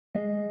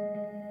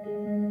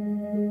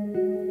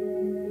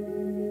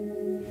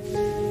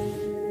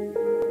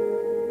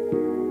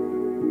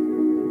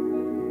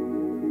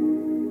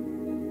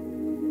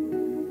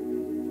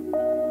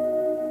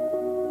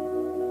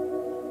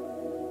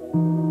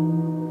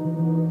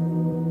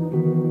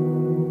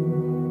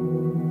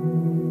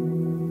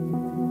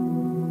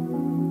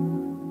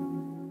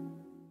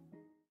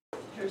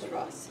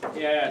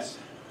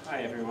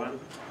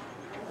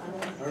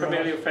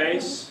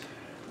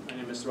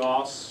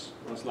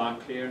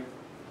here.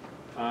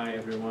 Hi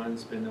everyone,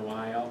 it's been a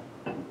while.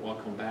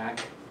 Welcome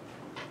back.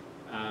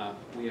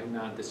 We have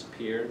not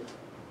disappeared.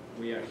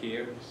 We are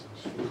here.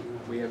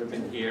 We haven't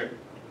been here,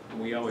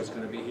 and we're always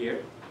going to be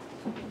here.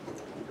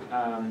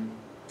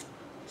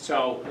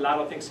 So a lot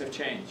of things have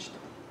changed.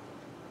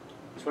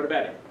 It's for the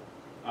better,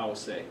 I would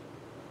say.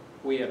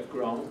 We have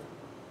grown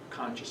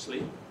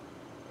consciously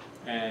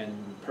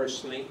and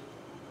personally,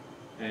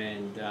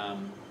 and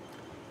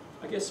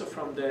I guess so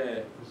from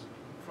the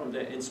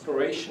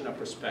inspirational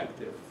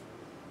perspective,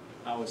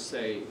 I would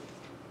say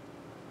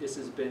this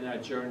has been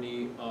a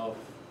journey of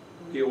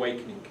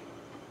reawakening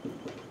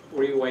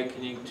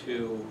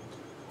to,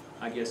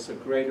 I guess, the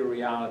greater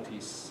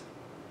realities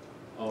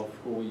of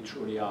who we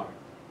truly are,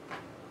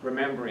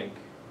 remembering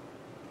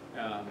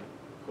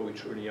who we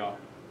truly are.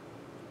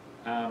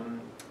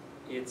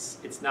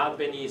 It's not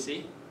been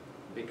easy,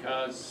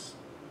 because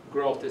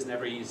growth is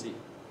never easy.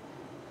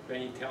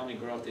 When you tell me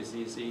growth is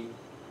easy,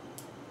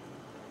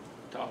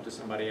 talk to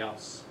somebody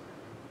else.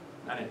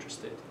 Not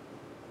interested.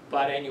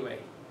 But anyway,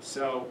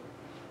 so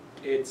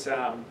it's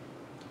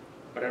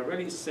what I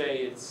really say,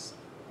 it's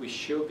we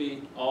should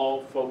be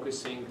all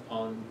focusing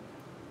on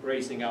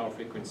raising our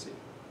frequency,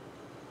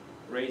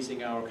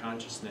 raising our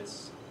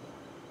consciousness,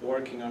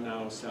 working on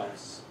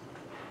ourselves,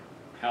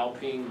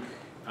 helping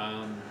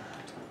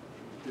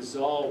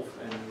dissolve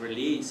and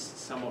release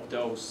some of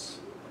those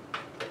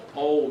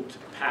old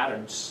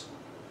patterns,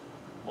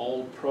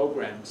 old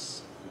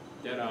programs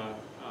that are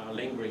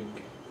lingering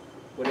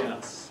within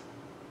us.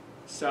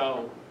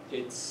 So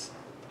it's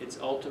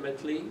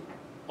ultimately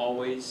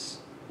always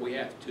we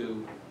have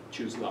to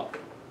choose love.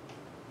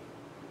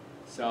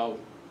 So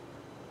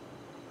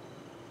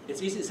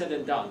it's easy said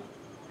than done.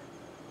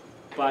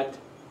 But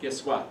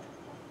guess what?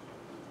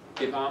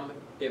 If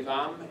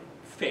I'm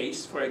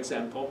faced, for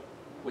example,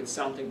 with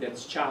something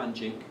that's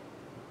challenging,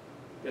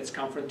 that's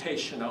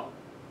confrontational,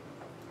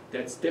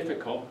 that's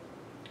difficult,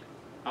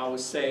 I would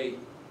say,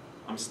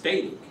 I'm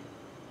stating,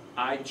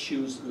 I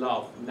choose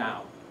love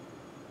now.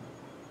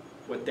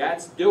 What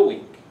that's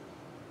doing,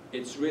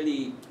 it's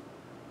really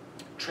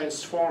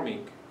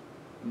transforming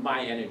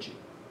my energy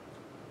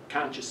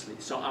consciously.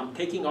 So I'm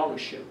taking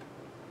ownership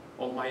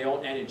of my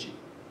own energy,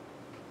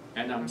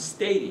 and I'm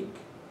stating,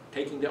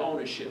 taking the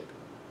ownership,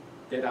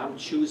 that I'm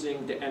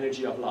choosing the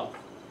energy of love.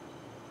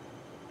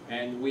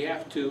 And we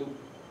have to,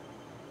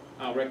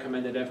 I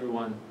recommend that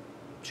everyone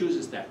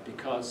chooses that,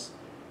 because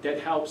that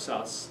helps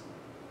us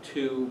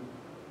to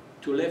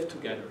live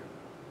together,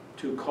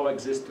 to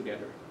coexist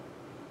together,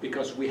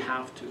 because we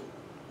have to.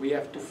 We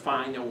have to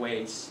find a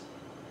ways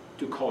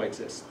to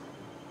coexist.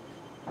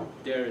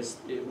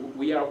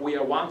 We are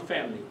one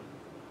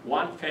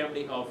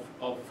family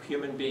of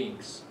human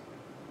beings,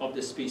 of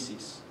the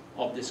species,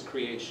 of this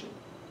creation.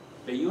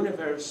 The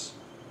universe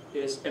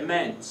is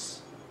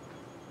immense,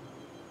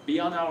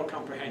 beyond our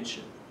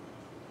comprehension.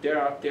 There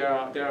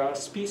are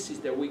species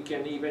that we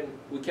can't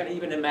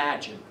even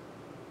imagine.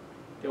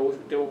 They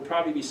will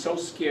probably be so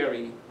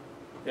scary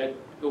that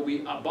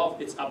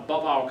it's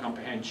above our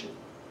comprehension.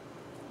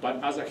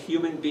 But as a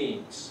human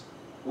beings,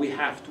 we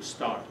have to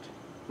start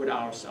with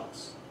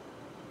ourselves.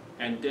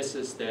 And this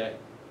is the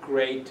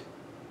great,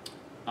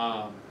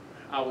 I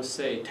would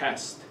say,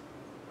 test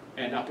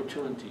and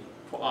opportunity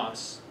for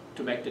us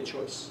to make the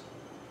choice.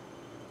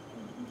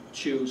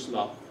 Choose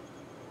love.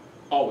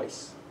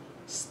 Always.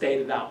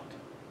 State it out.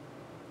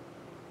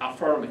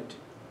 Affirm it.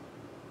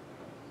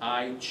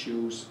 I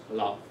choose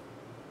love.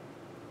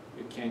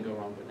 You can't go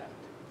wrong with that.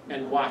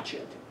 And watch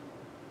it.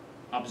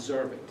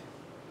 Observe it.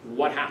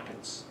 What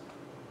happens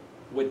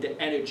with the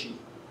energy?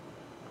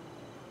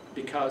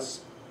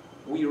 Because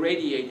we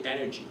radiate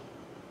energy.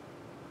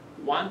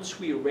 Once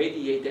we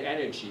radiate the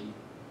energy,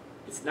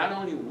 it's not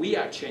only we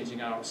are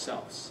changing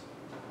ourselves,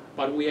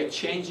 but we are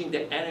changing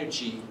the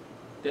energy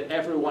that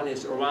everyone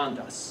is around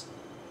us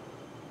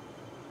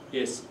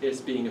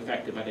is being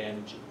affected by the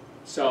energy.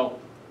 So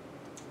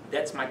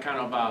that's my kind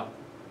of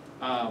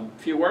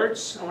few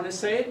words. I want to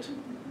say it.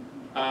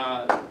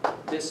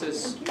 This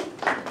is.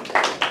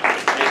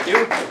 Thank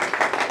you.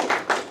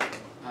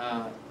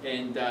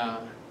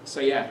 So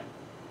yeah,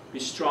 be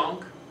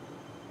strong.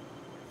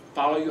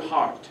 Follow your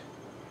heart.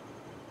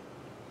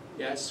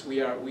 Yes,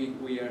 we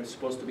are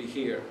supposed to be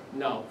here.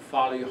 No,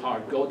 follow your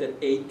heart. Go that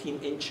 18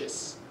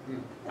 inches.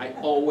 I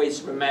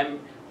always remember.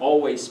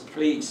 Always,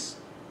 please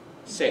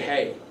say,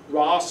 hey,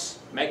 Ross,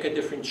 make a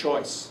different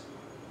choice.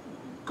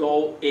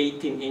 Go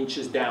 18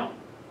 inches down.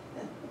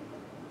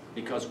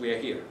 Because we are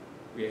here.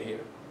 We are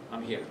here.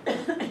 I'm here.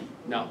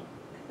 No,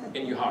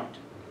 in your heart.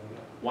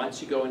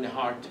 Once you go in the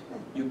heart,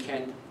 you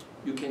can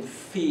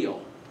feel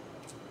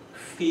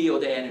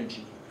the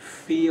energy,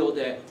 feel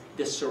the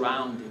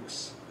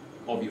surroundings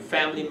of your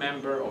family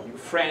member, of your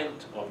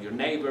friend, of your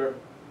neighbor.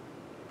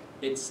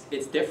 It's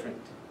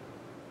different.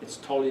 It's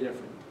totally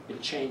different.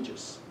 It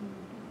changes.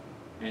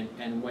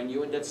 And when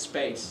you're in that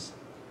space,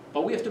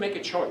 but we have to make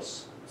a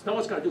choice. It's no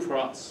one's going to do for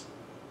us.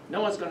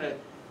 No one's going to.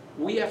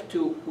 We have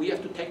to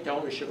take the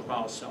ownership of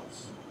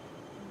ourselves.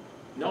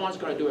 No one's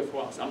going to do it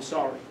for us. I'm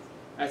sorry.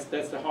 That's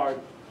the hard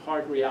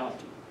hard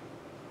reality.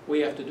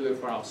 We have to do it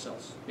for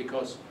ourselves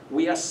because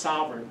we are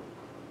sovereign.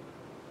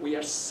 We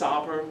are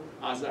sovereign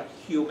as a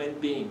human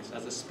beings,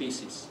 as a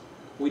species.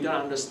 We don't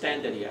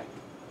understand that yet,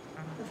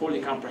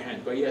 fully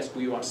comprehend, but yes,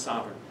 we are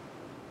sovereign.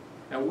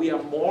 And we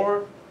are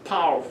more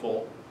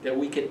powerful than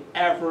we can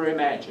ever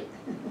imagine.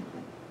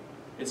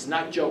 It's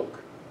not a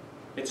joke,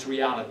 it's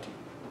reality.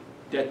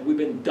 That we've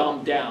been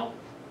dumbed down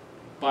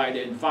by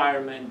the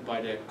environment,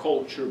 by the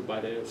culture,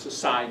 by the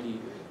society,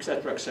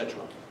 etc.,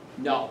 etc.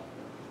 No,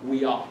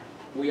 we are.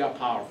 We are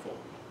powerful.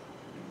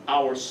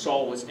 Our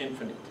soul is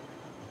infinite.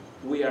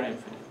 We are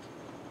infinite.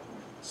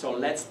 So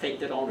let's take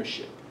that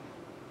ownership.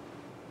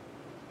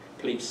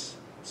 Please.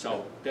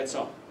 So that's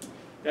all.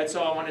 That's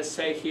all I want to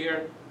say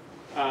here.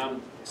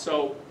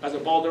 So as a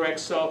Boulder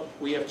EXO,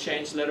 we have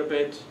changed a little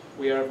bit.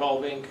 We are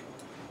evolving.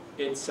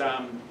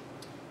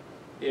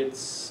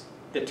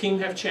 The team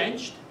have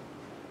changed.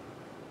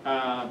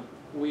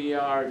 We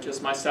are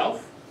just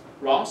myself,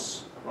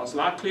 Ross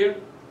Locklear.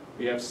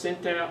 We have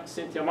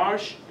Cynthia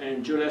Marsh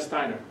and Julia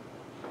Steiner.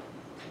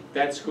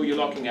 That's who you're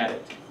looking at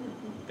it.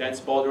 That's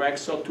Boulder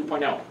EXO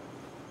 2.0.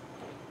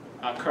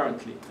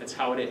 Currently, that's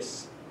how it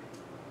is.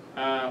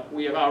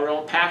 We have our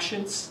own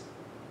passions.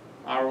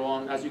 Our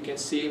own, as you can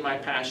see, my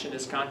passion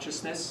is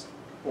consciousness,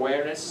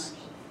 awareness,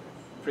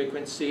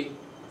 frequency,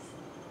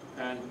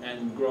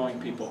 and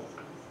growing people.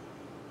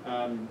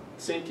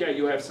 Cynthia,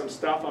 you have some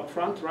stuff up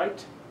front,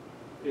 right?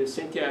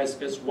 Cynthia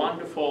is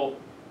wonderful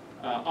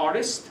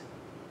artist.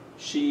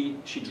 She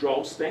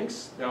draws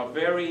things. They are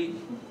very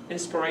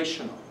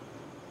inspirational.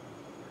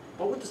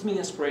 But what does mean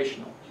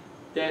inspirational?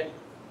 That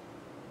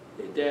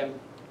the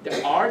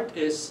art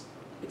it's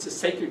a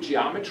sacred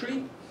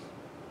geometry,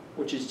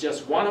 which is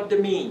just one of the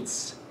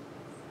means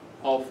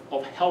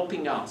of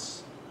helping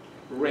us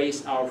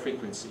raise our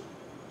frequency.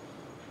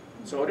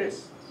 So it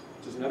is.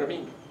 Just another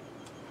meaning.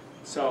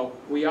 So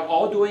we are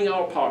all doing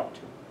our part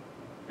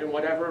in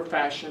whatever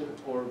fashion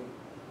or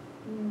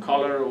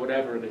color or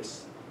whatever it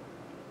is.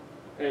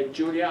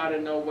 Julia, I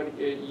don't know what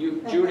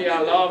Julia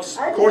loves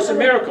Course in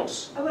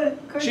Miracles.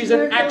 She's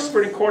an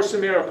expert in Course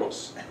in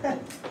Miracles,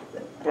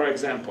 for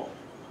example.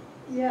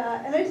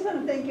 Yeah, and I just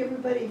want to thank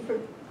everybody for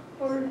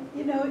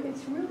you know,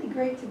 it's really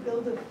great to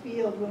build a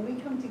field when we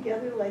come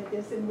together like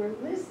this and we're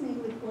listening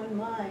with one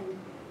mind.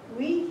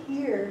 We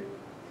hear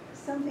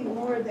something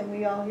more than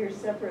we all hear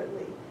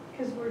separately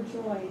because we're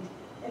joined.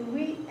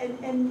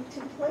 And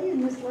to play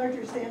in this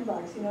larger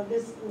sandbox, you know,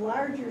 this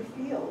larger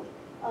field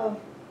of,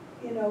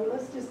 you know,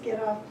 let's just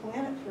get off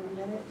planet for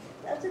a minute.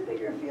 That's a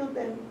bigger field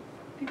than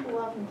people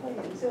often play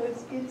in. So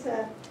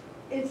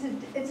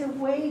it's a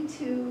way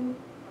to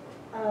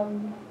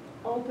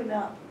open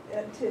up,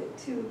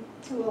 to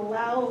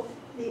allow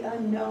the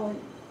unknown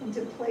and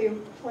to play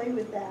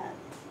with that.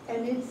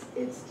 And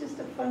it's just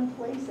a fun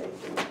place, I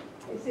think.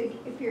 I think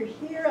if you're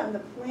here on the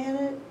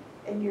planet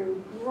and you're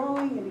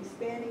growing and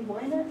expanding,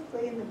 why not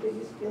play in the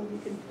biggest field you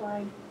can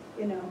find,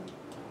 you know,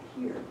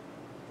 here?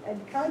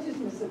 And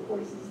consciousness, of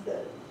course, is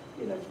the,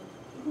 you know,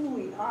 who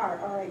we are.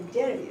 Our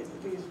identity is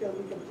the biggest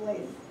field we can play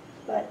in.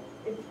 But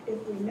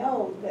if we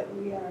know that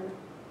we are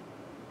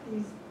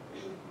these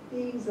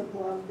beings of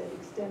love that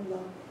extend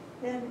love,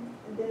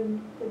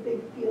 then the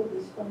big field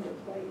is fun to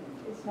play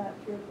in. It's not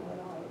fearful at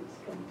all. It's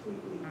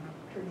completely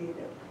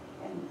creative.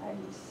 And I'm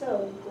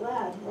so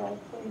glad we're all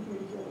playing here,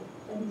 Jill.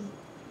 Thanks.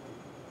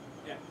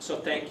 Yeah. So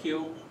thank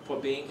you for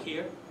being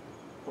here,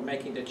 for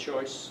making the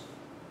choice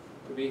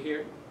to be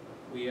here.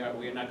 We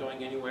are not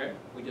going anywhere.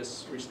 We're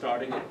just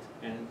restarting it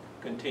and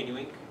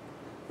continuing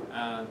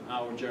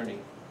our journey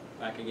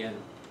back again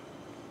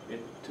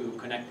to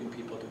connecting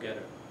people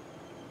together.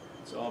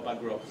 It's all about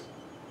growth.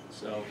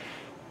 So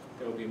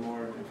there will be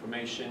more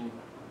information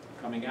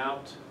coming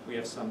out. We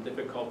have some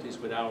difficulties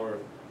with our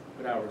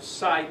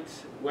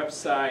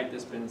website.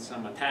 There's been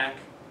some attack,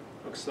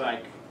 looks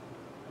like,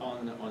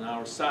 on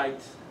our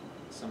site.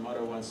 Some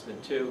other ones been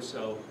too.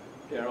 So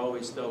there are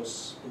always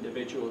those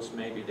individuals,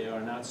 maybe they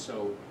are not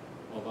so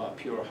of a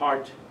pure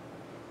heart,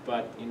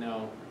 but you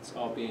know, it's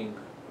all being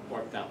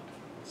worked out.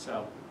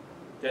 So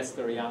that's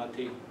the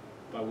reality,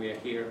 but we are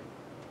here.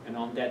 And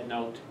on that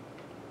note,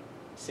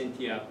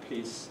 Cynthia,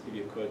 please, if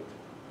you could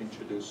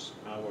introduce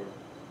our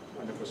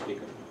wonderful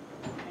speaker.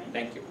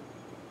 Thank you.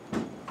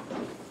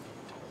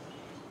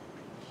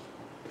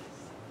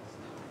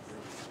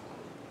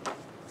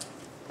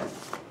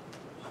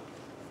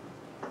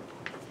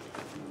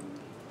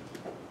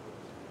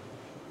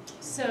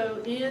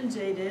 So Ian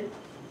Jaydid,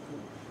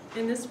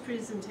 in this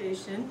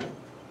presentation,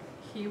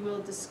 he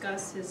will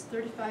discuss his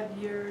 35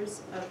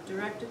 years of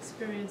direct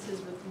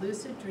experiences with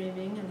lucid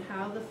dreaming and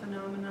how the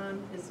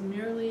phenomenon is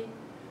merely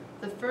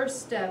the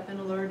first step in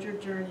a larger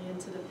journey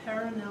into the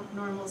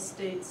paranormal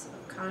states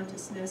of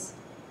consciousness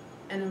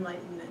and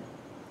enlightenment.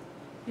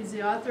 He's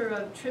the author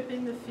of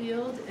Tripping the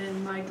Field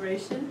and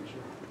Migration,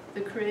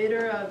 the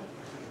creator of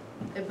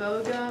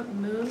Iboga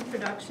Moon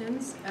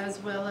Productions, as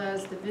well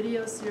as the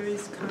video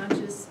series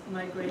Conscious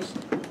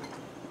Migration,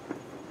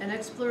 an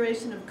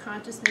exploration of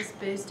consciousness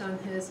based on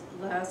his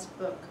last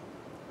book.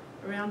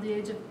 Around the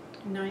age of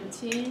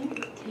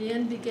 19,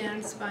 Ian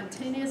began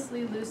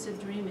spontaneously lucid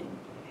dreaming,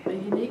 a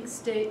unique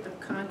state of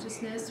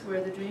consciousness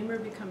where the dreamer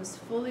becomes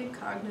fully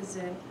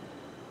cognizant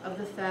of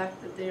the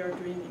fact that they are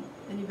dreaming.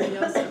 Anybody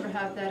else ever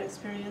have that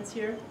experience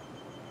here?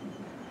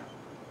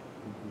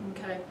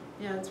 Okay,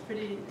 yeah, it's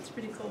pretty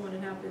cool when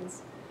it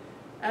happens.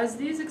 As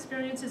these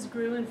experiences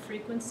grew in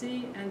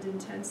frequency and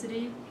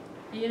intensity,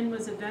 Ian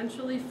was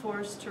eventually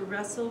forced to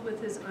wrestle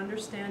with his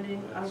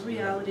understanding of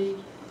reality,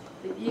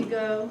 the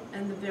ego,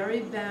 and the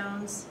very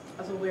bounds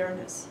of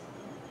awareness.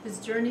 His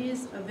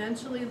journeys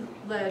eventually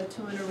led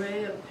to an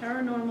array of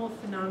paranormal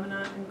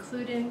phenomena,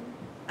 including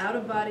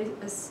out-of-body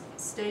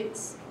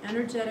states,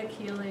 energetic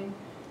healing,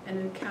 and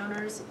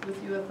encounters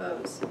with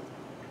UFOs.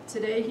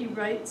 Today he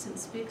writes and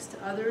speaks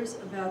to others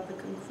about the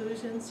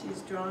conclusions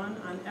he's drawn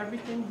on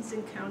everything he's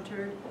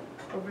encountered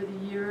over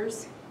the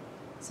years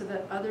so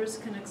that others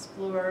can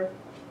explore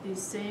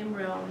these same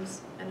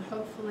realms and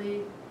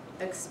hopefully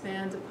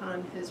expand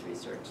upon his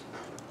research.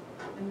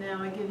 And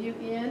now I give you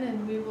Ian,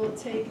 and we will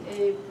take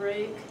a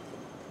break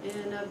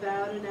in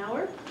about an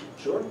hour.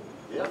 Sure,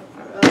 yeah.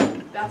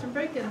 Bathroom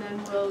break, and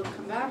then we'll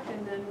come back,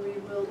 and then we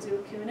will do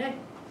a Q&A.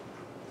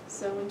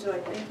 So enjoy.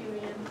 Thank you,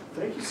 Ian.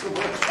 Thank you so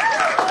much.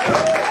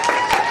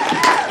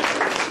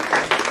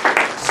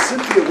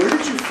 Cynthia, where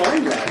did you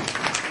find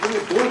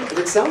that?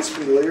 It sounds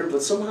familiar,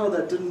 but somehow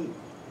that didn't...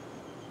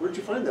 Where did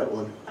you find that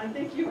one? I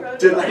think you wrote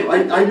Did it.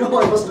 I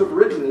know I must have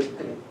written it.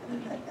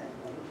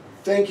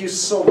 Thank you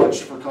so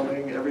much for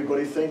coming,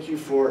 everybody. Thank you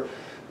for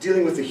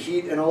dealing with the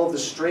heat and all of the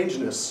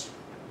strangeness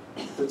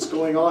that's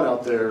going on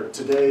out there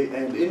today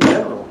and in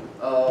general.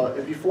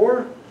 And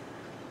before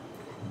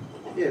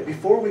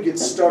we get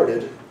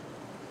started,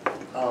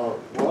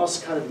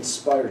 Ross kind of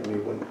inspired me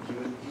when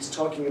he's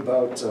talking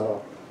about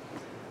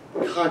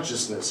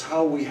consciousness,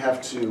 how we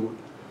have to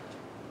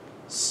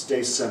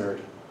stay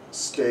centered,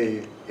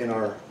 stay in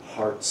our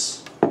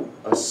hearts,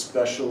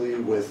 especially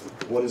with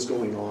what is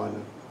going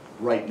on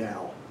right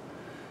now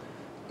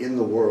in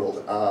the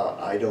world.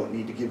 I don't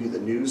need to give you the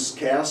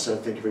newscast. I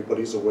think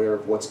everybody's aware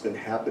of what's been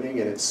happening,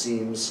 and it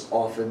seems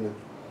often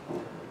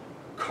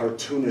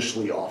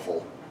cartoonishly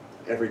awful.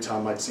 Every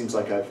time it seems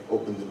like I've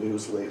opened the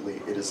news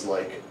lately, it is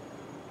like,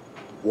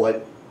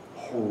 what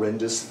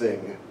horrendous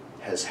thing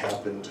has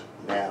happened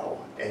now?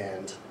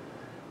 And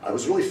I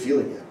was really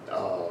feeling it.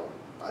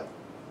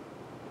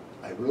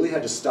 I really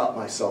had to stop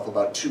myself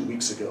about 2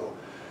 weeks ago,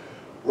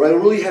 where I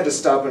really had to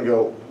stop and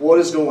go, what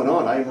is going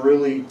on? I'm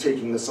really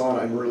taking this on.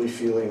 I'm really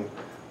feeling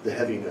the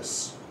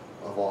heaviness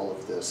of all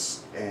of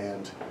this.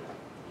 And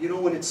you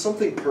know, when it's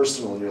something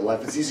personal in your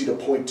life, it's easy to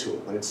point to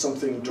it. When it's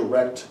something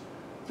direct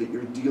that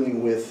you're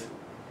dealing with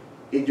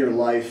in your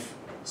life,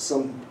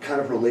 some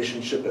kind of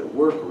relationship at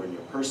work or in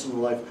your personal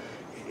life,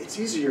 it's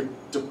easier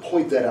to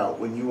point that out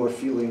when you are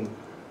feeling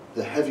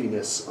the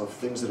heaviness of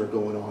things that are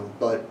going on.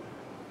 But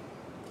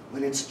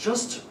when it's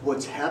just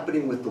what's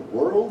happening with the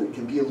world, it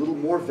can be a little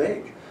more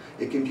vague.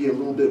 It can be a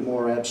little bit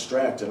more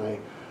abstract, and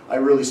I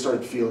really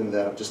started feeling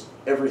that of just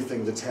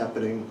everything that's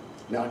happening,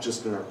 not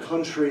just in our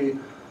country,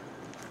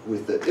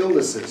 with the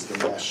illnesses, the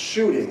mass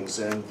shootings,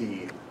 and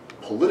the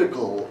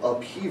political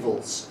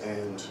upheavals,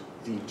 and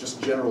the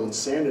just general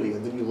insanity,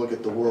 and then you look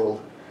at the world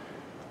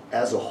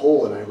as a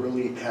whole, and I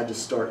really had to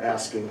start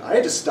asking, I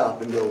had to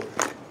stop and go,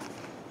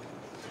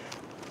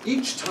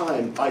 each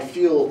time I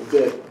feel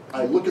that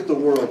I look at the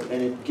world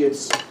and it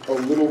gets a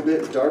little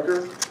bit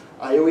darker,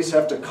 I always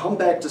have to come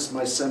back to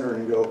my center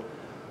and go,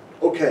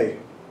 okay,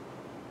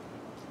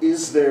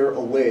 is there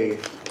a way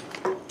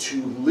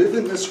to live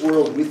in this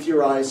world with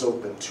your eyes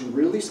open, to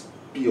really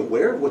be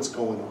aware of what's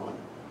going on,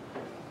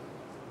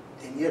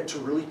 and yet to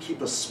really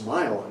keep a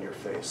smile on your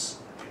face,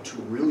 to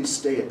really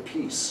stay at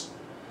peace?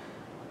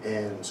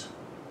 And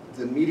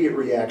the immediate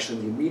reaction,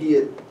 the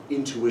immediate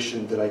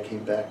intuition that I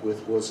came back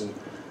with was an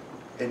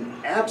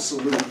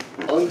absolute,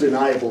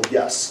 undeniable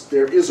yes,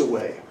 there is a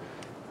way.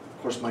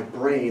 Of course, my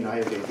brain, I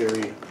have a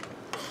very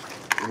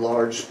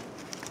large,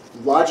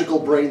 logical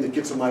brain that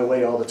gets in my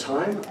way all the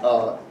time.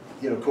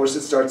 You know, of course,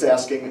 it starts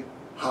asking,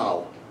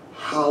 how?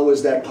 How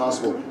is that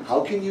possible?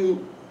 How can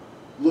you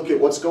look at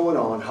what's going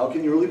on? How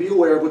can you really be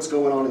aware of what's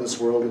going on in this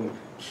world and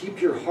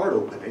keep your heart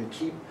open and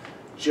keep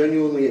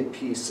genuinely at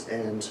peace?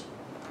 And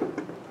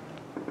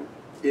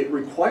it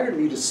required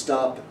me to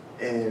stop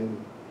and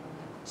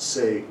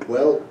say,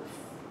 well,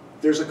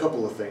 there's a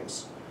couple of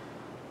things.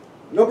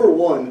 Number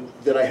one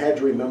that I had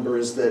to remember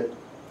is that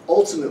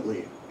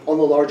ultimately, on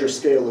the larger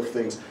scale of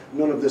things,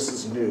 none of this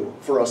is new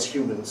for us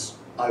humans,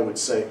 I would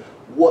say.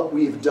 What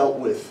we've dealt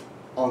with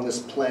on this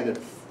planet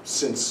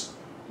since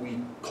we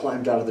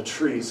climbed out of the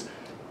trees,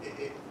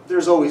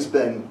 there's always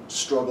been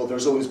struggle,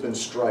 there's always been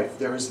strife.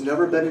 There has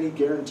never been any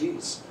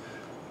guarantees,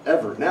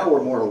 ever. Now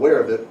we're more aware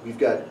of it. We've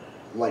got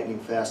lightning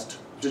fast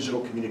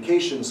digital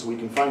communication, so we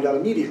can find out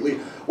immediately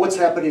what's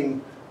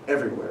happening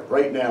everywhere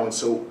right now, and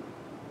so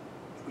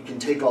we can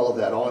take all of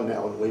that on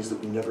now in ways that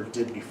we never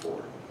did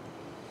before.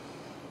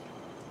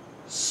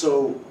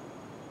 So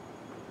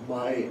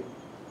my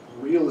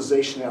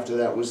realization after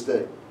that was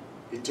that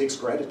it takes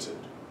gratitude.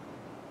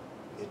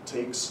 It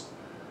takes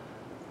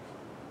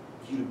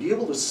you to be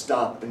able to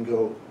stop and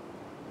go,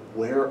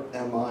 where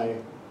am I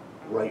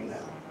right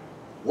now?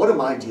 What am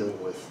I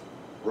dealing with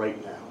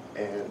right now?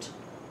 And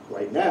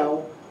right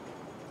now,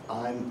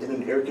 I'm in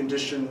an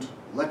air-conditioned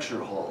lecture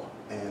hall,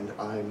 and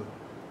I'm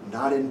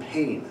not in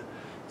pain,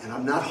 and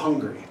I'm not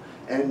hungry,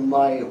 and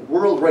my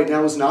world right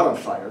now is not on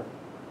fire,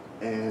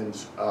 and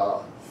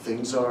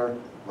things are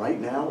right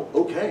now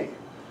okay.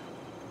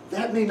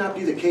 That may not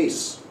be the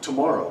case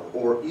tomorrow,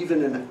 or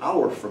even an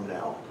hour from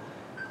now.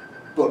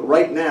 But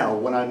right now,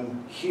 when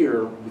I'm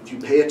here, if you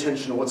pay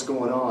attention to what's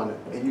going on,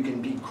 and you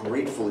can be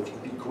grateful, if you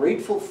can be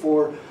grateful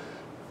for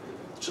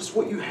just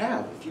what you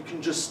have, if you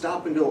can just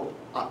stop and go,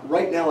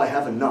 right now I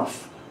have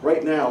enough.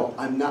 Right now,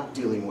 I'm not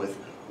dealing with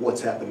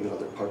what's happening in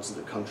other parts of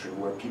the country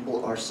where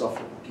people are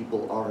suffering,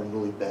 people are in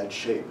really bad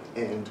shape.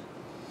 And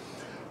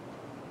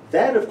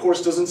that, of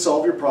course, doesn't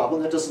solve your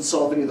problem, that doesn't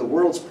solve any of the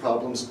world's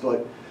problems,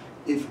 but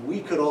if we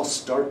could all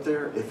start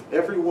there, if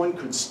everyone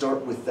could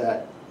start with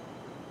that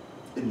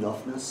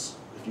enoughness,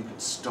 if you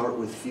could start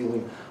with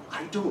feeling,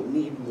 I don't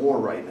need more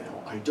right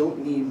now, I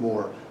don't need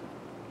more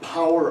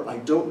power, I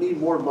don't need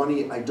more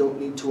money, I don't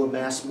need to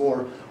amass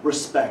more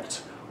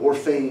respect or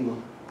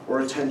fame or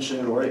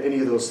attention or any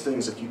of those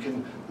things. If you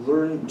can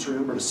learn to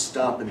remember to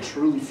stop and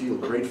truly feel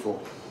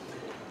grateful,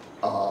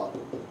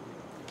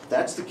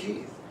 that's the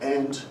key.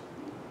 And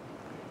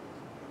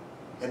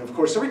of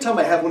course, every time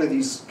I have one of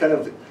these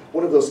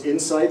one of those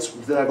insights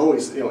that I've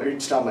always,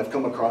 each time I've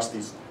come across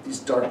these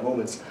dark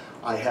moments,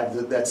 I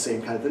have that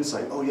same kind of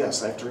insight. Oh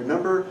yes, I have to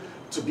remember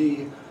to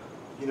be,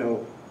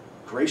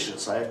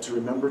 gracious. I have to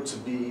remember to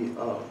be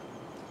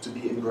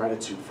in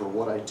gratitude for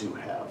what I do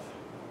have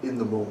in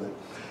the moment.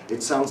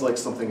 It sounds like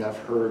something I've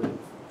heard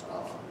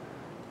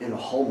in a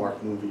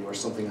Hallmark movie or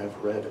something I've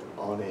read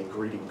on a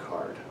greeting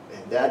card.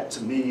 And that,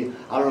 to me,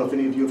 I don't know if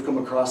any of you have come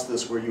across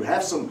this, where you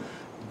have some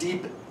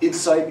deep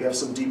insight, you have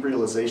some deep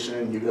realization,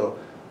 and you go,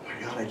 oh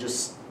my God, I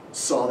just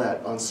saw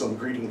that on some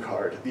greeting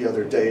card the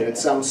other day, and it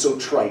sounds so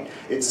trite.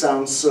 It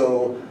sounds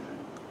so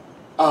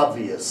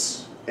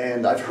obvious.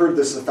 And I've heard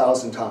this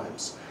 1,000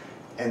 times.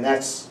 And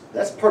that's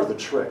part of the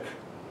trick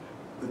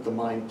that the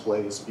mind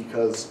plays,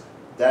 because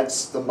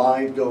that's the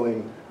mind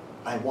going,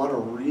 I want a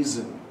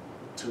reason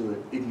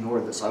to ignore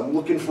this. I'm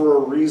looking for a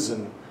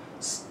reason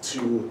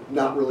to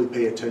not really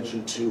pay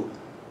attention to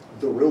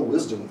the real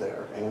wisdom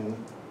there. And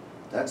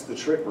that's the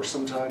trick, where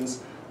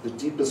sometimes the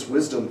deepest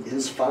wisdom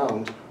is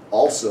found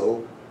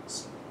also,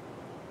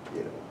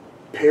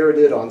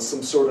 parroted on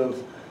some sort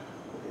of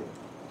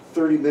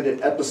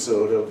 30-minute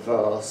episode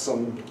of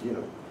some,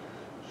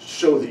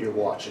 show that you're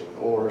watching,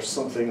 or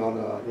something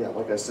on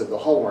like I said, the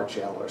Hallmark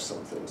Channel or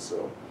something.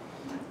 So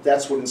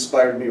that's what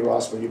inspired me,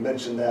 Ross, when you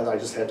mentioned that.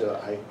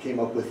 I came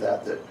up with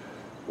that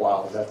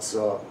wow, that's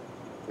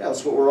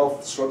what we're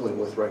all struggling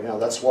with right now.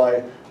 That's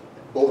why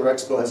Boulder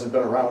Expo hasn't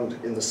been around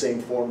in the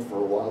same form for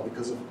a while,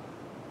 because of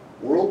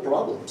world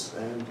problems,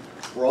 and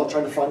we're all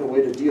trying to find a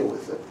way to deal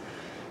with it.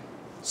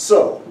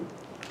 So,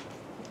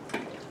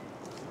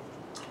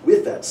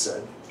 with that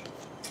said,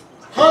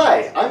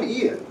 hi, I'm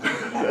Ian.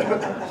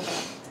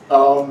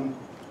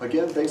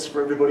 Again, thanks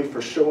for everybody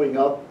for showing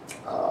up.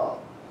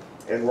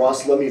 And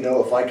Ross, let me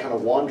know if I kind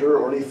of wander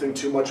or anything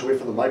too much away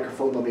from the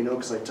microphone. Let me know,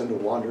 because I tend to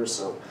wander,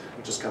 so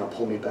just kind of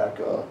pull me back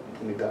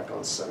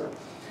on center.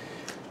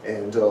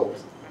 And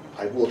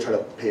I will try to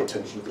pay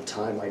attention to the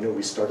time. I know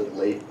we started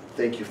late.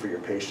 Thank you for your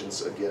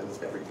patience again,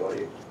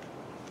 everybody.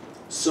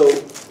 So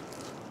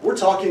we're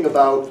talking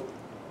about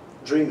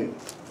dreaming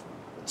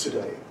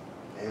today,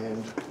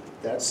 and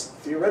that's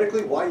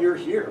theoretically why you're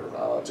here,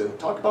 to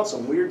talk about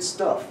some weird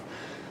stuff.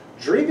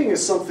 Dreaming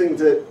is something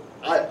that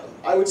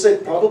I would say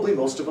probably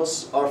most of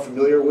us are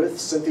familiar with.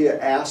 Cynthia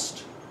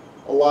asked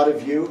a lot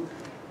of you,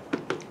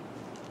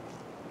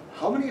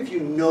 how many of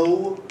you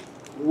know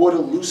what a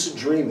lucid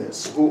dream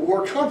is? Who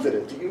are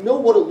confident? Do you know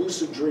what a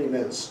lucid dream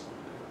is?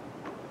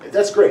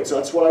 That's great. So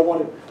that's what I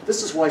wanted.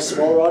 This is why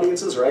smaller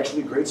audiences are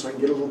actually great, so I can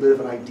get a little bit of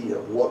an idea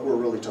of what we're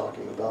really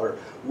talking about, or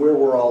where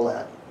we're all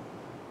at.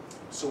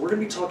 So we're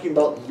going to be talking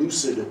about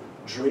lucid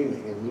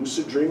dreaming. And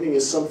lucid dreaming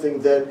is something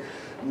that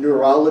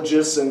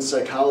neurologists and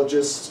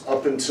psychologists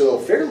up until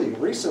fairly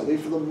recently,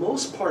 for the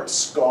most part,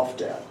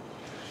 scoffed at.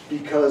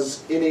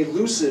 Because in a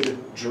lucid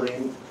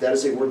dream, that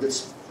is a word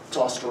that's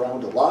tossed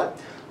around a lot.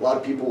 A lot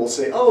of people will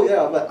say, oh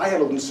yeah, I had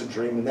a lucid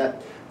dream, and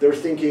that they're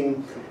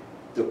thinking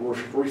that we're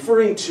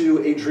referring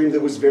to a dream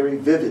that was very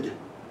vivid.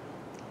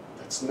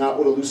 That's not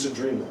what a lucid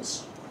dream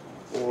is.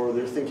 Or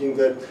they're thinking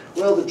that,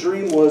 well, the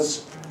dream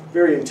was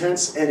very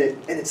intense and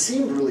it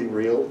seemed really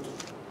real.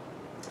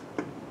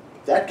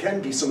 That can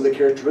be some of the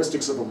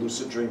characteristics of a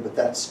lucid dream, but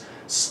that's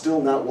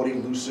still not what a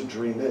lucid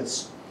dream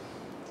is.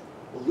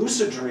 A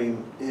lucid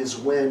dream is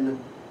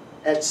when,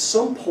 at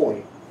some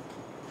point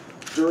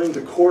during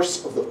the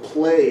course of the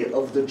play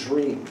of the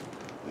dream,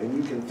 and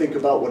you can think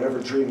about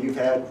whatever dream you've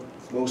had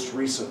most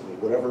recently,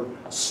 whatever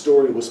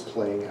story was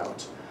playing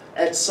out,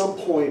 at some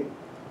point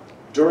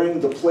during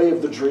the play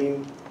of the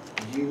dream,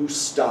 you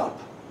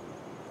stop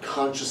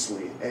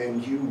consciously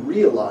and you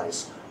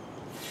realize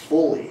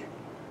fully,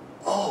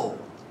 oh,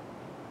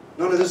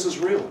 none of this is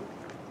real.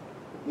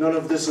 None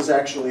of this is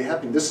actually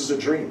happening. This is a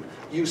dream.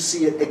 You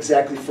see it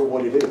exactly for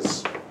what it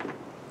is.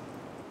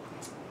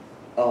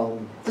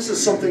 This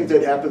is something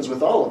that happens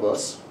with all of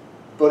us,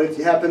 but it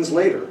happens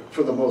later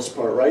for the most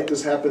part, right?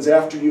 This happens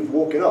after you've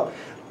woken up,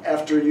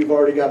 after you've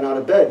already gotten out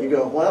of bed. You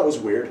go, well, that was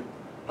weird.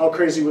 How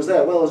crazy was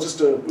that? Well, it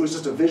was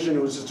just a vision.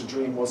 It was just a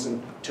dream. It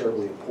wasn't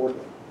terribly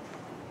important.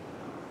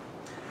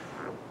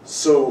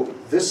 So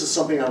this is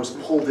something I was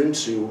pulled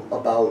into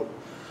about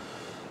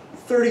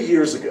 30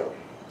 years ago.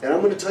 And I'm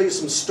going to tell you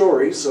some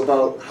stories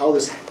about how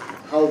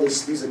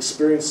these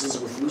experiences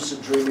with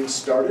lucid dreaming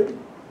started.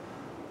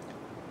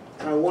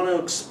 And I want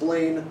to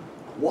explain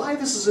why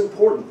this is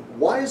important.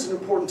 Why is it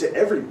important to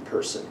every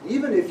person?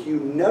 Even if you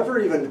never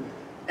even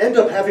end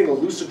up having a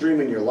lucid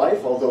dream in your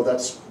life, although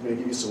that's going to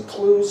give you some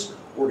clues.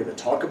 We're going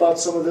to talk about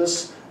some of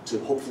this to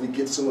hopefully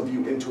get some of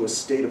you into a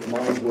state of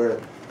mind where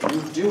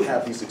you do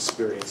have these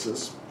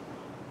experiences.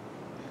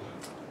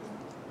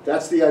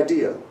 That's the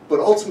idea. But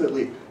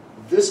ultimately,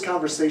 this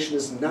conversation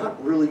is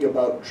not really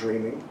about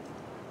dreaming.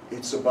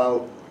 It's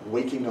about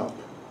waking up.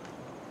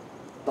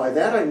 By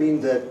that I mean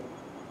that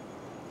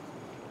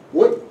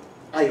what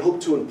I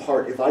hope to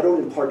impart, if I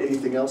don't impart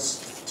anything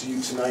else to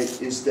you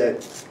tonight, is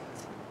that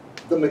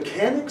the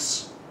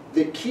mechanics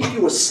that keep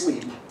you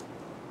asleep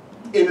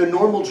in a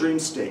normal dream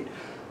state,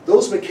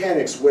 those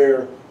mechanics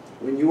where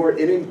when you are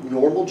in a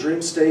normal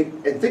dream state,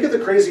 and think of the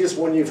craziest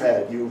one you've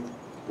had. You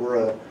were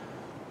a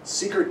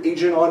secret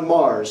agent on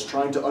Mars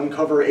trying to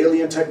uncover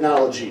alien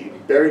technology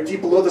buried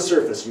deep below the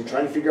surface. You're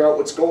trying to figure out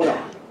what's going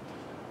on.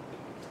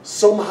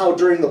 Somehow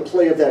during the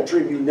play of that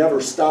dream, you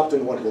never stopped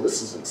and went, well,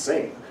 this is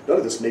insane. None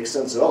of this makes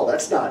sense at all.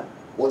 That's not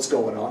what's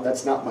going on.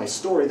 That's not my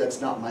story. That's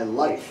not my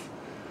life.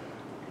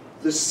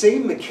 The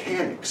same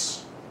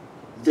mechanics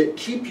that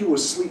keep you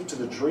asleep to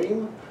the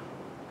dream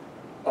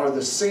are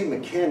the same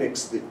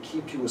mechanics that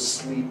keep you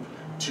asleep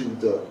to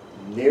the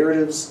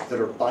narratives that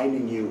are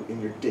binding you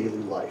in your daily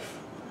life.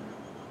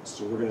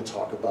 So we're going to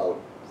talk about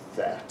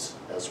that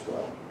as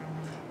well.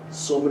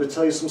 So I'm going to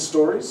tell you some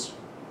stories.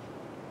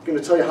 I'm going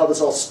to tell you how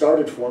this all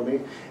started for me,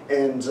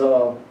 and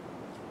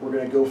we're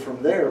going to go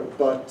from there.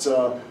 But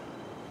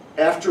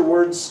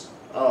afterwards,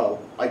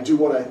 I do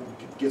want to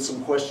get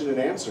some question and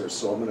answers,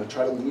 so I'm going to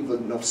try to leave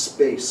enough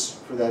space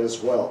for that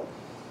as well.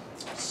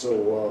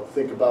 So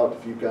think about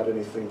if you've got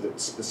anything that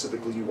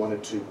specifically you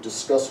wanted to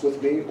discuss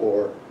with me,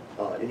 or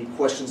any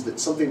questions,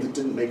 something that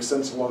didn't make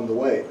sense along the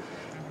way.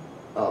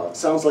 It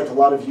sounds like a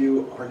lot of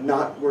you were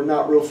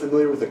not real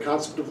familiar with the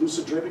concept of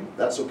lucid dreaming.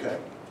 That's okay.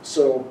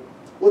 So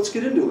let's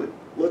get into it.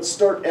 Let's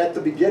start at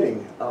the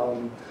beginning.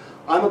 I'm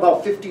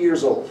about 50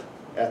 years old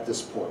at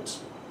this point.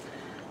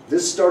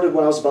 This started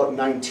when I was about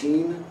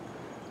 19.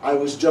 I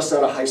was just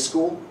out of high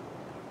school.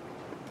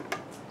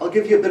 I'll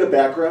give you a bit of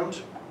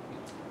background.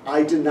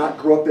 I did not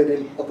grow up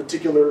in a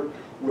particular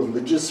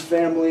religious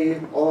family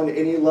on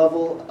any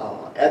level.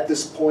 At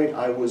this point,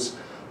 I was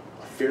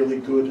a fairly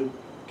good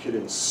kid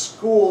in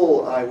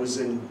school. I was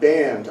in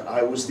band.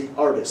 I was the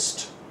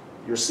artist.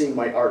 You're seeing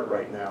my art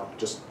right now,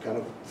 just kind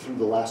of through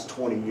the last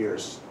 20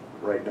 years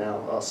right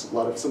now.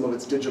 Some of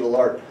it's digital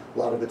art. A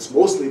lot of it's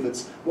mostly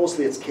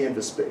it's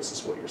canvas-based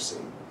is what you're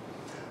seeing.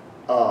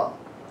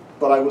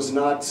 But I was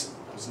not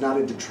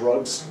into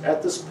drugs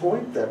at this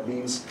point. That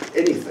means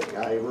anything.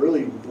 I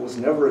really was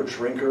never a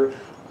drinker.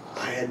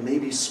 I had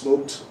maybe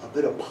smoked a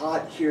bit of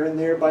pot here and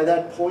there by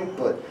that point,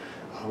 but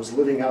I was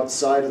living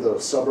outside of the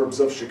suburbs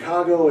of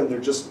Chicago, and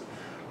there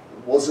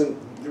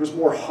was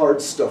more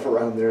hard stuff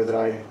around there that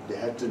I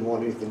didn't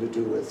want anything to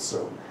do with.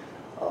 So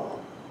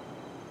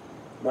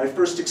my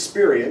first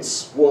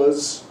experience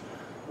was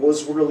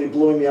really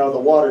blowing me out of the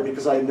water,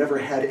 because I had never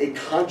had a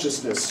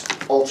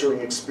consciousness-altering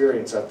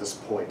experience at this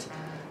point,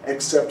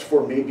 except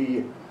for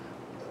maybe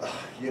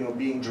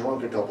being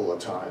drunk a couple of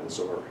times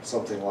or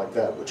something like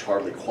that, which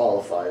hardly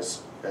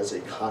qualifies as a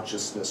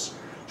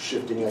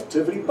consciousness-shifting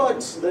activity, but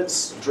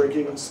that's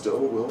drinking still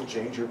will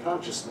change your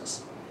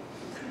consciousness.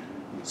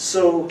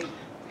 So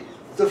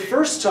the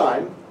first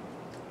time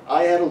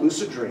I had a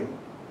lucid dream,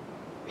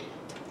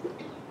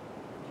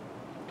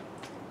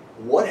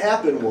 what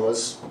happened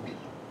was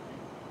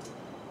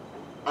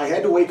I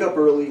had to wake up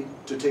early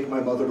to take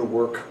my mother to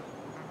work.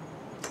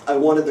 I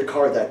wanted the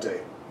car that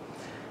day.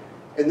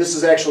 And this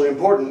is actually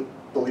important,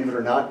 believe it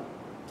or not.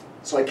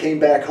 So I came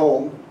back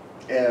home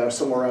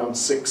somewhere around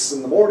 6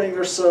 in the morning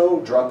or so,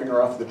 dropping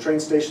her off at the train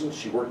station.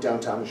 She worked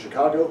downtown in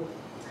Chicago.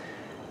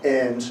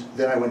 And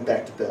then I went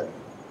back to bed.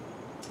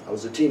 I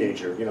was a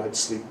teenager. I'd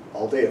sleep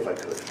all day if I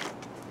could.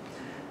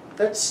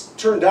 That's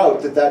turned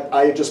out that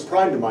I had just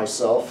primed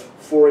myself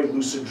for a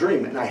lucid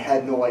dream, and I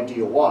had no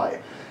idea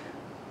why.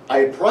 I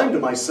had primed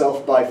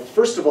myself by,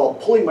 first of all,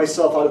 pulling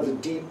myself out of the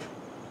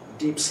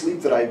deep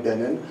sleep that I had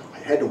been in. I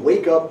had to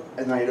wake up,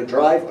 and I had to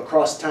drive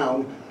across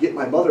town, get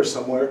my mother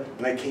somewhere,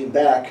 and I came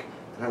back,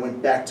 and I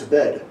went back to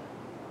bed,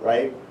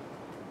 right?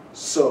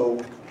 So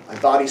my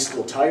body's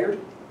still tired.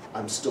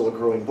 I'm still a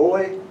growing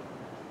boy.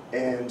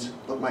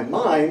 But my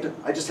mind,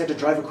 I just had to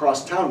drive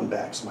across town and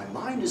back, so my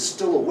mind is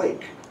still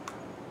awake.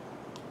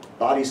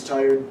 Body's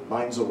tired,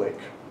 mind's awake,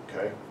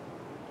 okay?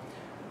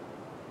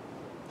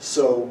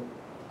 So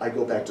I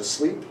go back to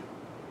sleep,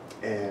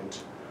 and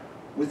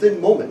within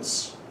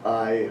moments,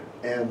 I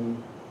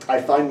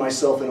find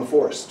myself in a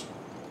forest.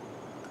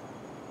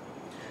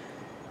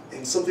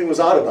 And something was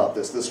odd about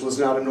this. This was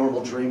not a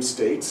normal dream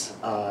state.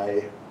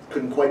 I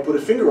couldn't quite put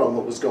a finger on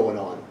what was going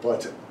on,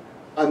 but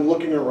I'm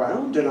looking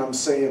around and I'm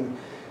saying,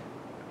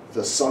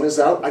 the sun is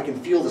out. I can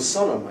feel the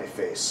sun on my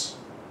face.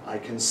 I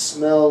can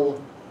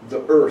smell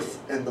the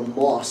earth and the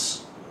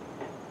moss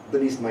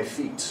beneath my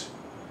feet.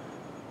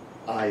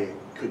 I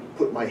could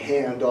put my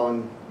hand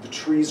on the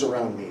trees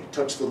around me,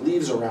 touch the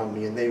leaves around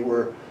me, and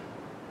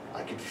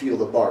I could feel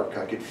the bark.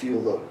 I could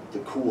feel the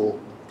cool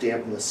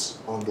dampness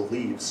on the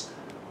leaves.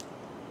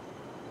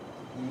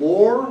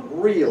 More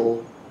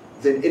real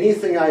than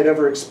anything I had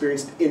ever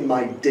experienced in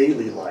my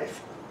daily life.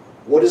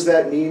 What does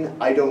that mean?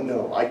 I don't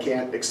know. I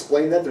can't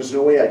explain that. There's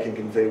no way I can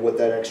convey what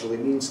that actually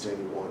means to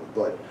anyone.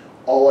 But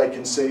all I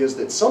can say is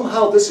that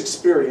somehow this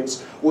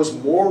experience was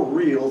more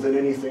real than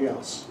anything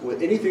else.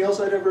 With anything else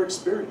I'd ever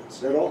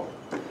experienced at all.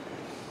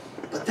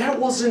 But that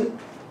wasn't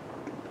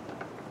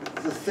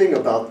the thing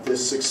about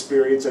this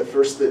experience at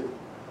first that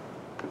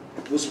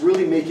was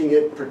really making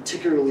it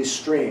particularly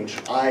strange.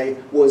 I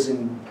was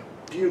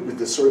imbued with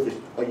this sort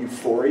of a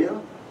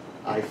euphoria.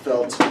 I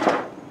felt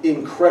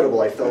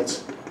incredible. I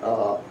felt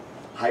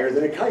higher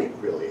than a kite,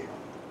 really.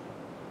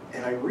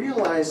 And I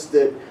realized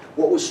that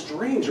what was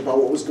strange about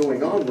what was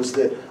going on was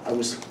that I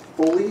was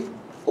fully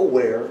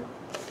aware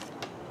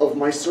of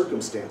my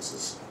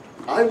circumstances.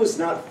 I was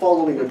not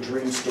following a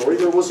dream story.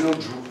 There was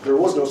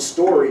no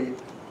story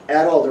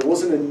at all. There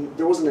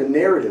wasn't a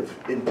narrative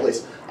in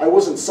place. I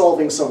wasn't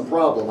solving some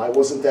problem. I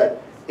wasn't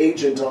that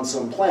agent on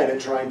some planet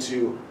trying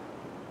to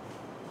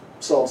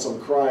solve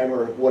some crime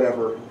or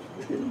whatever,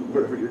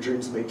 wherever your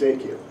dreams may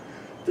take you.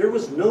 There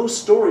was no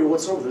story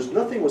whatsoever.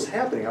 Nothing was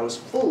happening. I was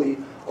fully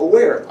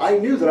aware. I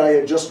knew that I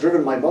had just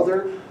driven my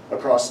mother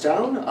across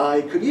town.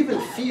 I could even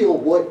feel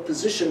what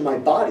position my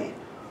body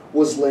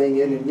was laying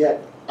in, and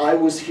yet I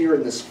was here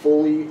in this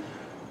fully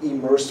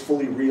immersed,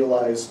 fully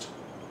realized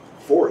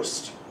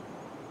forest.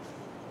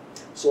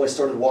 So I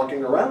started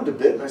walking around a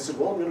bit, and I said,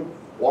 well, I'm going to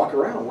walk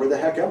around. Where the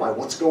heck am I?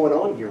 What's going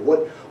on here?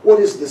 What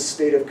is this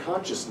state of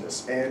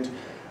consciousness? And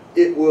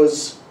it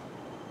was,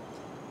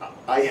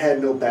 I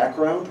had no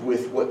background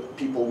with what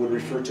people would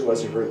refer to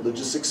as a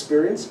religious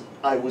experience.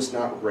 I was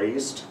not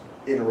raised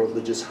in a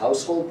religious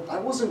household. I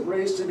wasn't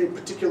raised in a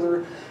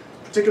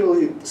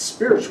particularly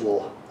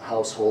spiritual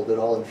household at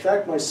all. In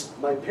fact,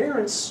 my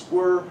parents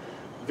were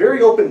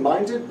very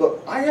open-minded,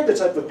 but I had the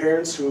type of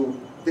parents who,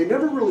 they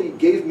never really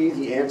gave me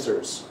the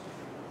answers,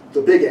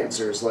 the big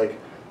answers, like,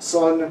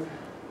 son,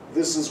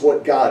 this is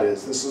what God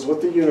is, this is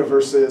what the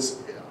universe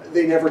is.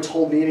 They never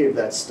told me any of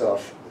that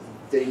stuff.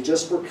 They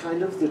just were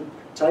kind of the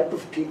type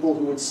of people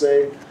who would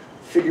say,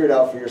 figure it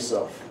out for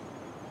yourself.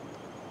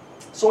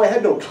 So I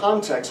had no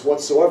context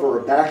whatsoever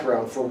or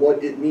background for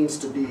what it means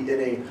to be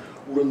in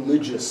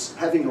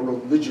having a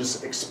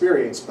religious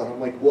experience, but I'm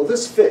like, well,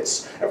 this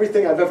fits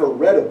everything I've ever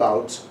read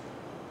about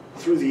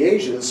through the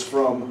ages,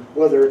 from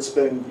whether it's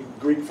been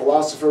Greek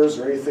philosophers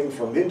or anything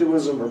from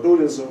Hinduism or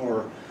Buddhism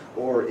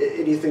or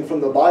anything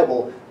from the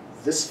Bible.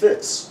 This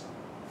fits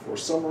for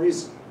some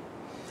reason.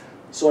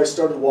 So I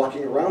started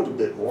walking around a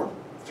bit more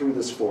through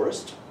this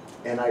forest,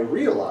 and I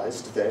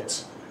realized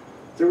that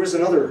there was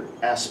another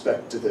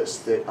aspect to this,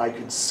 that I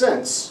could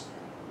sense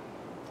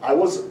I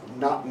was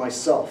not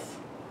myself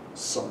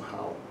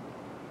somehow.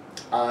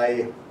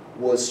 I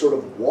was sort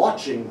of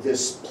watching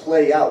this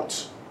play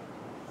out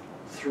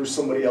through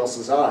somebody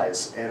else's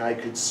eyes, and I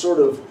could sort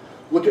of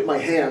look at my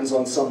hands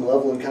on some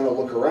level and kind of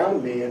look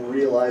around me and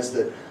realize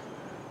that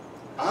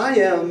I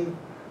am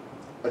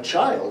a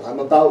child. I'm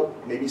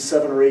about maybe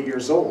 7 or 8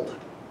 years old,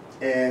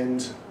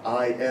 and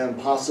I am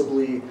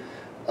possibly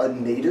a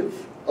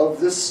native of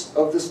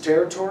this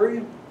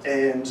territory,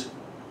 and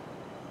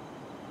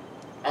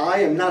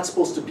I am not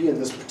supposed to be in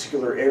this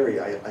particular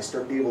area. I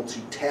start being able to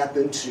tap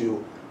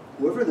into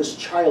whoever this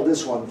child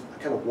is who I'm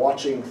kind of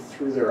watching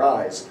through their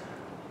eyes.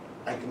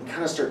 I can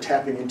kind of start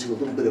tapping into a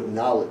little bit of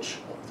knowledge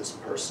of this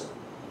person.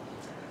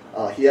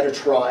 He had a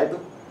tribe.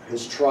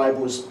 His tribe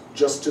was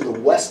just to the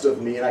west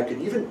of me, and I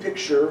could even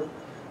picture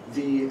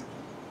the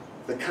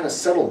kind of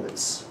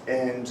settlements.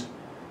 And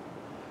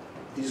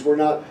these were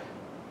not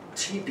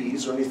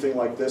teepees or anything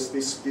like this.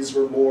 These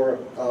were more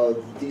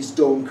these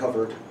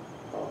dome-covered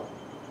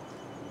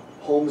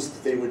homes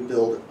that they would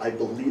build. I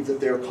believe that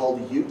they're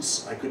called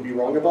utes. I could be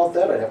wrong about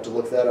that. I'd have to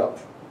look that up.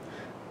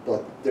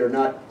 But they're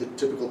not the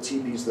typical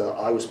teepees that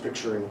I was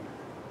picturing.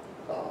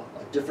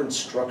 A different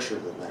structure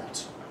than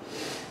that.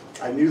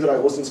 I knew that I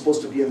wasn't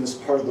supposed to be in this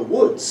part of the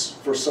woods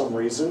for some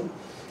reason.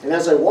 And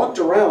as I walked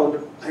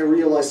around, I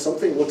realized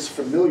something looks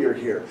familiar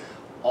here.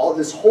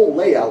 This whole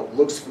layout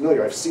looks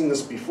familiar. I've seen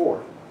this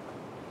before.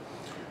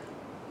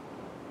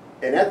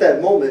 And at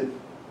that moment,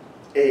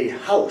 a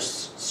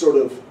house sort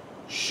of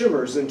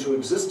shimmers into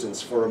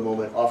existence for a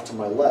moment off to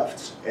my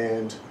left.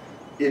 And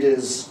it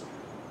is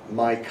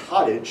my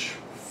cottage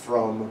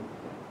from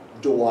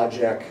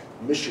Dowagiac,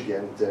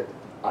 Michigan, that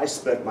I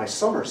spent my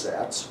summers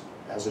at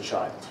as a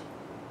child.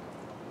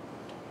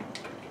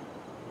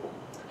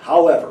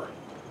 However,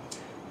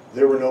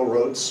 there were no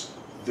roads,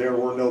 there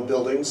were no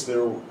buildings,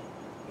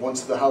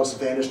 once the house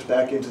vanished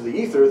back into the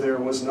ether, there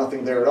was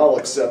nothing there at all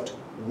except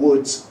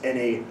woods and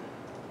a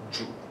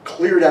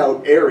cleared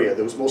out area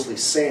that was mostly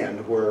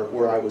sand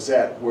where I was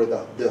at, where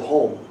the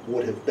home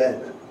would have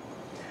been.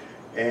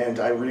 And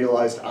I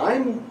realized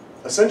I'm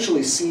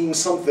essentially seeing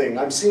something,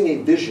 I'm seeing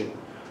a vision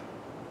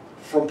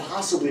from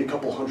possibly a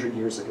couple hundred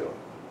years ago.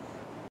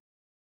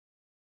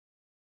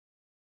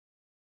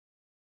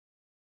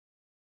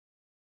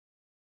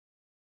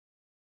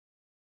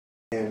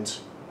 And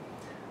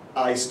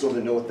I still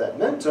didn't know what that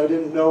meant. I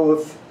didn't know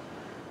if,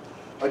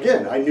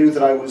 again, I knew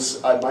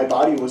that my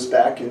body was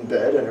back in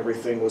bed and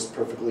everything was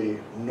perfectly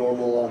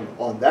normal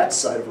on that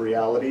side of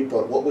reality,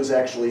 but what was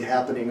actually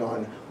happening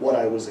on what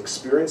I was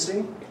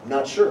experiencing, I'm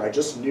not sure. I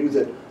just knew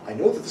that, I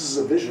know that this is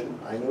a vision.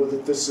 I know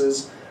that this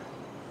is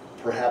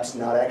perhaps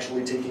not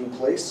actually taking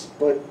place,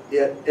 but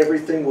yet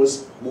everything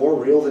was more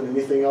real than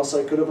anything else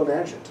I could have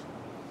imagined.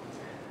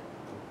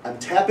 I'm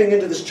tapping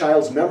into this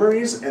child's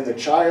memories, and the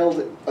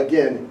child,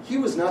 again, he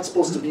was not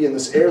supposed to be in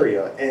this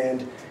area,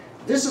 and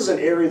this is an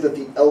area that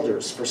the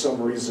elders, for some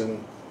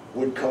reason,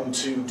 would come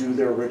to do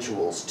their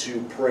rituals,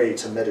 to pray,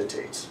 to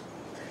meditate.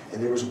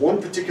 And there was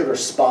one particular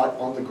spot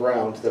on the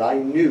ground that I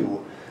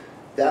knew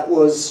that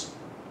was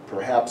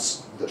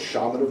perhaps the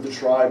shaman of the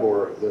tribe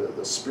or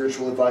the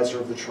spiritual advisor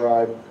of the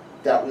tribe.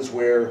 That was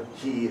where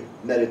he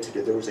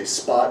meditated. There was a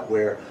spot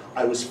where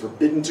I was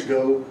forbidden to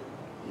go.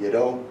 You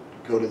don't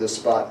go to this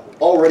spot.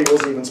 Already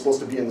wasn't even supposed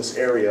to be in this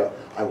area.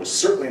 I was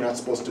certainly not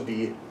supposed to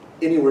be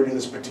anywhere near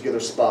this particular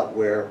spot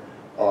where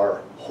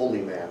our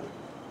holy man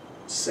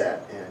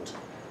sat and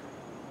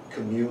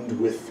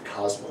communed with the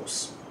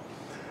cosmos.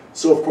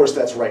 So of course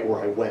that's right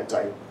where I went.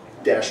 I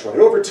dashed right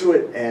over to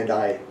it and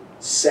I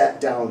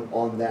sat down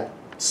on that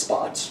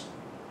spot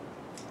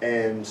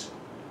and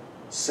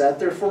sat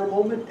there for a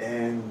moment,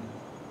 and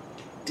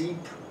deep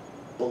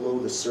below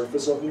the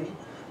surface of me,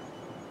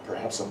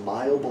 perhaps a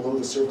mile below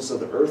the surface of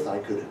the earth, I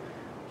could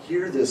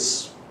hear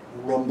this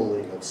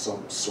rumbling of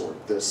some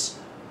sort, this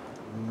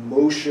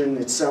motion.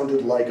 It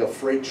sounded like a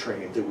freight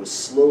train that was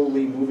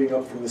slowly moving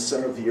up from the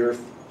center of the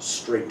earth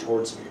straight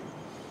towards me.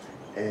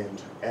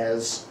 And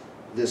as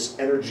this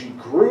energy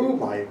grew,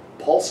 my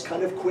pulse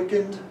kind of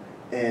quickened,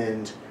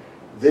 and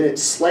then it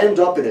slammed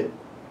up and it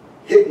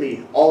hit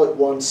me all at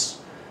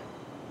once,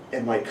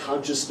 and my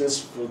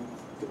consciousness, for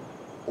the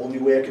only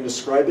way I can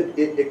describe it,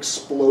 it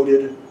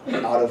exploded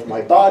out of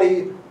my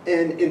body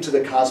and into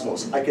the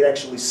cosmos. I could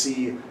actually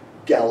see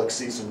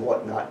galaxies and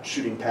whatnot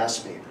shooting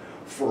past me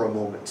for a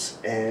moment,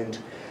 and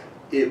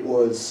it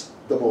was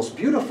the most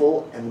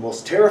beautiful and the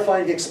most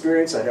terrifying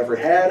experience I'd ever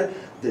had.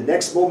 The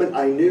next moment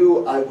I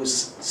knew I was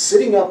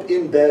sitting up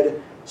in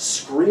bed,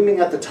 screaming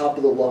at the top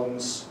of the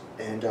lungs,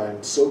 and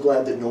I'm so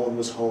glad that no one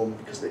was home,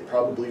 because they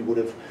probably would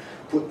have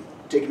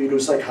taken me to a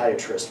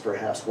psychiatrist,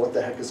 perhaps. What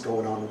the heck is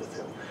going on with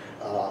him?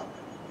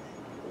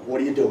 What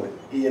are you doing?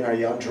 Ian, are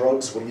you on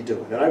drugs? What are you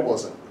doing? And I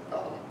wasn't.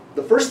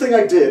 The first thing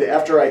I did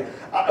after I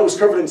was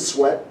covered in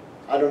sweat,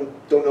 I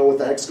don't know what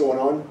the heck's going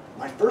on.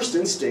 My first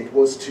instinct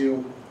was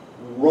to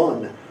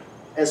run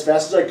as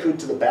fast as I could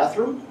to the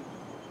bathroom,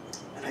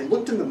 and I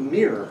looked in the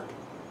mirror.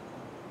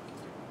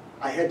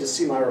 I had to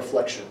see my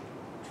reflection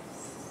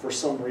for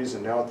some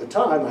reason. Now at the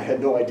time, I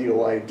had no idea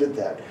why I did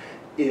that.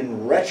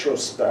 In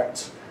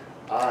retrospect,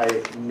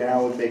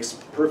 now it makes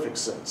perfect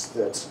sense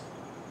that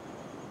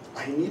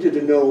I needed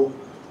to know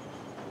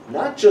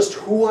not just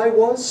who I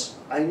was,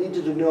 I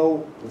needed to know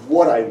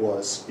what I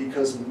was,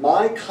 because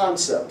my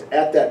concept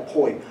at that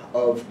point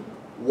of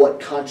what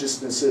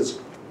consciousness is,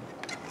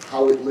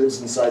 how it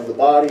lives inside the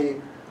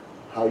body,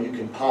 how you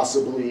can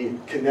possibly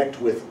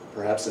connect with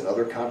perhaps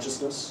another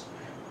consciousness,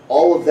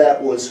 all of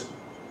that was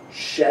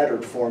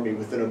shattered for me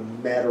within a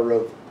matter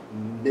of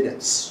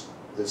minutes.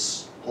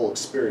 This whole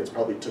experience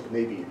probably took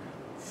maybe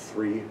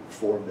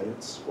 3-4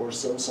 minutes or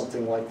so,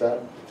 something like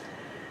that.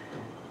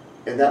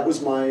 And that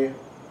was my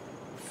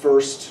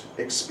first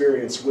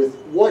experience with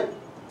what,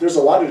 there's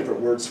a lot of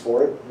different words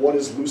for it. One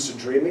is lucid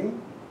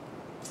dreaming.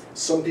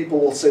 Some people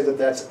will say that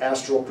that's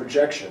astral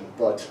projection,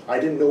 but I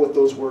didn't know what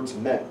those words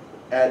meant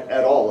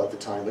at all at the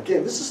time.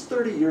 Again, this is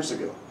 30 years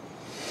ago.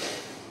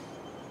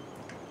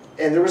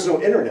 And there was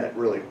no internet,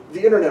 really.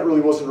 The internet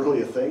really wasn't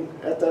really a thing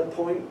at that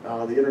point.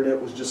 The internet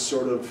was just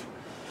sort of,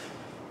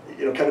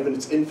 kind of in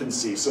its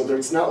infancy. So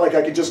it's not like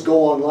I could just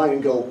go online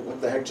and go, what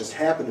the heck just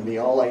happened to me?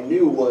 All I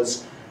knew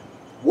was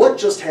what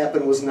just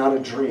happened was not a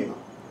dream.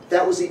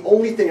 That was the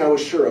only thing I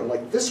was sure of.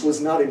 Like, this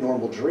was not a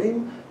normal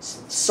dream.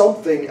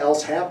 Something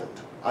else happened.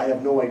 I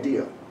have no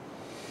idea.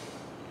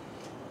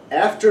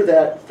 After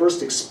that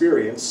first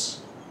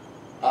experience,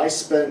 I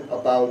spent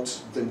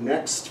about the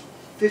next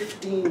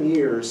 15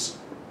 years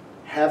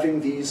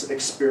having these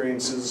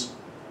experiences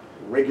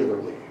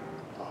regularly.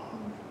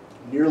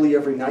 Nearly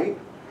every night.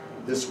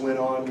 This went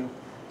on.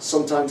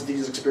 Sometimes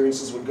these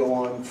experiences would go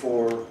on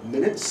for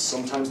minutes.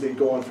 Sometimes they'd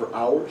go on for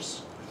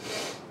hours.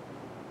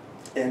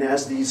 And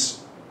as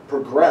these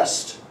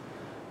progressed,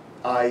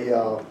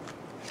 I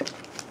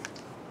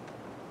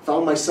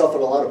found myself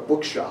at a lot of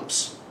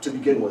bookshops to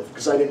begin with,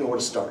 because I didn't know where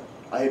to start.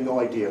 I had no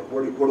idea.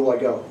 Where do I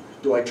go?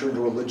 Do I turn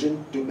to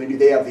religion? Maybe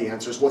they have the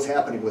answers. What's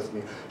happening with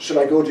me? Should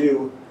I go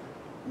to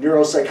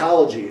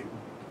neuropsychology?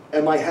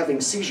 Am I having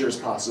seizures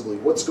possibly?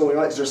 What's going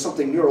on? Is there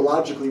something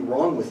neurologically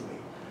wrong with me?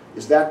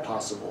 Is that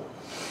possible?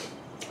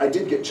 I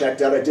did get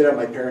checked out. I did have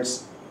my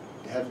parents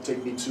have to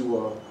take me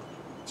to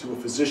a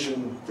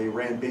physician. They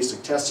ran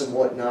basic tests and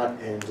whatnot,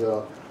 and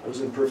I was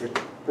in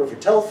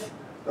perfect health.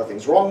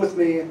 Nothing's wrong with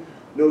me.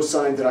 No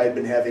sign that I had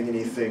been having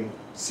anything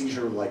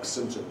seizure-like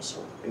symptoms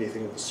or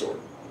anything of the sort.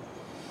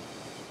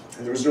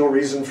 And there was no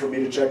reason for me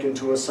to check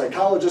into a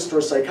psychologist or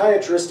a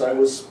psychiatrist. I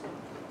was,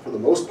 for the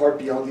most part,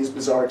 beyond these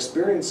bizarre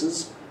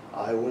experiences,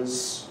 I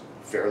was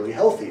fairly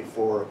healthy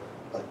for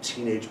a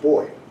teenage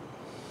boy.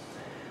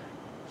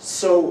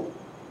 So,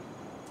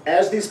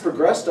 as these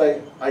progressed,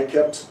 I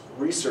kept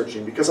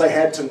researching because I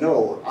had to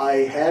know.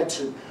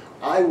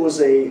 I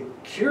was a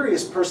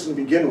curious person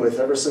to begin with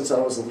ever since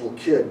I was a little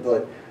kid,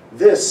 but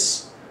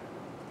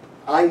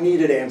I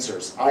needed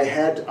answers. I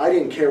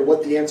didn't care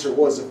what the answer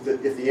was,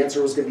 if the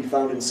answer was going to be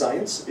found in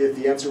science, if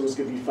the answer was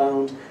going to be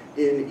found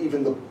in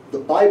even the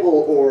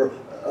Bible or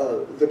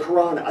the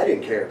Quran. I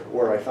didn't care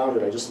where I found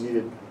it. I just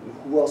needed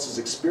who else has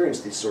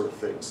experienced these sort of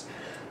things.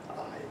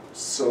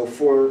 So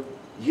for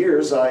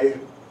years,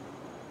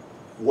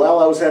 while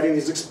I was having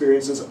these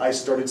experiences, I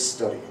started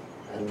studying.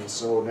 And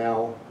so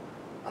now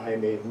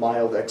I'm a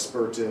mild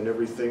expert in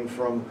everything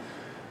from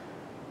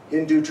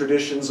Hindu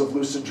traditions of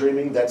lucid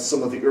dreaming. That's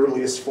some of the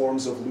earliest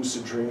forms of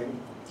lucid dreaming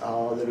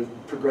that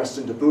have progressed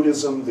into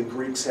Buddhism. The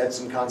Greeks had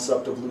some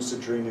concept of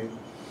lucid dreaming.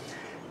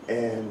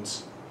 And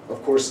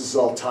of course, this is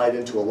all tied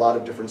into a lot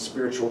of different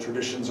spiritual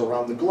traditions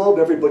around the globe.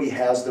 Everybody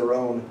has their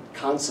own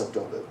concept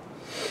of it.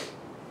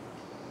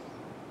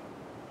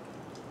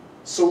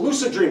 So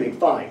lucid dreaming,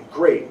 fine,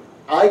 great.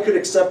 I could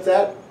accept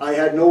that. I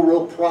had no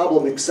real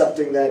problem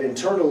accepting that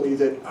internally,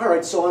 that, all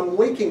right, so I'm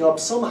waking up.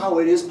 Somehow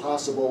it is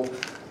possible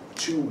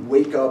to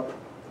wake up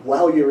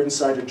while you're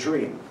inside a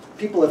dream.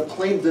 People have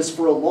claimed this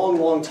for a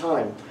long, long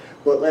time.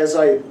 But as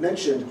I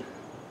mentioned,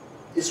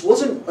 this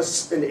wasn't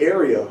an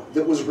area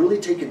that was really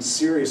taken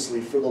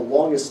seriously for the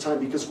longest time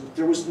because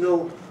there was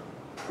no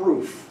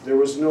proof. There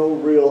was no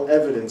real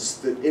evidence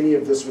that any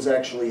of this was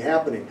actually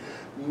happening.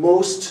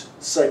 Most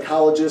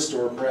psychologists,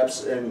 or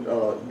perhaps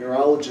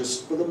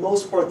neurologists, for the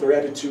most part, their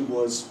attitude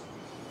was,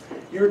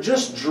 you're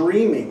just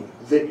dreaming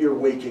that you're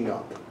waking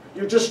up.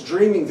 You're just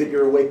dreaming that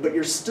you're awake, but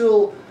you're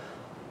still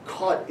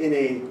caught in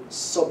a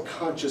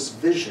subconscious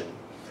vision.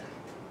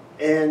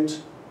 And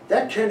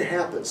that can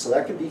happen, so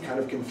that can be kind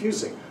of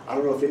confusing. I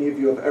don't know if any of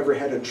you have ever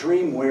had a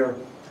dream where,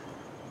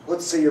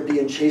 let's say you're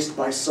being chased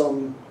by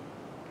some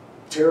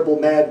terrible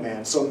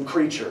madman, some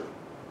creature.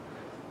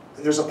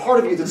 And there's a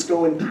part of you that's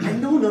going, I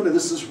know none of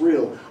this is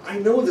real. I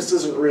know this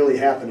isn't really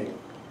happening.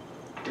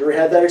 You ever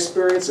had that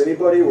experience?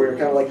 Anybody? Where you're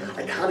kind of like,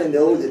 I kind of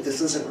know that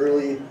this isn't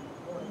really,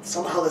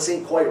 somehow this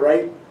ain't quite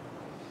right.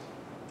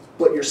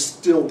 But you're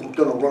still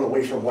going to run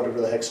away from whatever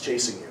the heck's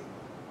chasing you,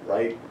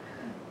 right?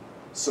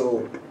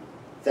 So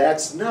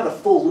that's not a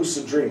full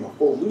lucid dream. A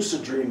full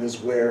lucid dream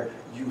is where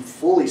you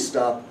fully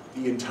stop,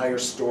 the entire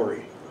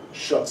story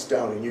shuts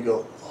down, and you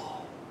go,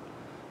 oh,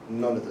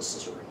 none of this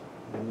is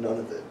real. None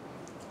of it.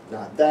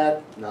 Not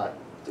that, not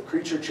the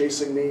creature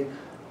chasing me,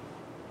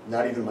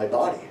 not even my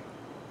body.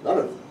 None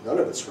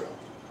of it's real.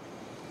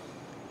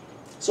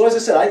 So as I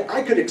said,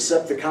 I could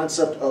accept the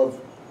concept of,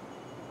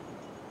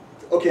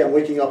 okay, I'm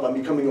waking up, I'm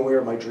becoming aware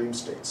of my dream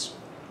states.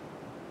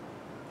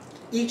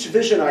 Each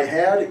vision I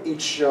had,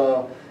 each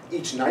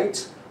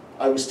night,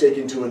 I was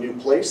taken to a new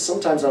place.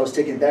 Sometimes I was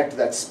taken back to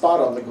that spot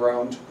on the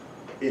ground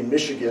in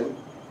Michigan.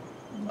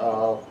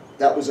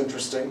 That was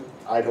interesting.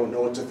 I don't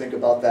know what to think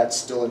about that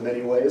still in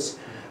many ways.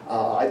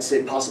 I'd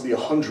say possibly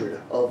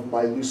 100 of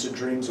my lucid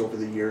dreams over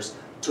the years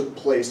took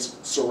place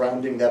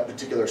surrounding that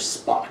particular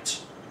spot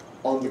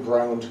on the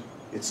ground.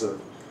 It's an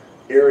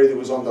area that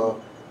was on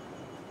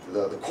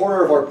the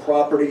corner of our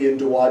property in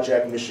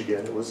Dowagiac,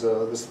 Michigan. It was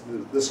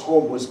this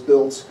home was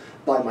built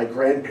by my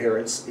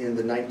grandparents in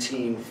the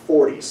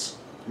 1940s.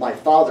 My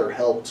father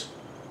helped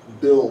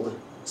build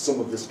some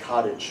of this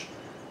cottage.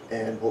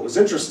 And what was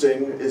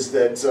interesting is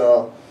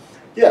that,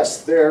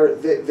 yes,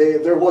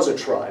 there was a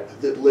tribe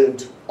that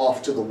lived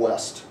off to the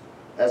west.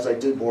 As I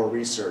did more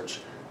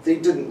research, they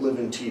didn't live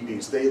in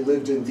teepees. They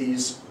lived in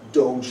these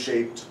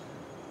dome-shaped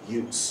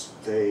utes.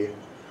 The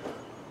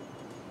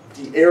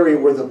area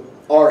where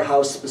our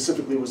house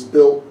specifically was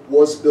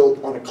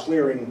built on a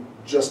clearing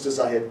just as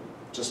I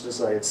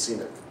had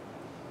seen it.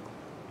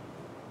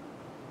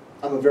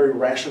 I'm a very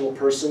rational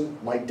person.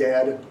 My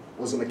dad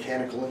was a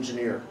mechanical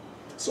engineer.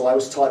 So I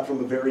was taught from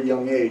a very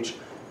young age,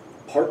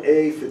 part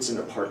A fits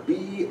into part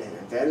B,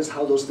 and that is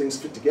how those things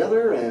fit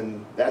together,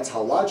 and that's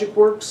how logic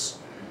works.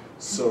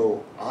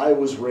 So I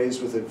was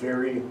raised with a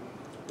very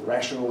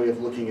rational way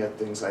of looking at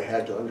things I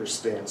had to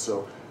understand.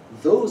 So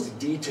those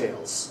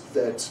details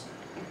that,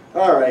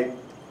 all right,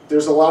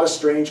 there's a lot of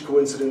strange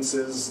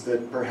coincidences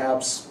that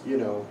perhaps, you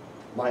know,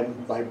 my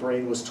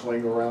brain was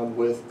toying around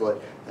with,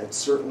 but that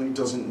certainly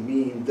doesn't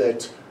mean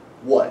that,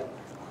 what,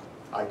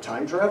 I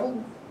time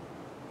traveled?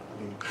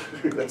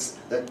 I mean,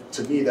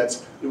 to me,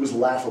 it was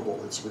laughable.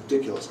 It's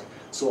ridiculous.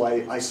 So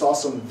I saw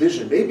some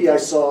vision. Maybe I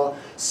saw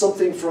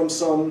something from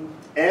some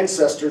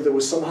ancestor that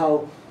was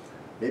somehow,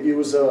 maybe it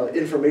was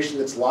information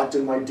that's locked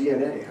in my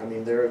DNA. I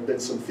mean, there have been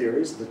some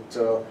theories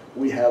that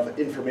we have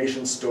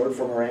information stored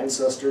from our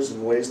ancestors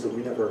in ways that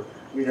we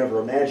never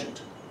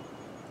imagined.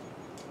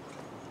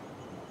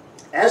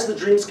 As the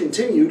dreams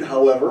continued,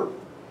 however,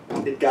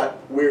 it got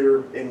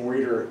weirder and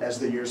weirder as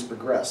the years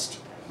progressed.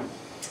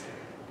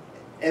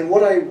 And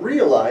what I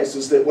realized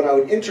is that when I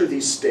would enter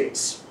these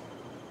states,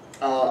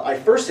 I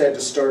first had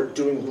to start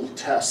doing little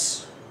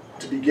tests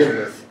to begin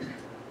with.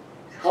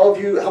 How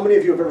many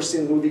of you have ever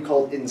seen a movie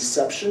called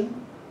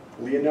Inception?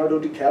 Leonardo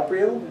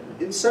DiCaprio?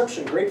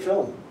 Inception, great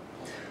film.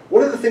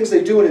 One of the things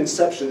they do in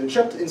Inception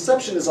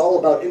is all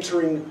about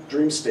entering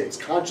dream states,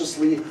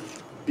 consciously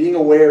being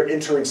aware,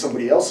 entering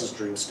somebody else's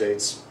dream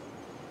states.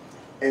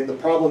 And the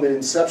problem in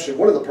Inception,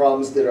 one of the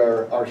problems that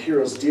our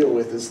heroes deal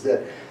with is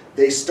that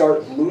they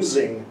start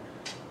losing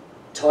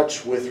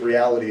touch with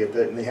reality a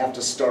bit, and they have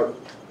to start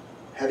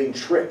having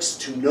tricks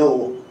to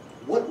know,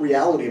 what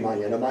reality am I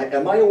in?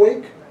 Am I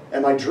awake?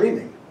 Am I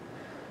dreaming?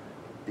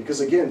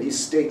 Because again, these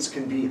states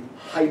can be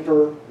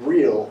hyper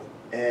real,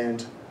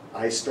 and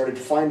I started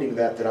finding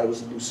that I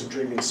was lucid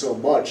dreaming so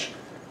much,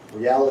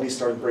 reality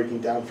started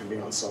breaking down for me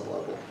on some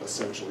level,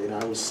 essentially, and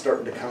I was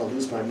starting to kind of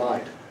lose my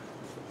mind.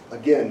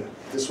 Again,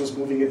 this was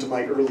moving into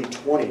my early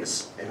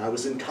 20s, and I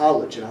was in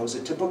college, and I was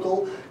a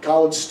typical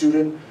college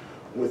student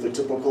with a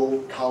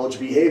typical college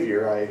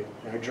behavior.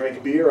 I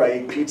drank beer, I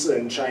ate pizza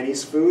and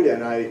Chinese food,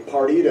 and I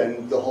partied,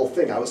 and the whole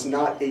thing. I was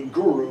not a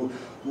guru,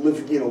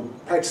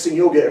 practicing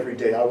yoga every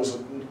day. I was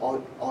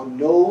on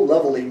no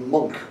level a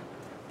monk,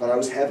 but I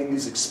was having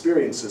these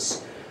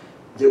experiences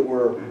that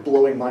were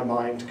blowing my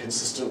mind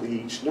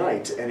consistently each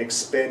night and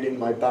expanding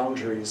my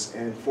boundaries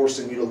and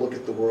forcing me to look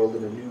at the world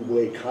in a new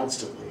way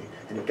constantly.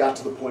 And it got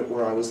to the point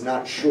where I was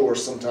not sure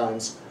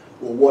sometimes,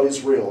 well, what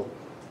is real?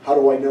 How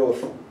do I know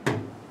if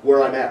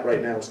where I'm at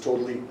right now is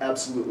totally,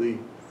 absolutely,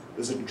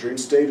 is it a dream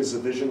state, is it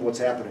a vision, what's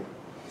happening?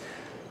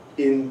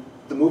 In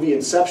the movie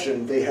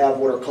Inception, they have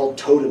what are called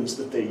totems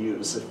that they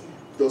use. If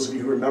those of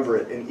you who remember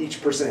it, and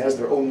each person has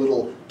their own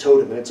little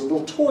totem, and it's a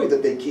little toy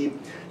that they keep,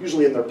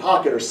 usually in their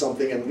pocket or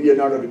something, and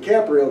Leonardo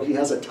DiCaprio, he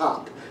has a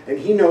top. And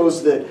he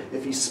knows that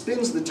if he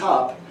spins the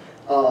top,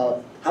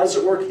 how does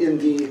it work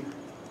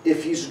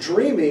if he's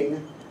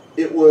dreaming,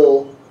 it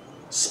will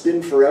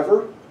spin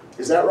forever?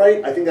 Is that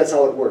right? I think that's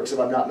how it works, if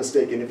I'm not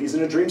mistaken. If he's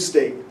in a dream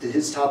state,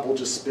 his top will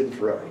just spin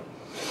forever.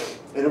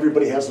 And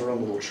everybody has their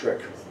own little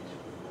trick.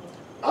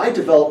 I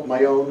developed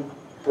my own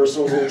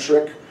personal little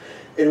trick,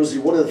 and it was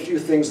one of the few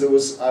things that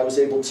I was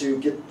able to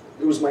get.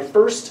 It was my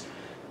first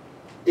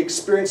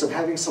experience of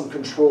having some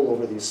control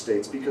over these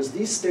states, because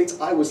these states,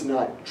 I was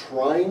not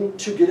trying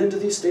to get into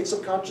these states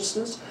of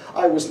consciousness.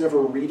 I was never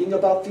reading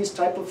about these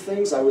type of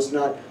things. I was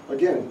not,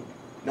 again,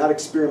 not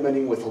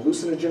experimenting with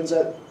hallucinogens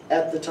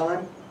at the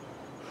time.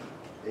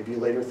 Maybe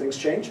later things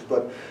changed,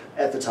 but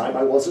at the time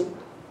I wasn't.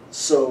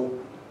 So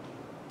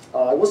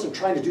I wasn't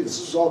trying to do this.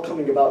 This was all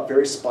coming about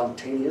very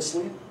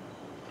spontaneously.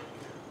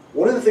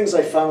 One of the things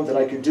I found that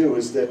I could do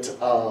is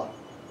that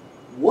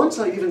once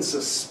I even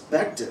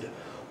suspected,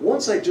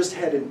 once I just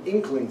had an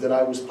inkling that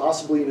I was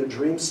possibly in a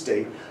dream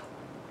state,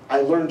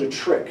 I learned a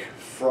trick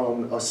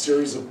from a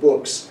series of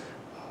books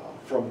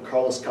from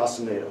Carlos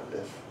Castaneda,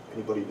 if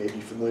anybody may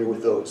be familiar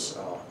with those.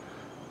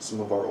 Some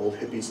of our old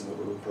hippies in the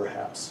room,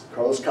 perhaps.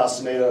 Carlos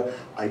Castaneda,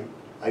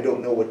 I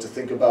don't know what to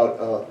think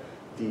about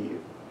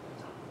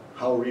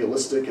how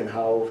realistic and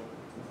how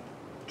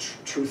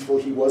truthful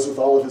he was with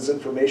all of his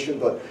information,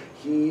 but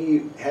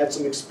he had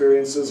some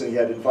experiences and he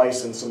had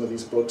advice in some of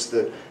these books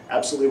that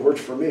absolutely worked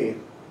for me,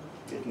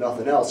 if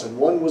nothing else. And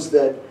one was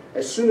that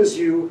as soon as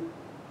you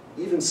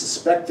even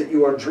suspect that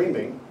you are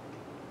dreaming,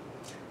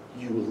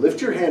 you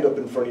lift your hand up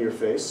in front of your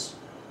face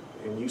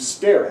and you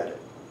stare at it.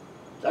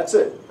 That's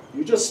it.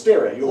 You just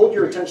stare at it. You hold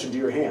your attention to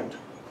your hand.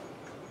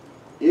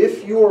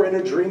 If you are in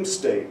a dream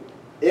state,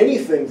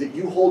 anything that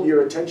you hold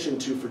your attention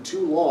to for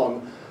too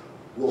long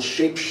will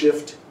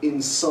shapeshift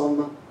in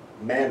some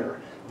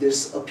manner.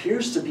 This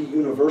appears to be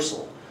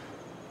universal.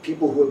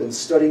 People who have been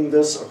studying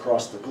this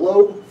across the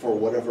globe, for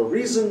whatever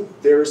reason,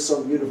 there is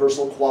some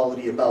universal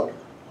quality about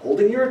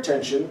holding your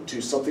attention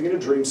to something in a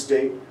dream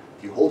state.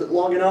 If you hold it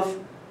long enough,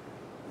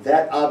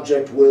 that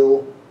object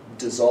will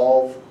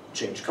dissolve,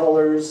 change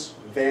colors,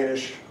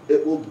 vanish.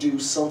 It will do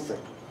something.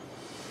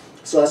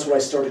 So that's what I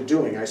started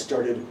doing. I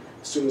started,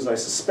 as soon as I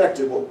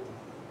suspected, well,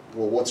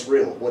 what's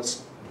real?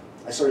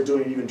 I started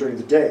doing it even during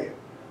the day,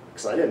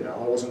 because I didn't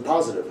know. I wasn't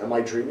positive. Am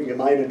I dreaming?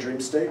 Am I in a dream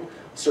state?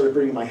 I started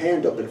bringing my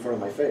hand up in front of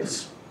my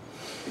face.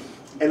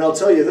 And I'll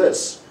tell you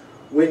this,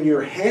 when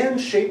your hand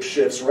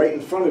shapeshifts right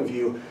in front of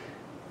you,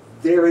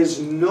 there is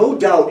no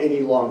doubt any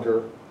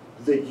longer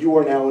that you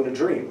are now in a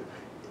dream.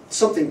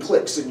 Something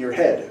clicks in your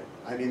head.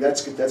 I mean,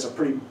 that's a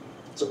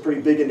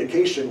pretty big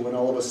indication when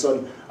all of a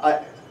sudden,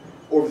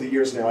 over the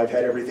years now, I've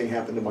had everything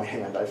happen to my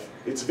hand.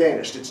 It's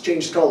vanished, it's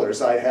changed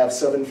colors, I have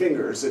 7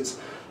 fingers, it's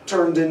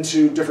turned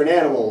into different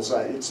animals,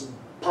 it's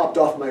popped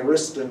off my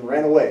wrist and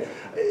ran away.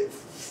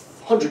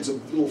 Hundreds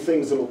of little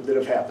things that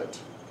have happened.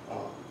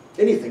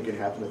 Anything can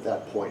happen at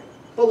that point.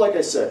 But like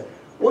I said,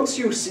 once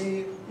you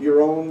see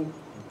your own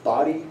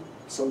body,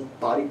 some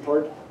body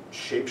part,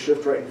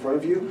 shapeshift right in front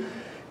of you,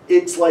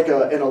 it's like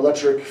an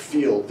electric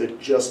field that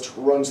just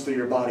runs through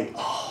your body.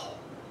 Oh,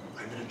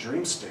 I'm in a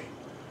dream state.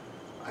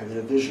 I'm in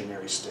a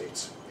visionary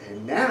state.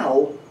 And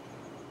now,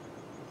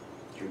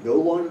 you're no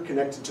longer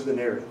connected to the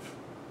narrative.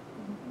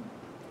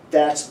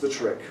 That's the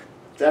trick.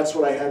 That's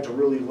what I had to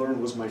really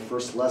learn was my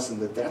first lesson,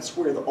 that that's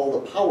where all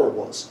the power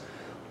was.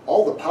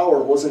 All the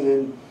power wasn't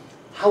in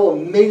how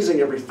amazing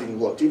everything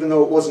looked, even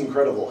though it was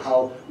incredible,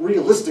 how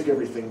realistic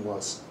everything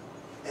was.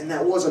 And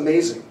that was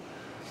amazing.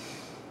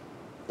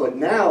 But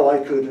now I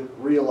could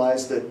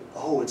realize that,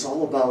 oh, it's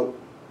all about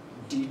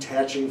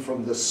detaching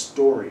from the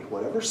story,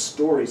 whatever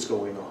story's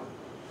going on.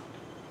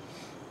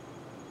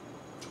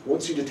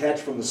 Once you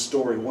detach from the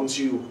story, once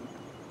you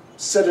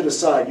set it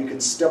aside, you can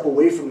step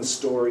away from the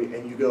story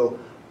and you go,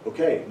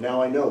 okay,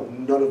 now I know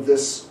none of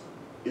this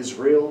is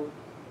real.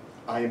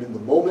 I am in the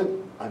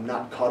moment. I'm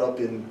not caught up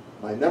in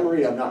my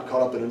memory. I'm not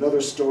caught up in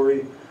another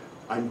story.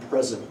 I'm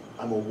present.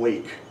 I'm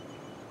awake.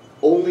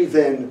 Only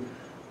then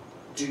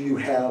do you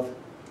have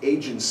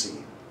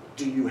agency.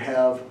 Do you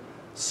have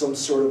some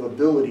sort of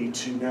ability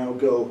to now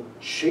go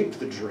shape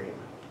the dream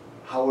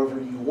however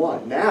you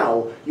want.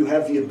 Now you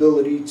have the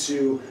ability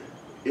to,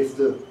 if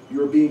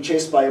you're being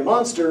chased by a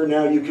monster,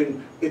 now you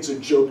can, it's a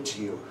joke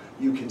to you.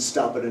 You can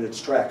stop it in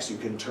its tracks. You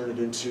can turn it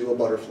into a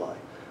butterfly.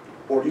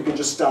 Or you can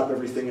just stop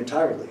everything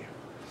entirely.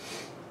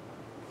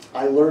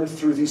 I learned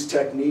through these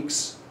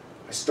techniques.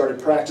 I started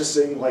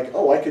practicing like,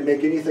 oh, I could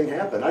make anything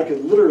happen. I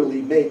could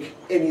literally make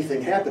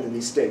anything happen in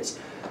these states.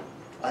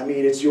 I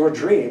mean, it's your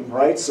dream,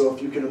 right? So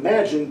if you can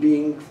imagine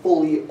being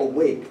fully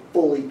awake,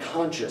 fully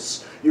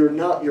conscious, you're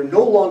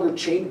no longer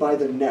chained by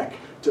the neck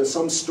to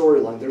some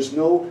storyline. There's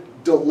no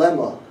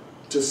dilemma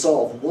to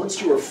solve. Once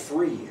you are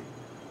free,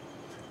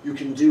 you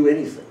can do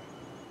anything.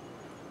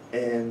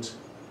 And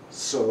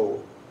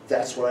so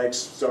that's what I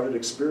started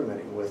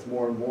experimenting with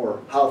more and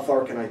more. How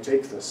far can I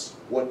take this?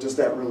 What does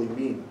that really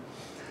mean?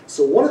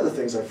 So one of the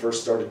things I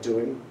first started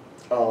doing,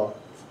 well,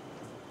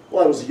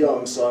 I was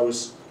young, so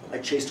I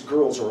chased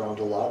girls around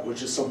a lot,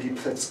 which is some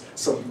people, that's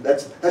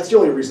the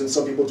only reason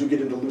some people do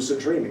get into lucid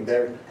dreaming.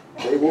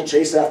 They will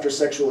chase after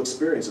sexual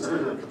experiences.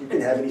 You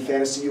can have any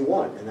fantasy you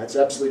want, and that's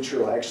absolutely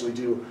true. I actually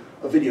do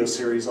a video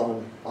series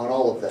on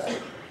all of that.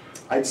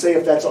 I'd say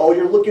if that's all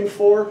you're looking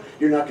for,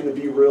 you're not going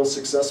to be real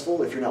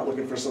successful if you're not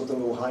looking for something a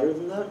little higher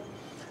than that.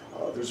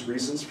 There's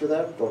reasons for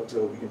that, but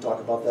we can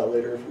talk about that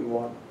later if we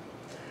want.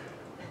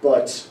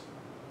 But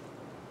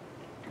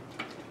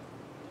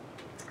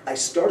I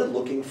started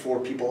looking for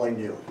people I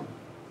knew.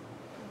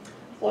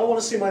 Well, I want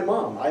to see my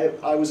mom.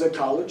 I was at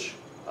college.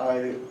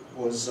 I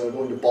was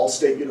going to Ball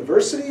State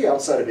University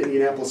outside of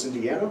Indianapolis,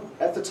 Indiana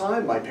at the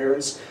time. My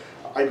parents,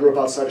 I grew up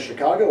outside of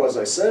Chicago, as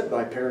I said.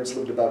 My parents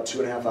lived about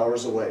 2.5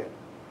 hours away.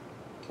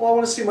 Well, I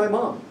want to see my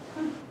mom.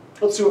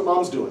 Let's see what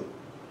mom's doing.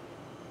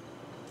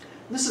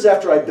 And this is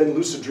after I'd been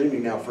lucid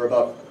dreaming now for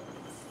about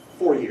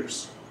 4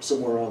 years,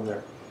 somewhere around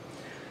there.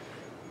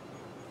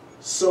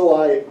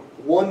 So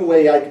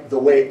the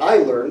way I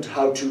learned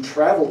how to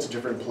travel to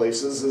different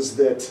places is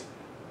that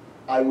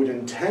I would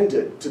intend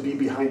it to be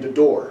behind a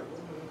door.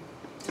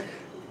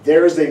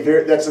 That's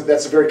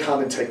a very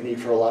common technique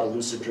for a lot of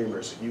lucid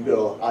dreamers. You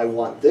go, I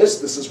want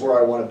this is where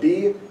I want to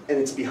be, and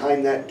it's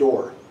behind that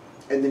door.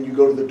 And then you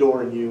go to the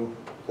door and you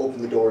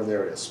open the door and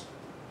there it is.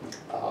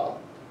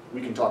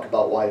 We can talk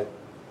about why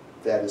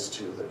that is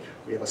too, that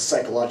we have a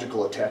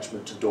psychological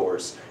attachment to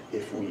doors.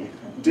 If we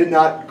did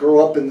not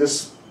grow up in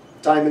this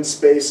time and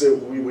space,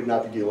 we would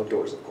not be dealing with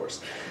doors, of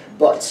course.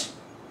 But,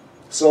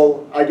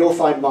 so I go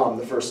find mom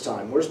the first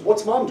time.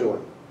 What's mom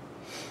doing?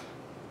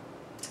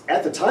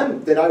 At the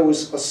time that I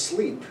was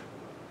asleep,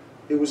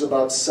 it was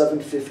about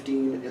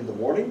 7:15 in the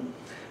morning,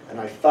 and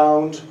I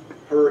found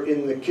her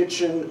in the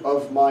kitchen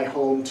of my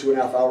home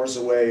 2.5 hours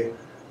away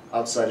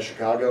outside of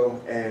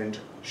Chicago, and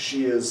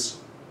she is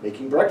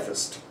making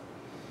breakfast.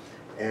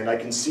 And I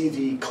can see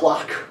the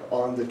clock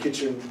on the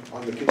kitchen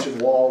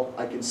wall.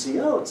 I can see,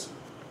 oh, it's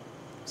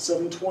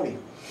 7:20.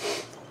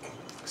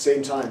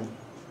 Same time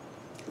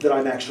that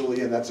I'm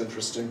actually in, that's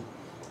interesting.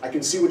 I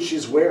can see what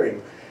she's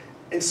wearing.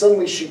 And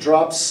suddenly she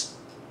drops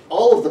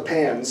all of the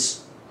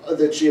pans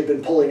that she had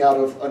been pulling out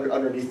of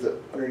underneath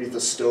the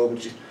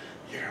stove,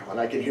 and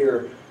I can hear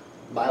her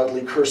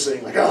mildly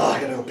cursing, like, oh, I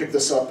gotta go pick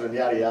this up, and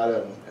yada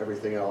yada, and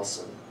everything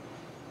else, and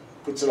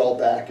puts it all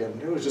back, and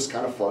it was just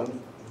kind of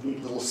fun,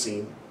 neat little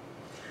scene.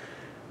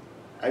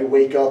 I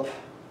wake up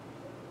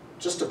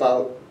just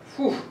about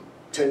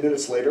 10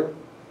 minutes later,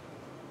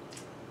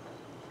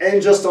 and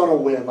just on a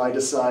whim, I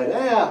decide,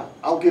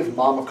 I'll give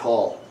mom a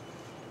call.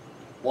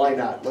 Why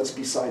not? Let's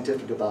be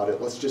scientific about it.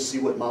 Let's just see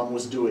what mom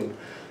was doing,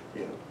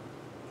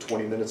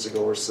 20 minutes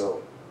ago or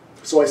so.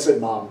 So I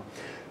said, Mom,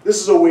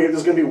 this is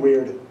going to be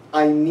weird.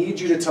 I need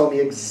you to tell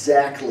me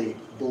exactly,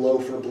 blow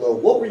for blow,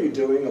 what were you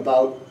doing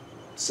about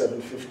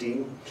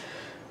 7:15?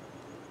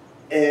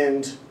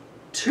 And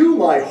To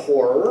my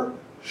horror,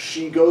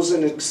 she goes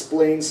and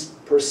explains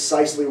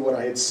precisely what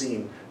I had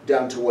seen,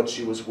 down to what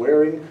she was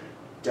wearing,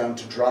 down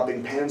to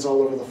dropping pans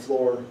all over the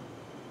floor.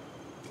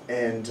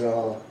 And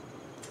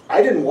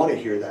I didn't want to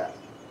hear that.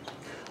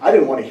 I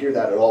didn't want to hear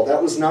that at all.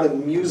 That was not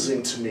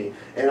amusing to me.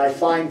 And I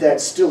find that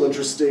still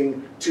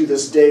interesting to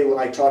this day when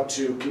I talk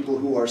to people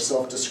who are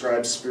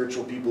self-described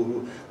spiritual people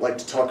who like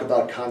to talk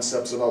about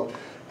concepts about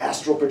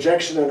astral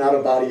projection and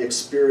out-of-body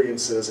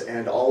experiences.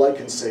 And all I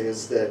can say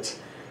is that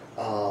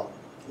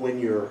when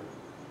you're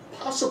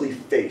possibly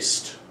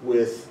faced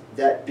with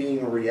that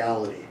being a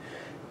reality,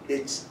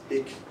 it's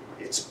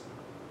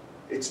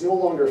no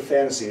longer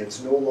fantasy.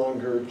 It's no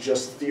longer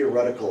just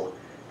theoretical.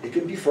 It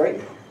can be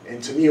frightening.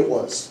 And to me it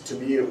was. To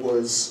me it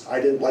was, I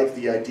didn't like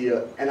the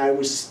idea, and I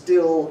was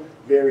still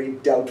very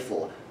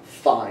doubtful.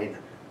 Fine.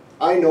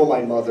 I know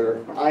my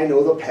mother. I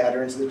know the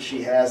patterns that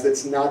she has.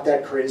 That's not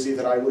that crazy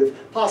that I would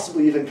have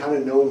possibly even kind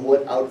of known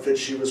what outfit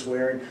she was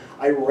wearing.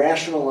 I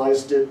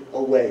rationalized it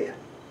away.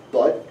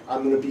 But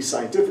I'm going to be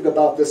scientific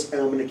about this,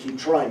 and I'm going to keep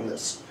trying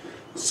this.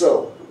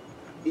 So,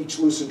 each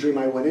lucid dream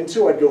I went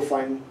into, I'd go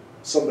find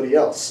somebody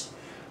else.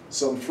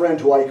 Some friend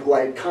who I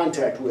had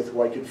contact with,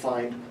 who I could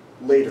find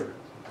later.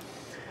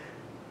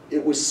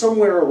 It was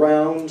somewhere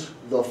around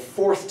the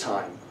 4th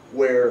time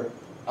where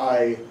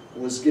I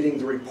was getting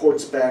the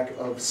reports back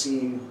of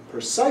seeing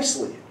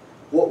precisely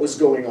what was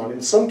going on,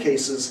 in some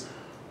cases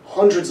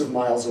hundreds of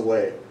miles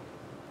away.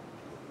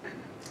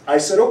 I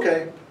said,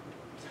 okay,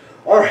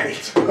 all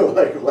right,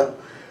 like, well,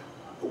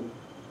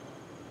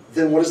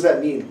 then what does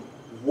that mean?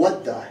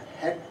 What the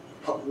heck?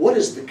 What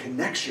is the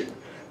connection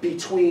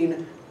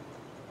between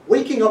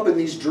waking up in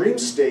these dream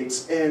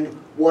states and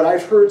what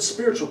I've heard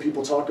spiritual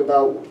people talk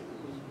about,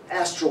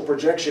 astral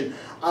projection,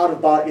 out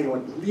of body,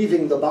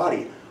 leaving the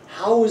body?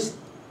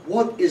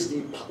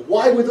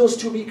 Why would those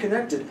two be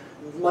connected?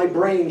 My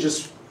brain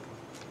just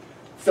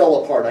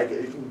fell apart.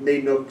 It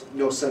made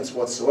no sense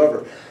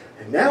whatsoever.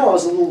 And now I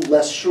was a little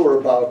less sure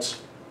about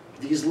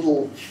these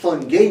little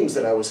fun games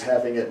that I was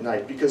having at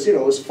night, because it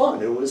was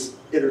fun, it was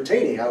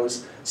entertaining. I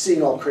was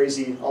seeing all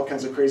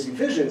kinds of crazy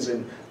visions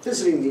and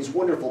visiting these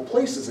wonderful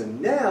places,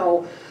 and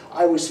now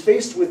I was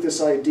faced with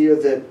this idea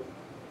that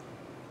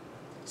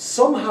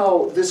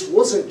somehow this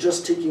wasn't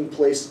just taking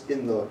place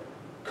in the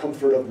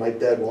comfort of my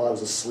bed while I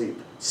was asleep.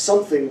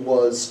 Something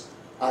was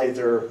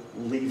either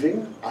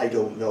leaving, I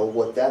don't know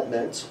what that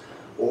meant,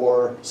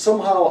 or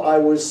somehow I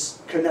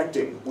was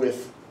connecting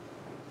with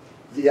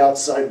the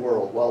outside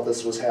world while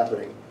this was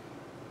happening.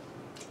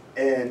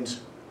 And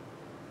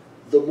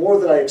the more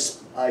that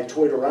I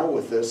toyed around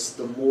with this,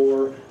 the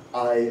more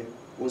I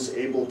was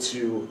able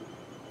to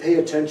pay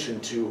attention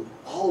to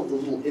all of the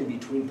little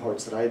in-between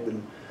parts that I had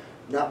been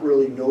not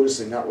really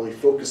noticing, not really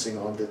focusing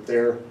on, that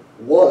there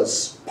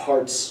was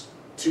parts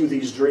to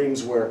these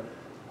dreams where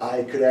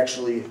I could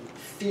actually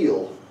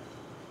feel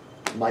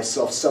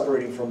myself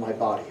separating from my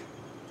body.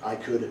 I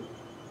could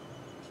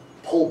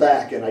pull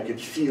back and I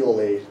could feel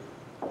an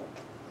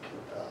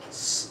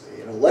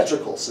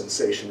electrical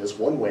sensation is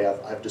one way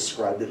I've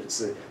described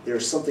it.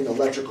 There's something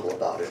electrical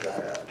about it,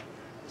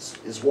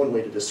 is one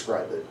way to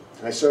describe it.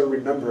 And I started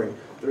remembering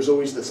there's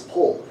always this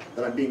pull,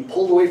 that I'm being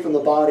pulled away from the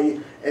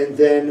body, and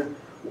then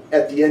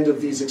at the end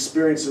of these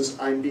experiences,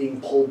 I'm being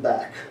pulled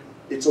back.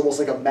 It's almost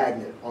like a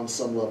magnet on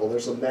some level.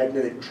 There's a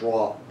magnetic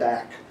draw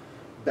back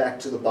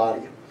to the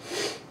body.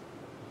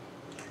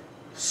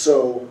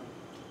 So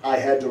I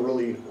had to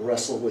really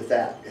wrestle with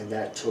that, and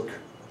that took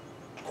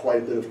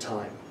quite a bit of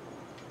time.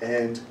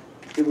 And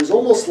it was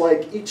almost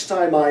like each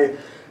time I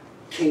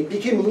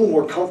became a little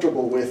more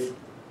comfortable with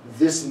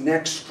this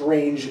next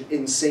strange,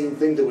 insane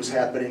thing that was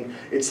happening,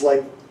 it's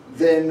like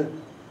then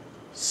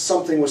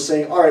something was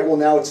saying, all right, well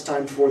now it's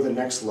time for the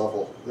next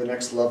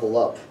level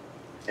up.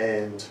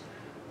 And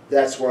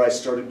that's where I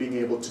started being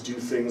able to do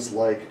things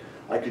like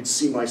I could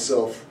see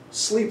myself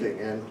sleeping,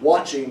 and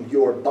watching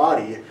your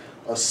body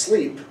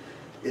asleep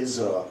is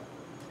a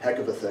heck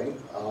of a thing.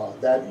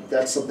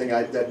 That's something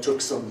that took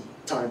some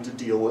time to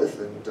deal with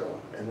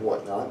and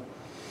whatnot.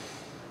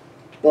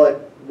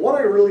 But what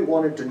I really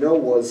wanted to know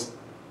was,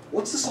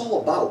 what's this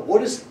all about?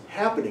 What is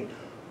happening?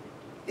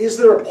 Is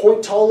there a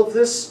point to all of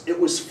this? It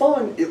was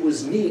fun, it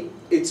was neat,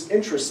 it's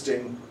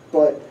interesting,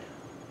 but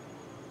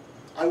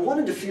I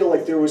wanted to feel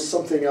like there was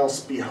something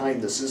else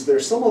behind this. Is there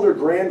some other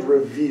grand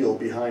reveal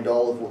behind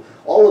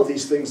all of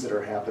these things that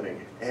are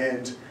happening?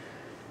 And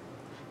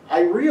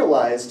I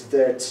realized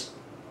that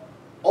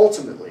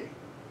ultimately,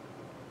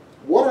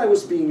 what I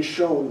was being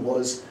shown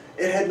was,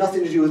 it had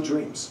nothing to do with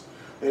dreams.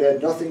 It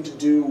had nothing to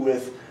do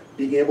with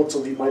being able to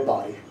leave my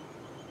body,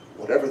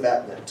 whatever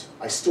that meant.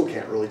 I still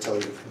can't really tell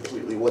you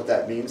completely what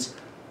that means.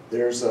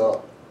 There's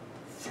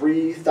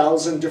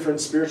 3,000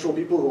 different spiritual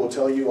people who will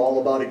tell you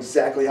all about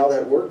exactly how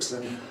that works,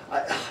 and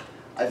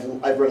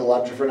I've read a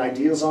lot of different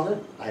ideas on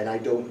it, and I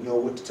don't know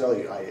what to tell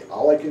you.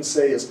 All I can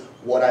say is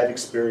what I've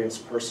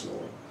experienced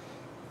personally,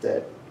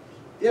 that,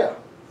 yeah,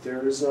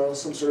 there is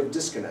some sort of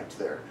disconnect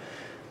there.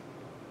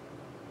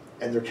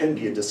 And there can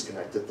be a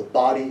disconnect, that the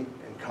body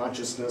and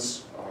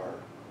consciousness are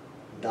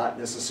not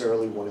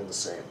necessarily one and the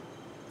same.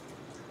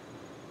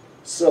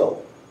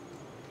 So,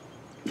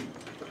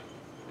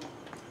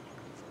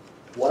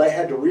 what I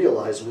had to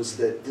realize was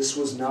that this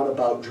was not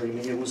about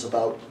dreaming, it was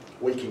about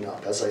waking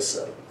up, as I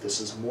said. This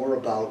is more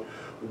about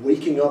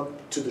waking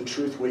up to the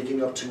truth,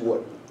 waking up to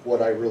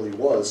what I really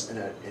was,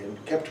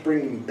 and kept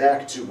bringing me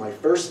back to my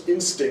first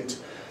instinct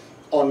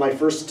on my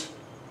first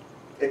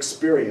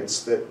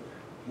experience, that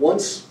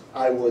once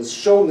I was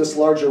shown this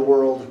larger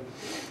world,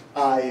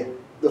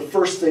 the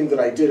first thing that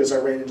I did is I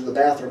ran into the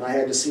bathroom. I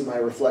had to see my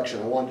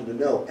reflection. I wanted to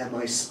know, am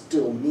I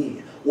still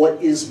me? What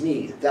is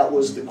me? That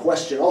was the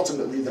question,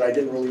 ultimately, that I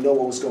didn't really know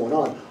what was going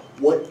on.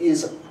 What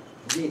is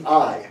the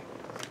I?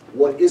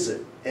 What is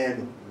it?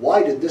 And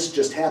why did this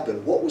just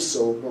happen? What was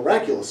so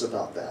miraculous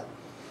about that?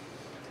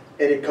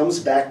 And it comes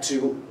back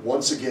to,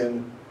 once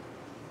again,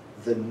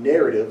 the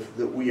narrative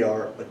that we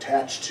are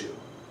attached to.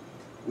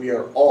 We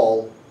are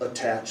all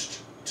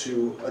attached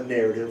to a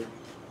narrative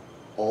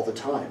all the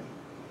time.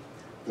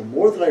 The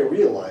more that I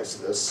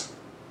realized this,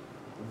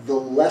 the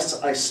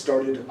less I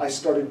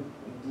started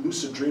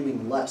lucid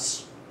dreaming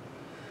less.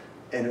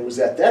 And it was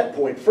at that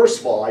point, first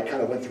of all, I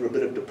kind of went through a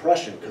bit of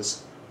depression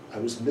because I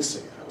was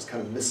missing it. I was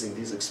kind of missing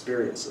these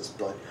experiences.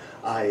 But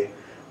I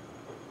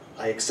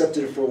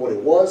accepted it for what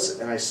it was,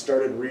 and I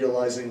started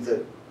realizing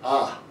that,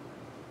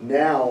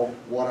 now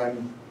what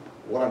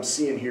I'm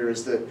seeing here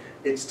is that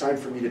it's time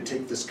for me to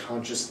take this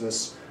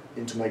consciousness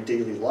into my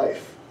daily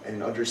life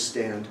and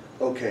understand,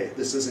 okay,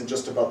 this isn't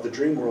just about the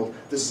dream world,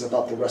 this is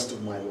about the rest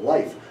of my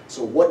life.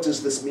 So what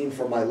does this mean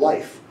for my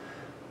life?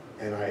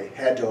 And I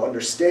had to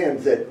understand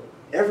that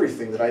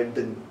everything that I've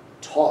been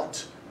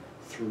taught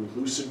through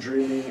lucid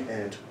dreaming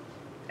and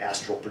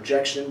astral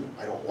projection,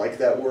 I don't like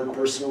that word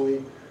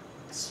personally,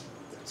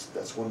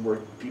 that's one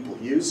word people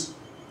use.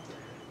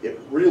 It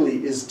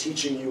really is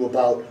teaching you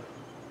about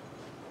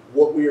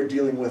what we are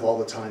dealing with all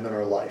the time in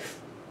our life.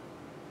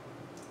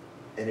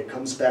 And it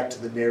comes back to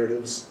the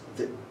narratives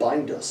that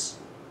bind us.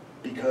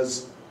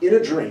 Because in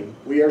a dream,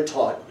 we are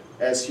taught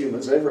as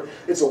humans,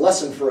 it's a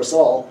lesson for us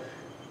all,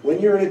 when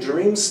you're in a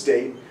dream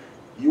state,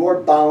 you are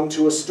bound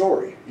to a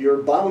story.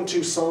 You're bound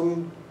to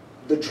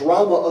the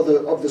drama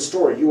of the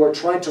story. You are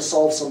trying to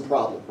solve some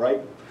problem,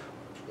 right?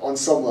 On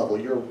some level.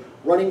 You're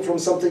running from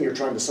something, you're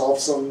trying to solve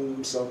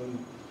something,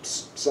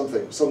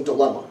 some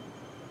dilemma,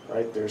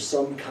 right? There's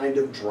some kind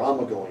of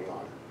drama going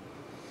on.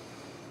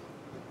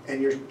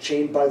 And you're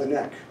chained by the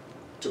neck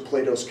to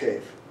Plato's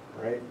cave,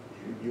 right?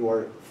 You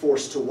are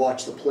forced to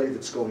watch the play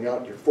that's going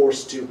out. You're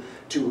forced to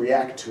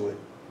react to it.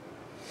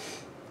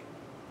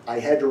 I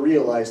had to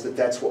realize that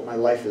that's what my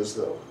life is,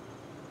 though.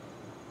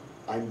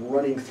 I'm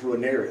running through a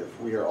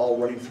narrative. We are all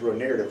running through a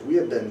narrative. We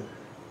have been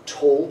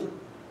told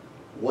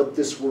what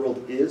this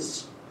world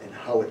is and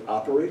how it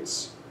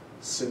operates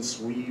since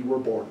we were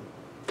born.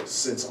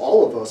 Since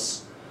all of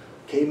us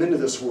came into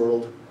this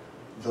world,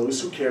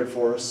 those who cared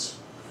for us,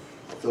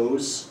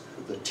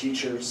 the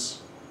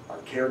teachers, our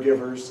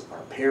caregivers,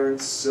 our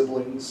parents,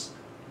 siblings,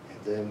 and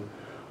then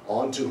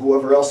on to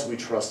whoever else we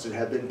trusted,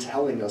 have been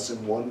telling us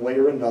in one way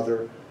or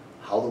another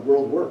how the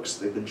world works.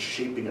 They've been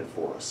shaping it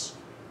for us.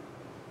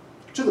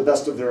 To the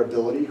best of their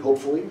ability,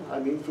 hopefully,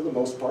 for the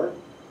most part.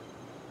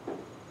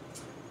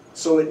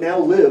 So it now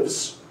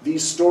lives,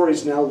 these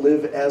stories now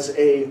live as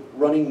a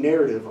running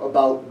narrative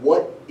about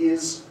what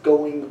is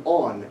going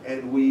on,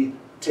 and we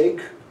take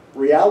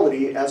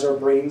reality as our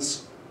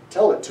brains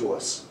tell it to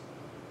us.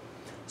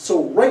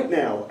 So right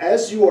now,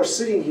 as you are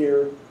sitting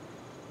here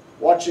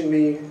watching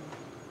me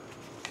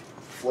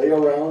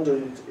flail around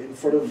in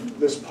front of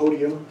this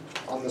podium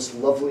on this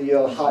lovely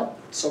hot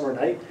summer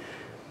night,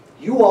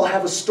 you all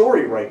have a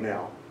story right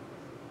now.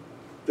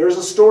 There's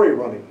a story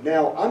running.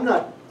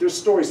 Now, there's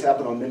stories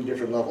happen on many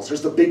different levels.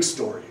 There's the big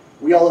story.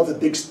 We all have the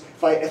big,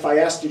 if I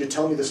asked you to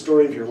tell me the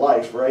story of your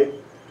life, right?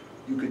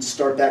 You could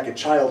start back at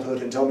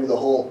childhood and tell me the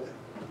whole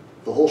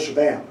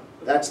shebang.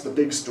 That's the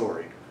big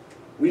story.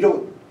 We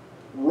don't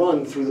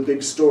run through the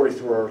big story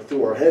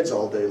through our heads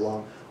all day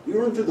long. We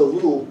run through the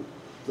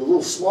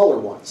little smaller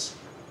ones.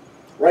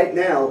 Right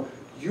now,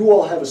 you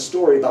all have a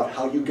story about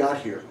how you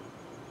got here,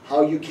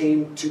 how you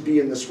came to be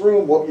in this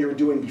room, what you were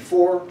doing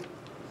before.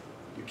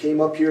 You came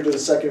up here to the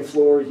second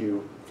floor.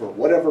 You, for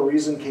whatever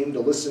reason, came to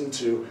listen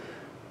to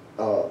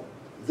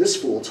this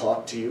fool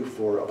talk to you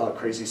about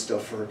crazy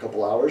stuff for a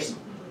couple hours.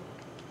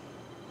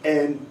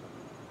 And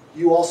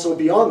you also,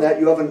 beyond that,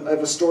 you have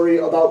a story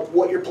about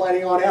what you're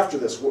planning on after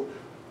this.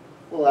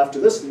 Well, after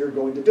this, you're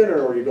going to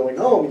dinner or you're going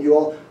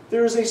home.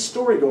 There's a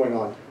story going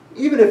on.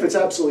 Even if it's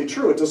absolutely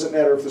true, it doesn't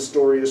matter if the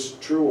story is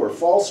true or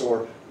false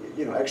or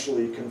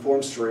actually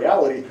conforms to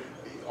reality.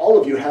 All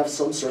of you have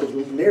some sort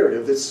of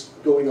narrative that's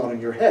going on in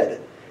your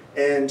head.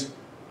 And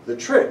the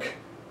trick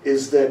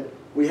is that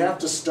we have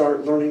to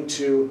start learning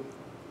to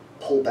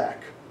pull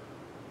back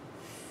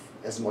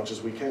as much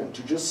as we can,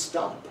 to just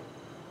stop,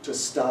 to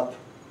stop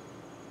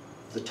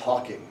the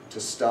talking, to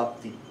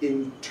stop the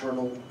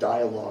internal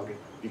dialogue,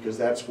 because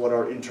that's what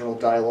our internal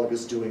dialogue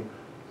is doing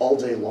all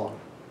day long.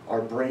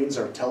 Our brains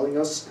are telling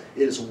us,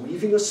 it is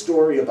weaving a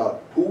story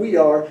about who we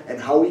are and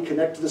how we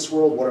connect to this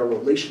world, what our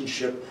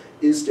relationship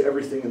is to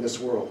everything in this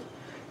world.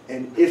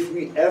 And if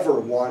we ever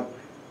want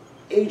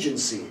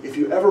agency, if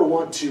you ever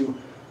want to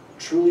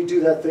truly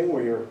do that thing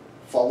where you're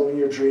following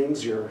your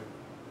dreams, you're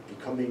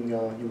becoming,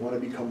 you want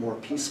to become more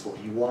peaceful,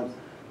 you want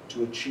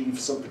to achieve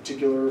some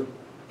particular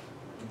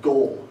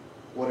goal,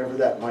 whatever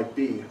that might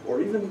be,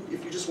 or even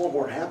if you just want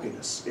more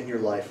happiness in your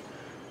life,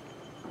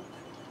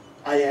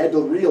 I had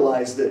to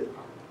realize that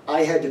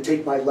I had to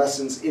take my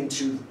lessons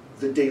into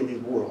the daily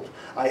world.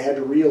 I had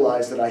to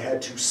realize that I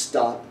had to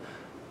stop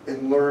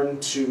and learn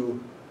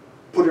to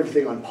put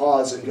everything on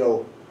pause and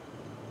go,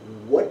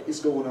 what is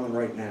going on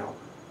right now?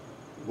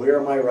 Where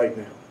am I right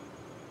now?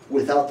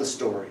 Without the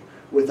story,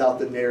 without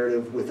the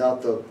narrative,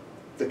 without the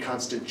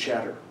constant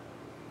chatter.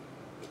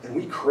 And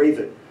we crave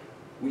it.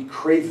 We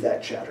crave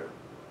that chatter.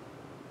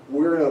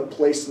 We're in a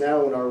place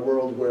now in our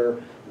world where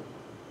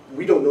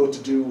we don't know what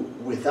to do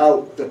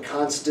without the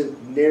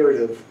constant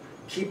narrative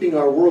keeping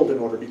our world in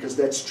order, because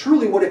that's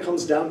truly what it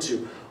comes down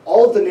to.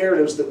 All of the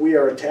narratives that we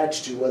are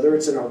attached to, whether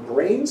it's in our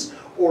brains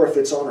or if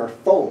it's on our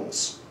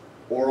phones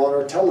or on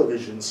our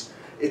televisions,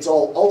 it's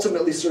all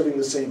ultimately serving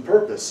the same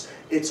purpose.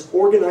 It's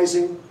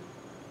organizing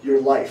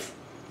your life.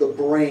 The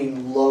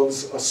brain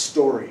loves a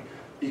story,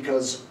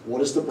 because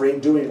what is the brain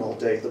doing all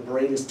day? The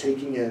brain is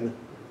taking in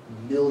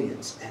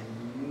millions and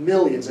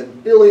millions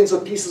and billions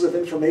of pieces of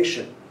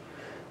information,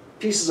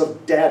 pieces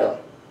of data,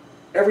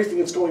 everything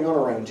that's going on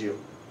around you.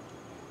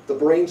 The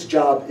brain's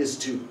job is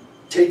to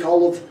take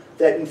all of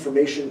that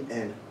information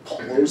and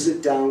close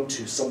it down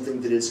to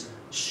something that is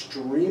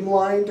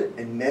streamlined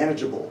and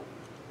manageable.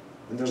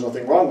 And there's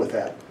nothing wrong with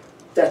that.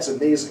 That's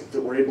amazing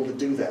that we're able to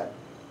do that.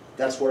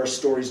 That's what our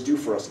stories do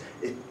for us.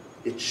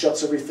 It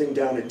shuts everything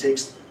down. It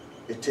takes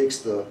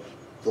the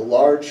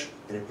large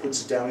and it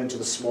puts it down into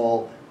the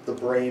small. The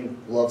brain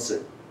loves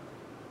it.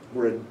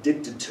 We're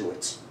addicted to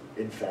it,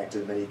 in fact,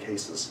 in many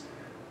cases.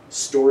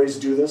 Stories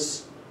do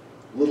this.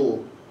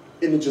 Little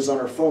images on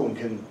our phone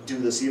can do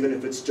this, even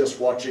if it's just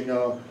watching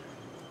a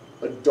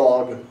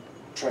dog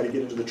try to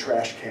get into the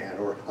trash can,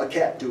 or a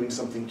cat doing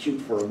something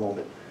cute for a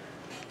moment.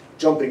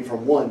 Jumping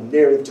from one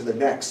narrative to the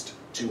next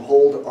to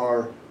hold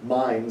our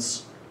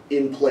minds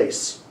in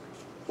place.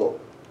 But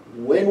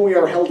when we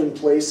are held in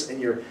place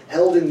and you're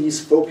held in these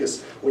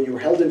focus, when you're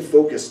held in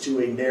focus to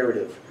a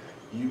narrative,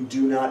 you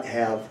do not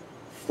have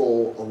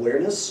full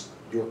awareness.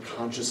 Your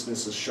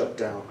consciousness is shut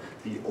down.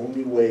 The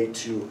only way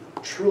to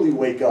truly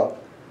wake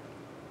up,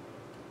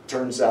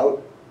 turns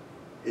out,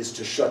 is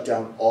to shut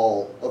down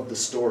all of the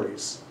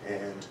stories.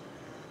 And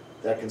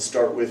that can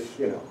start with,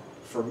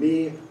 for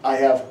me,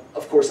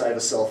 of course I have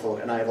a cell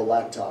phone and I have a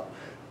laptop.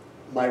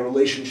 My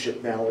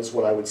relationship now is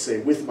what I would say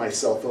with my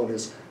cell phone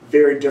is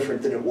very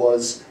different than it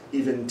was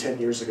even 10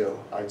 years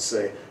ago, I'd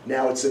say.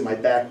 Now it's in my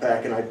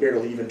backpack and I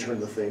barely even turn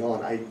the thing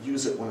on. I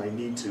use it when I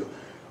need to.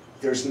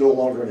 There's no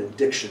longer an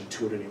addiction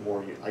to it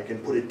anymore. I can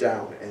put it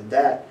down. And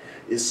that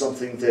is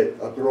something that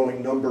a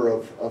growing number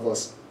of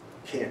us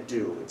can't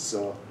do.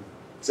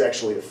 It's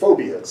actually a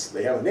phobia.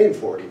 They have a name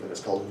for it even.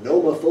 It's called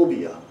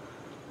nomophobia.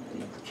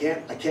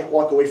 I can't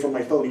walk away from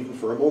my phone even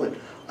for a moment.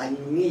 I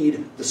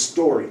need the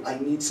story. I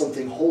need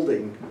something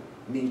holding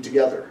me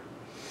together.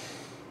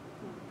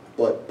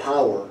 But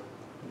power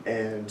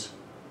and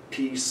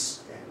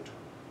peace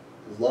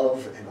and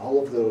love and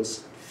all of those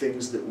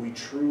things that we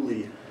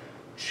truly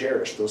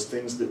cherish, those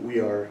things that we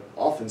are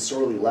often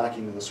sorely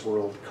lacking in this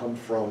world, come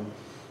from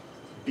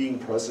being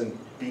present,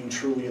 being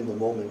truly in the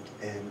moment,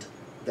 and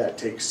that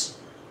takes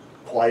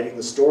quieting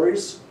the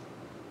stories,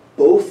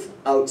 both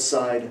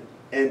outside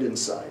and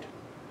inside.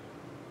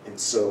 And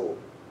so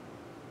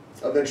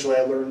eventually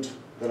I learned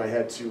that I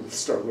had to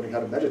start learning how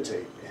to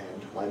meditate,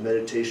 and my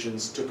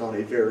meditations took on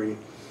a very,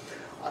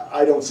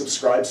 I don't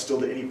subscribe still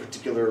to any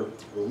particular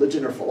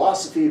religion or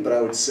philosophy, but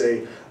I would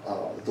say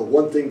the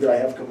one thing that I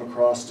have come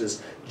across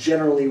is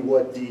generally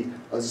what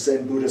a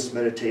Zen Buddhist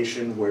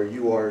meditation, where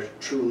you are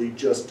truly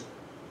just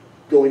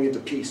going into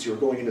peace, you're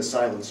going into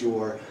silence, you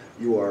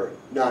are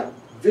not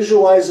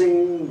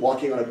visualizing,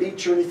 walking on a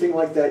beach or anything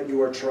like that,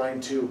 you are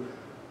trying to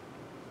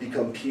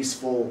become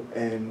peaceful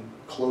and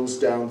close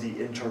down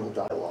the internal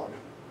dialogue.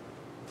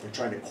 You're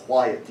trying to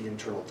quiet the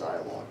internal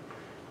dialogue.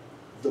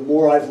 The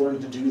more I've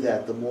learned to do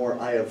that, the more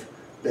I have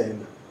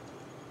been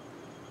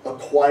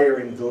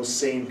acquiring those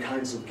same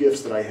kinds of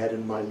gifts that I had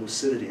in my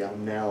lucidity.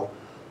 I'm now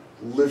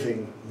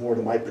living more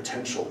to my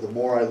potential. The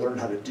more I learned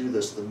how to do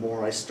this, the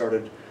more I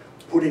started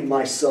putting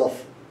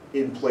myself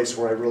in place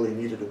where I really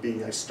needed to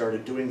be. I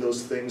started doing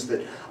those things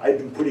that I'd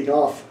been putting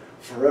off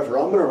forever.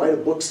 I'm going to write a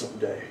book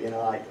someday.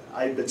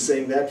 I've been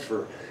saying that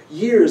for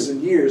years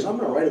and years. I'm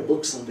going to write a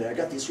book someday. I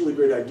got this really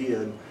great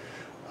idea. And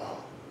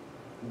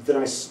then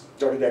I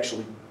started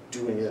actually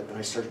doing it, and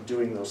I started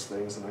doing those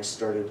things, and I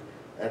started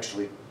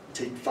actually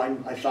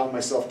I found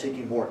myself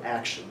taking more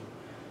action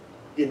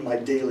in my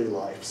daily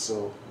life.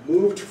 So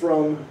moved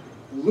from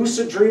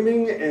lucid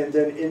dreaming and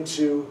then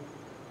into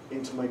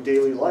my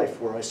daily life,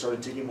 where I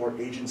started taking more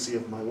agency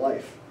of my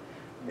life.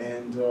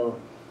 And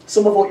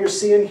some of what you're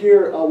seeing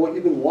here, what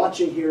you've been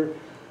watching here,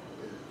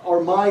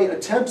 are my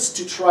attempts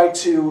to try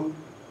to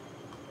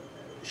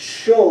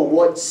show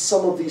what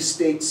some of these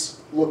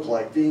states look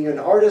like? Being an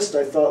artist,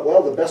 I thought,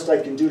 well, the best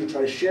I can do to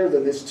try to share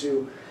them is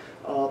to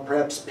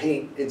perhaps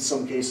paint, in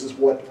some cases,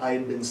 what I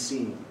had been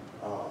seeing.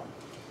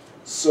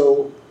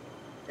 So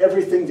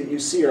everything that you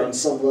see on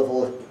some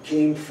level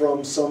came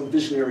from some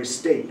visionary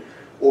state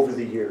over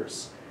the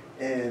years.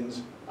 And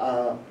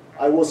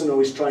I wasn't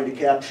always trying to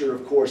capture,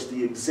 of course,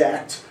 the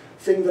exact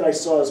thing that I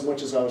saw as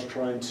much as I was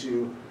trying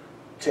to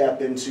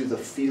tap into the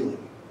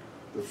feeling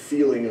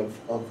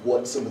of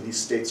what some of these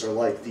states are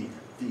like, the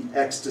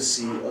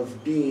ecstasy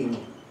of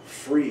being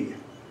free.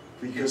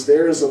 Because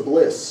there is a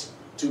bliss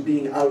to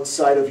being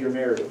outside of your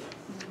narrative.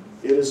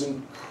 It is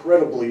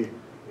incredibly,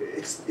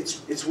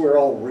 it's where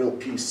all real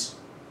peace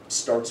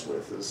starts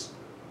with, is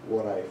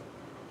what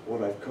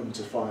I've come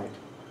to find.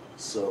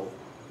 So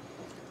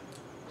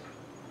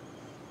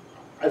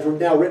I've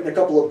now written a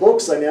couple of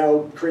books. I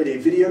now create a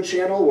video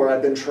channel where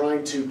I've been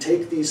trying to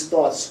take these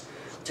thoughts,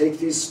 take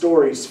these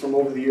stories from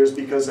over the years,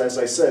 because as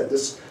I said,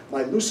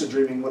 my lucid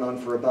dreaming went on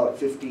for about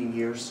 15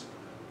 years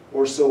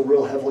or so,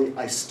 real heavily.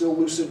 I still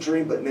lucid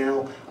dream, but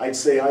now I'd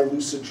say I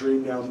lucid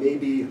dream now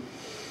maybe a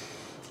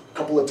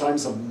couple of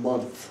times a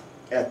month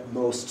at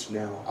most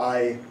now.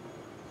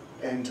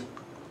 And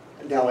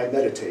now I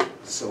meditate,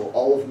 so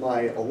all of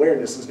my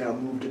awareness has now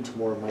moved into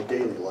more of my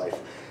daily life.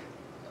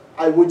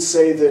 I would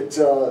say that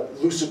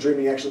lucid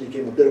dreaming actually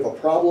became a bit of a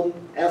problem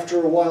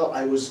after a while.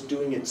 I was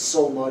doing it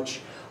so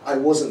much. I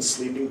wasn't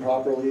sleeping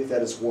properly.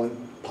 That is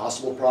one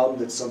possible problem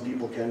that some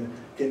people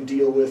can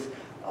deal with.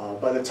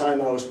 By the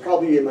time I was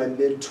probably in my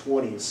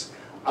mid-20s,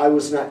 I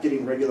was not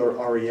getting regular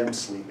REM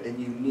sleep, and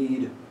you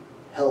need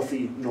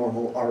healthy,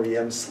 normal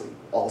REM sleep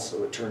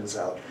also, it turns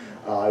out.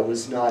 I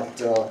was not,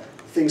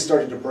 things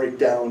started to break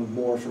down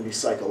more for me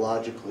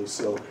psychologically,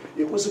 so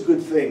it was a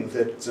good thing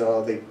that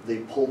they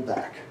pulled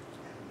back.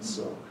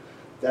 So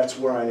that's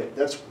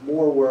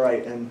more where I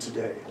am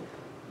today.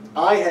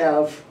 I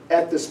have,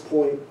 at this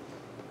point,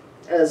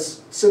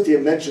 as Cynthia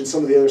mentioned,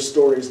 some of the other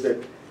stories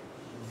that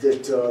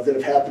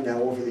have happened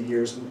now over the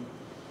years.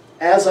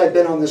 As I've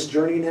been on this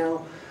journey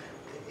now,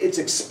 it's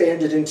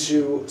expanded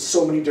into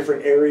so many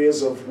different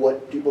areas of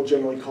what people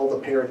generally call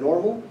the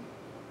paranormal.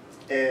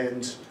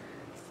 And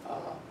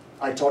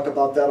I talk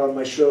about that on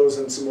my shows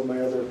and some of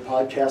my other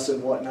podcasts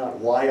and whatnot,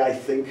 why I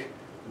think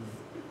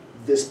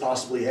this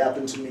possibly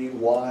happened to me,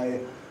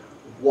 why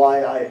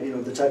I,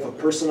 the type of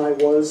person I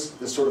was,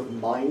 the sort of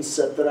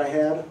mindset that I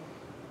had.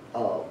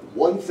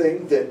 One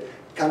thing that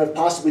kind of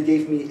possibly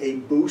gave me a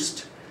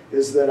boost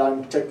is that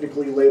I'm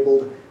technically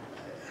labeled,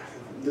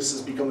 this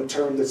has become a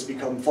term that's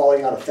become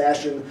falling out of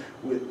fashion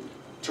with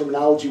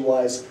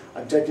terminology-wise,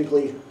 I'm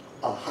technically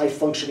a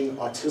high-functioning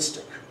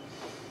autistic.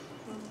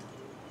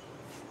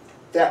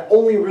 That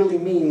only really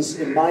means,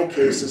 in my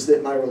case, is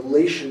that my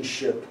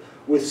relationship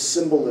with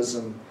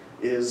symbolism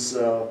is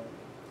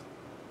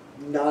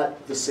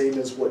not the same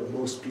as what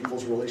most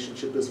people's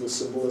relationship is with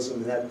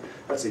symbolism. And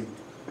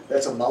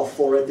that's a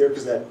mouthful right there,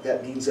 because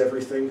that means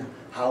everything,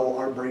 how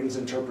our brains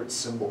interpret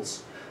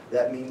symbols.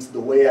 That means the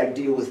way I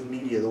deal with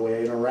media, the way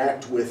I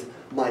interact with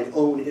my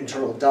own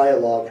internal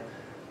dialogue.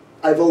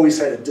 I've always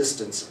had a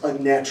distance, a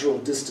natural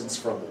distance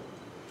from it.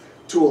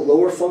 To a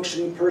lower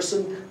functioning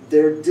person,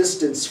 their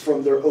distance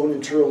from their own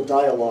internal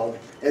dialogue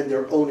and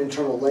their own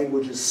internal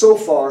language is so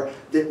far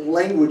that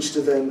language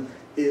to them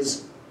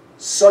is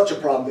such a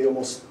problem they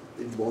almost,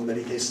 in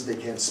many cases, they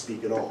can't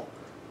speak at all.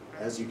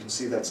 As you can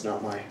see, that's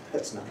not my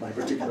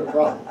particular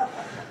problem.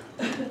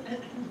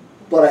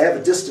 But I have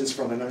a distance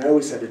from it, and I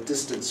always had a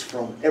distance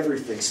from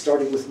everything,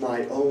 starting with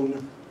my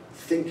own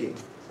thinking.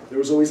 There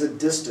was always a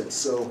distance,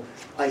 so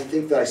I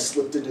think that I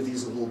slipped into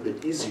these a little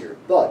bit easier.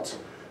 But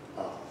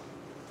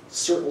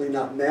certainly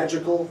not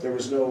magical. There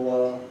was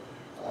no,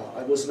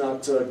 I was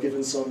not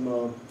given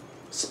some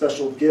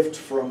special gift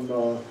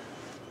from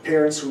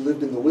parents who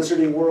lived in the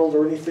wizarding world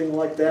or anything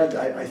like that.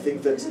 I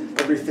think that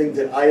everything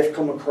that I have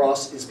come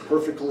across is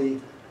perfectly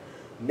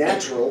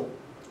natural.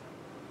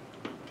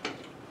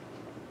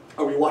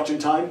 Are we watching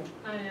time?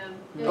 I am.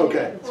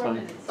 Okay. 4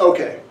 minutes.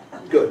 Okay,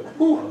 good.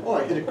 Ooh, oh,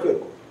 I hit it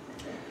good.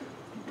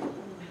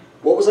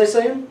 What was I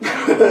saying?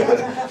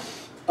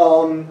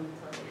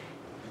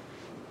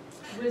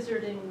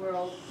 Wizarding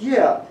world.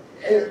 Yeah,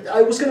 and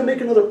I was going to make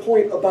another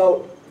point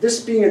about this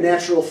being a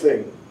natural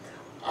thing.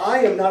 I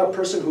am not a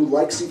person who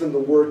likes even the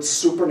word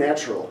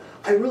supernatural.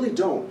 I really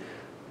don't.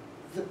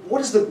 What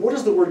does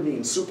the word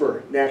mean,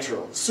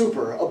 supernatural?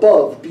 Super,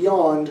 above,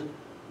 beyond,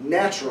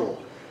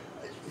 natural.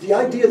 The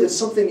idea that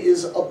something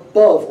is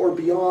above or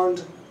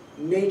beyond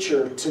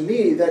nature, to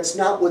me, that's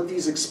not what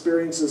these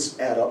experiences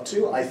add up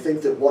to. I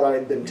think that what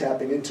I've been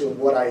tapping into and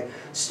what I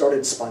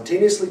started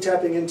spontaneously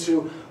tapping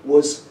into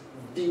was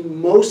the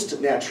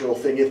most natural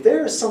thing. If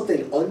there is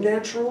something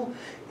unnatural,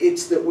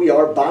 it's that we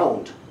are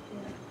bound.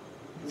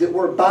 That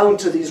we're bound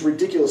to these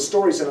ridiculous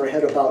stories in our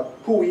head about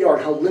who we are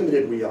and how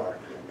limited we are.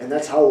 And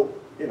that's how,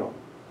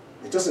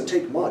 it doesn't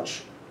take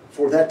much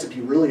for that to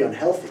be really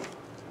unhealthy.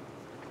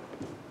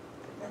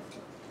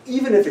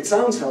 Even if it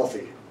sounds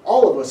healthy,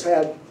 all of us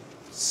had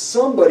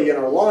somebody in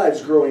our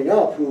lives growing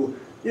up who,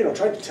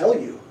 tried to tell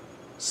you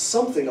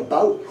something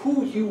about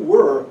who you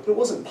were that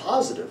wasn't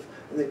positive,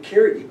 and that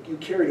you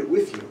carried it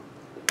with you.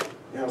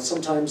 Now,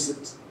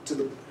 sometimes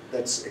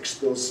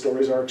those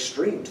stories are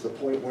extreme to the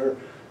point where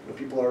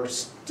people are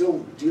still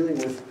dealing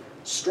with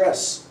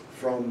stress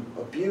from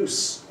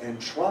abuse and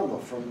trauma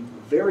from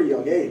a very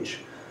young age.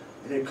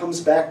 And it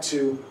comes back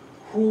to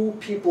who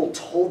people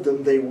told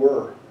them they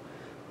were.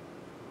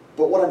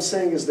 But what I'm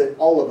saying is that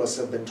all of us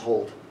have been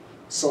told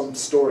some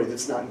story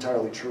that's not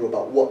entirely true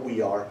about what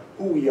we are,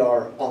 who we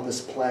are on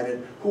this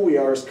planet, who we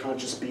are as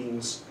conscious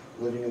beings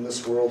living in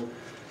this world.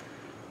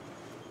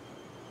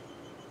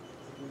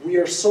 We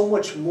are so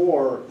much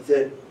more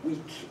that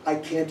I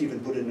can't even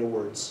put into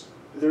words.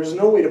 There's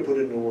no way to put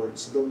it into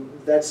words.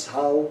 That's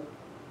how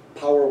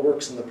power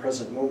works in the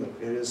present moment.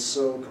 It is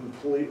so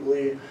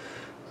completely,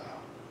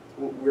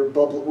 we're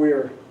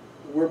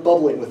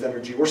bubbling with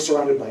energy. We're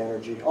surrounded by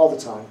energy all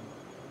the time,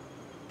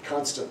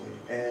 constantly.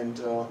 And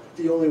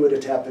the only way to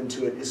tap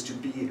into it is to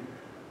be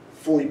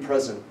fully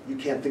present. You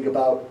can't think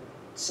about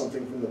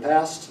something from the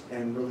past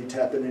and really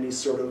tap in any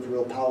sort of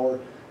real power.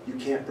 You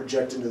can't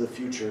project into the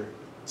future.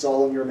 It's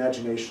all in your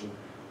imagination.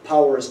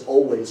 Power is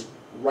always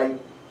right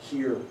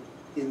here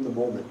in the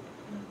moment.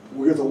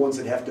 We're the ones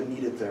that have to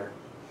meet it there.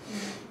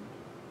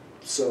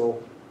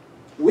 So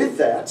with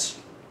that,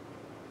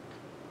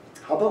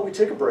 how about we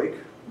take a break?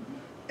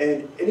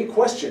 And any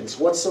questions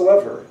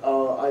whatsoever,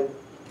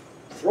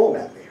 throw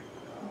them at me.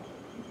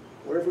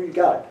 Whatever you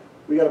got.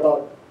 We got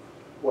about,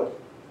 what,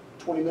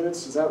 20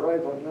 minutes? Is that right?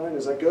 About 9?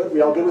 Is that good?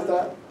 We all good with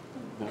that?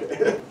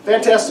 Okay.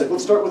 Fantastic.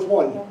 Let's start with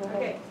one.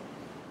 Okay.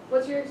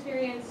 What's your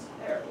experience,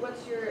 or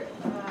what's your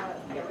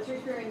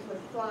experience with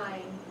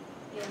flying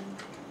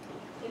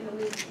in the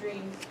lucid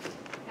dreams,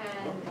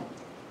 and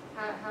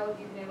how have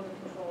you been able to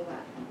control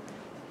that?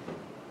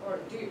 Or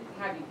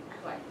have you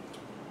fly?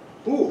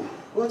 Ooh,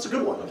 well, that's a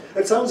good one.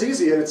 It sounds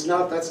easy, and it's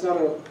not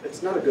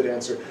a good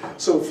answer.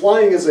 So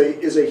flying is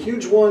a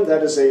huge one.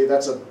 That's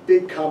a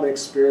big common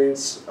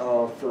experience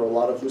for a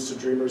lot of lucid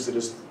dreamers. It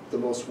is the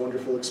most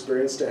wonderful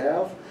experience to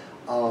have.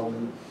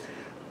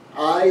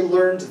 I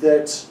learned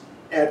that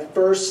at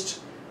first,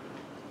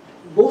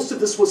 most of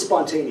this was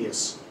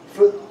spontaneous.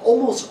 For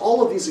almost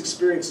all of these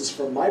experiences,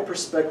 from my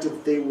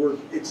perspective, it was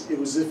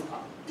as if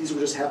these were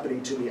just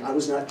happening to me. I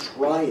was not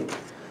trying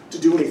to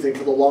do anything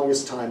for the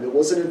longest time. It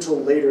wasn't until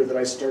later that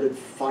I started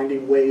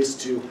finding ways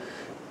to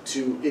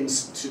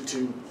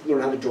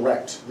learn how to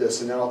direct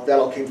this, and that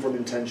all came from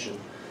intention.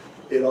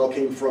 It all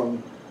came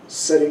from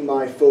setting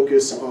my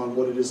focus on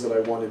what it is that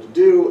I wanted to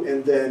do,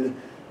 and then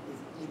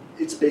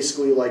it's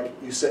basically like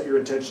you set your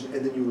intention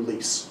and then you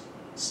release.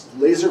 It's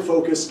laser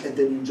focus, and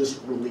then you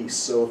just release.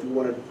 So if you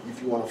want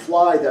to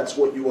fly, that's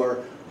what you are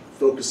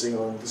focusing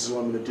on. This is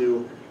what I'm going to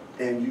do,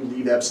 and you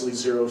leave absolutely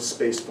zero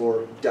space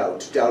for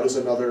doubt. Doubt is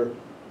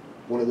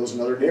one of those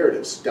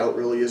narratives. Doubt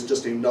really is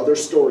just another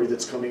story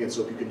that's coming in.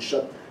 So if you can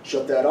shut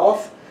that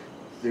off,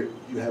 you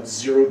have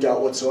zero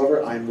doubt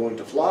whatsoever. I'm going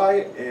to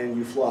fly, and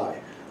you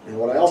fly. And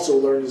what I also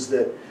learned is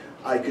that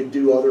I could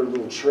do other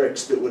little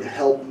tricks that would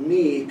help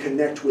me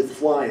connect with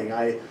flying.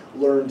 I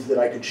learned that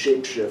I could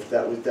shapeshift.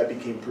 That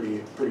became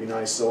pretty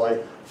nice.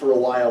 So for a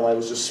while I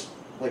was just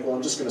like, well,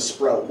 I'm just going to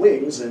sprout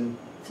wings and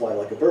fly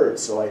like a bird.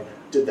 So I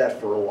did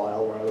that for a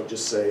while, where I would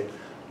just say,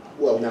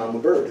 well, now I'm a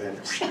bird, and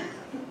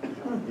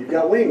you've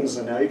got wings,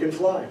 and now you can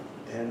fly.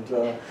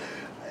 And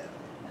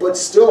but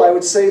still, I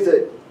would say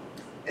that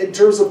in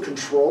terms of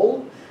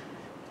control,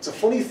 it's a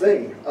funny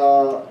thing.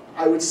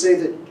 I would say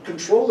that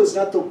control is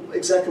not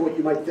exactly what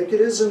you might think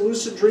it is in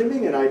lucid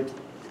dreaming, and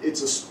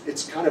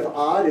it's kind of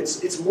odd.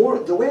 It's more,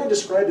 the way I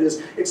describe it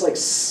is, it's like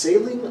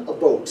sailing a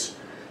boat.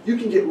 You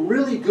can get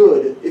really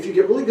good, if you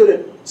get really good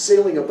at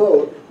sailing a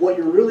boat, what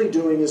you're really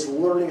doing is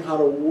learning how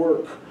to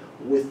work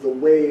with the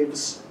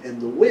waves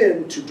and the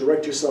wind to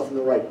direct yourself in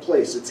the right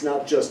place. It's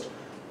not just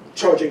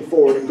charging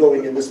forward and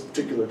going in this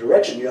particular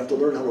direction. You have to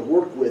learn how to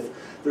work with,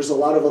 there's a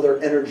lot of other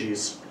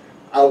energies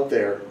out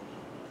there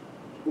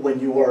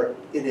when you are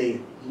in a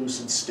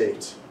lucid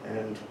state.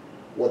 And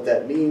what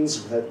that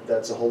means,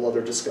 that's a whole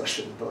other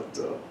discussion. But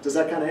does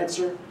that kind of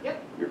answer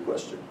your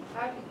question?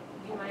 Do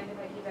you mind if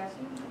I keep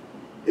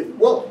asking?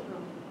 Well,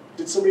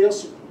 did somebody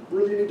else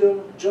really need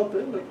to jump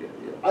in?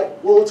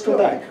 Well, let's come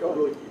back.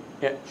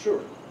 Yeah.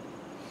 Sure.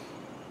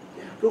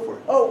 Yeah, go for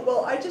it. Oh,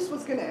 well, I just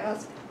was going to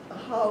ask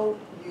how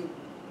you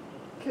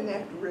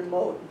connect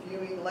remote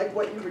viewing. Like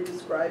what you were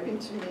describing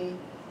to me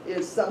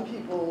is some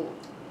people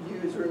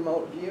use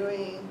remote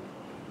viewing.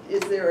 Is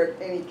there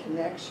any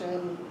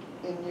connection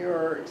in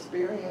your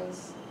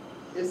experience?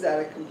 Is that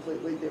a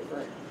completely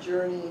different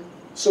journey?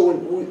 So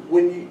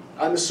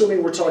I'm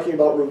assuming we're talking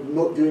about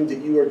remote viewing that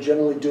you are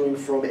generally doing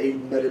from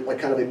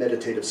kind of a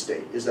meditative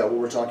state. Is that what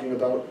we're talking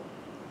about?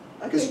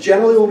 Because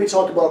generally when we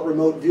talk about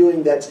remote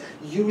viewing, that's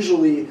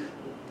usually,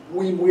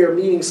 we are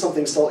meaning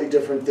something slightly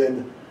different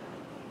than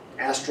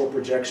astral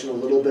projection a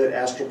little bit.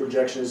 Astral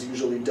projection is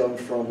usually done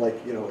from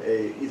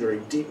either a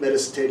deep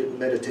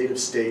meditative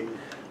state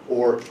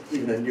or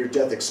even a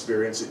near-death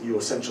experience that you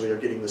essentially are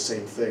getting the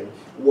same thing.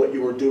 What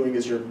you are doing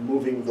is you're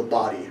moving the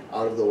body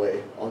out of the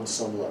way on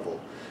some level.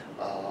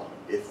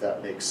 if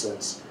that makes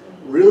sense.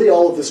 Really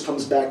all of this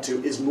comes back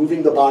to is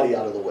moving the body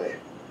out of the way.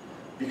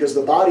 Because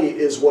the body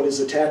is what is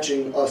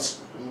attaching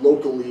us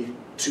locally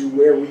to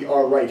where we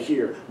are right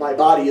here. My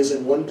body is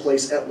in one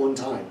place at one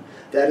time.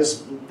 That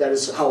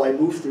is how I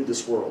move through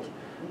this world,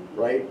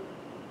 right?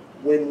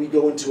 When we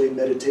go into a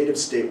meditative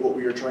state, what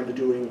we are trying to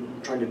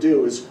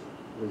do is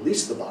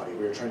release the body.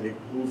 We are trying to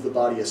move the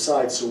body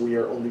aside so we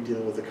are only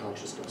dealing with the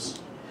consciousness.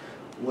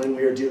 When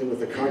we are dealing with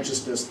the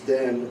consciousness,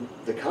 then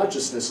the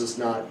consciousness is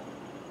not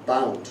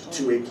bound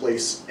to a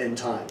place and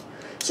time.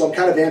 So I'm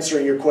kind of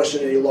answering your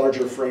question in a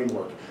larger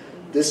framework.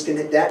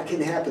 That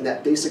can happen,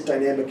 that basic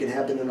dynamic can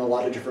happen in a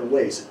lot of different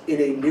ways.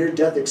 In a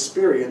near-death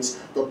experience,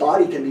 the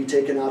body can be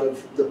taken out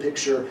of the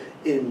picture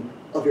in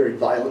a very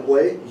violent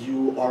way.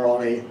 You are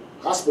on a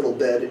hospital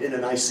bed in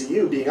an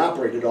ICU being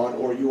operated on,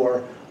 or you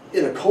are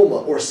in a coma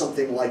or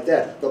something like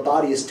that. The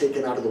body is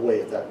taken out of the way,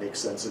 if that makes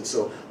sense. And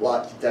so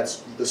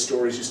that's the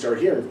stories you start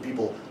hearing,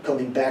 people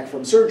coming back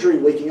from surgery,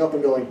 waking up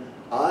and going,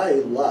 I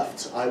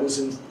left, I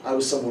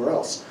was somewhere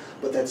else.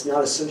 But that's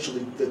not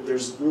essentially, that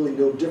there's really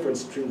no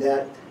difference between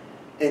that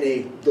and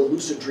the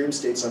lucid dream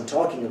states I'm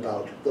talking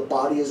about. The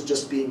body is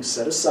just being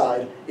set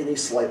aside in a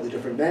slightly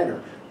different manner.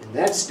 In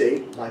that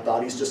state, my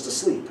body's just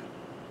asleep.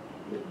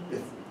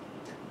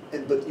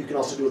 But you can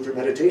also do it through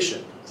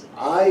meditation.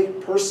 I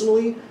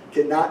personally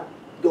cannot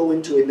go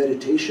into a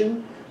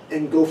meditation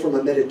and go from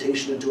a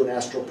meditation into an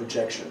astral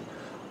projection.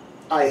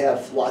 I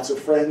have lots of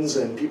friends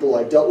and people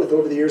I've dealt with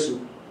over the years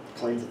who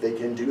claim that they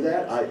can do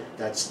that.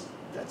 That's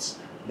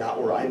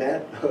not where I'm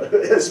at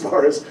as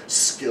far as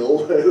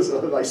skill, as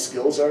my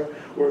skills are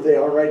where they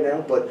are right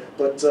now. But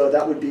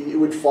it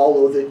would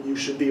follow that you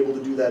should be able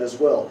to do that as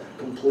well.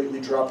 Completely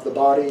drop the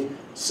body,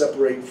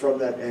 separate from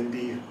that, and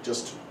be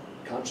just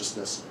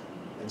consciousness.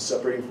 And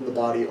separating from the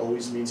body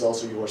always means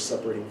also you are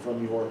separating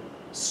from your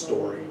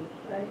story.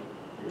 Right.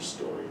 Your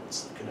story.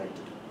 It's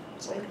connected.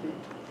 It's all connected.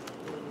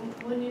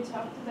 When you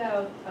talked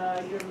about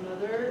your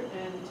mother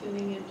and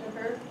tuning into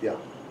her, Yeah.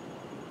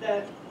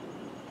 that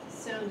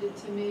sounded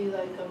to me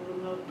like a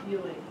remote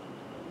viewing,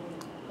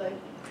 like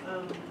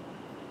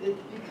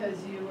because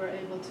you were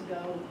able to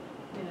go,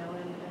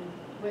 and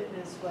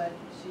witness what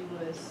she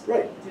was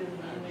doing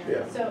in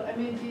there. Yeah. So I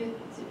mean,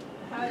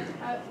 how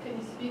can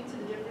you speak to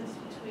the difference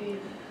between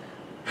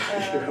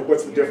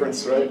what's the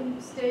difference, your right?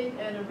 dream state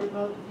and a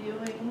remote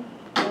viewing?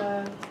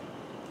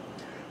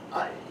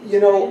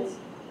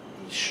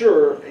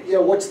 Sure. Yeah.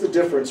 What's the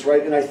difference,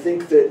 right? And I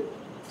think that,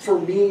 for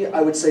me,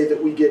 I would say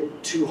that we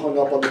get too hung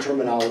up on the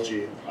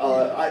terminology.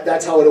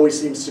 That's how it always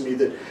seems to me.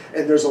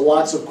 And there's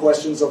lots of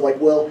questions of like,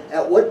 well,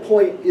 at what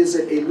point is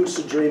it a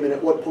lucid dream, and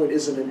at what point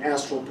is it an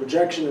astral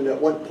projection, and at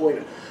what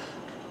point?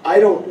 I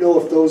don't know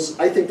if those.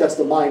 I think that's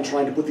the mind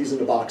trying to put these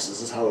into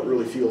boxes. Is how it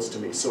really feels to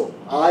me. So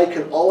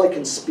all I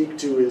can speak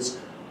to is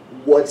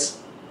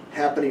what's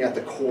happening at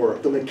the core,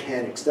 the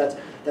mechanics.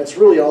 That's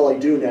really all I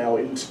do now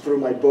through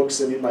my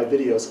books and in my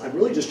videos. I'm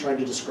really just trying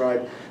to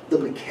describe the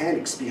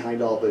mechanics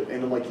behind all of it.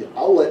 And I'm like,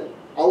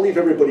 I'll leave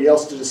everybody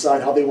else to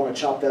decide how they want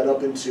to chop that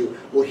up into,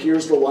 well,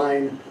 here's the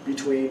line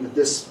between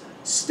this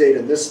state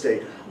and this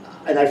state.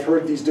 And I've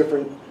heard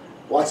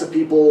lots of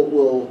people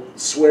will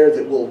swear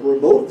that, well,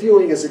 remote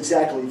viewing is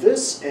exactly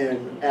this,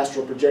 and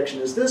astral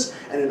projection is this,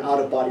 and an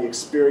out-of-body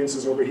experience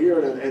is over here,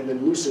 and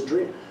then lucid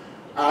dream.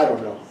 I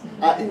don't know.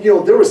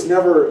 There was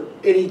never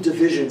any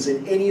divisions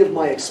in any of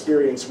my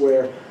experience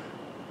where,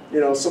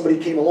 somebody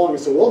came along and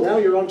said, well, now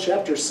you're on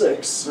chapter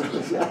 6.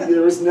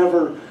 There was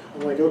never,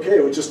 I'm like, okay,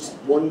 it was just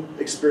one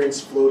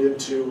experience flowed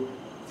into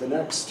the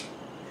next.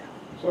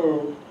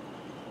 So,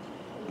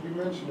 you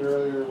mentioned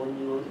earlier when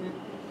you were,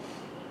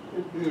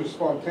 these are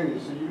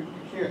spontaneous, so you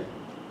can't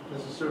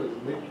necessarily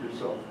make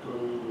yourself go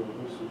into a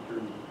lucid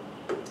dream.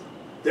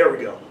 There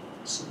we go.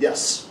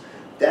 Yes.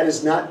 That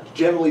has not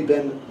generally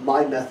been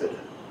my method.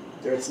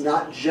 It's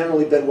not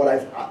generally been what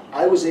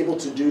I was able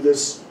to do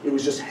this, it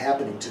was just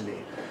happening to me.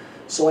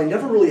 So I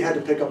never really had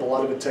to pick up a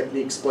lot of the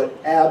techniques, but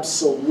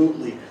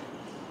absolutely,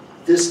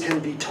 this can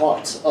be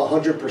taught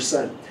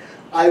 100%.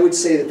 I would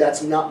say that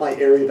that's not my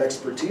area of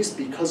expertise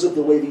because of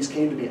the way these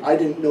came to me. I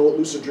didn't know what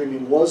lucid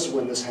dreaming was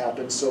when this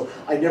happened, so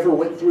I never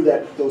went through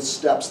those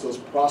steps, those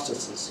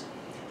processes.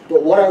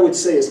 But what I would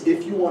say is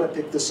if you want to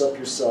pick this up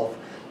yourself,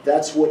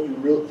 that's what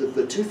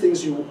the two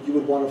things you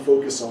would want to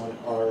focus on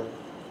are,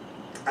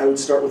 I would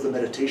start with a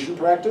meditation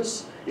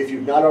practice. If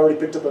you've not already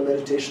picked up a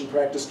meditation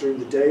practice during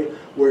the day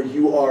where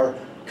you are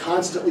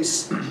constantly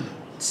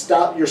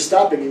you're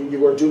stopping and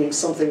you are doing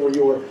something where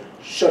you're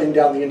shutting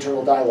down the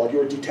internal dialogue,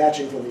 you're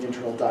detaching from the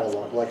internal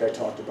dialogue like I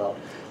talked about.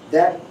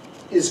 That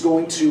is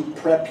going to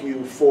prep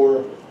you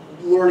for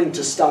learning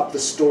to stop the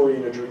story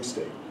in a dream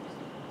state.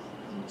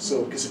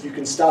 So, because if you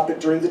can stop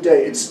it during the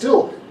day, it's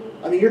still,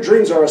 your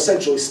dreams are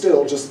essentially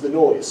still just the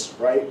noise,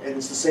 right? And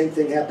it's the same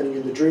thing happening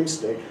in the dream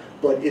state,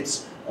 but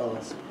it's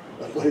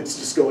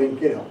just going,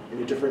 in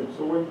a different.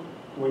 So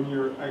when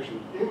you're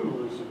actually in a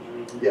lucid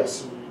dream,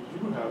 yes, you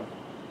do have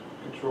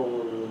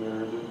control over the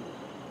narrative.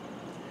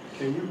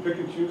 Can you pick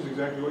and choose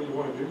exactly what you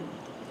want to do?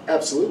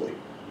 Absolutely,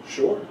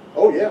 sure.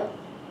 Oh yeah,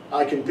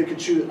 I can pick and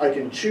choose. I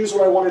can choose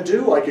what I want to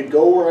do. I could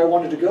go where I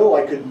wanted to go.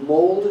 I could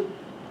mold.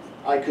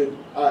 I could.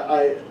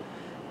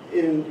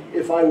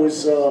 If I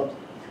was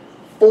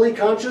fully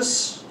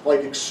conscious,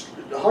 like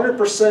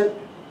 100%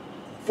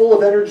 full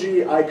of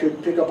energy, I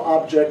could pick up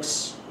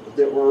objects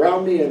that were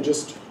around me and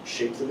just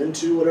shape them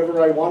into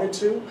whatever I wanted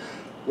to.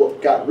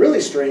 What got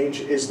really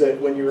strange is that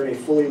when you're in a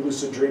fully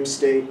lucid dream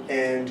state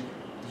and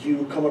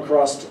you come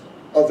across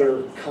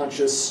other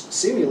conscious,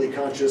 seemingly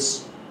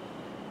conscious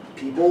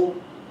people,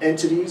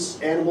 entities,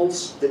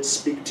 animals that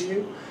speak to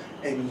you,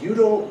 and you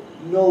don't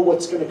know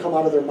what's going to come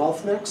out of their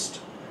mouth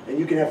next, and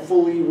you can have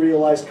fully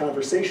realized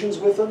conversations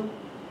with them,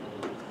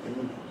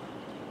 and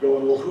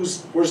going, well,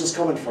 where's this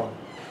coming from?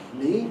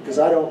 Me? Because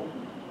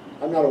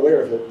I'm not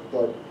aware of it.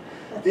 But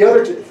the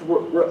other,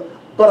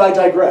 but I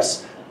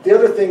digress. The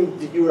other thing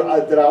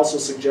that I also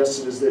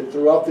suggested is that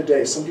throughout the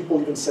day, some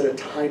people even set a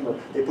timer.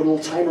 They put a little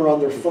timer on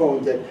their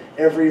phone that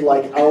every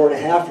like hour and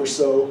a half or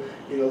so,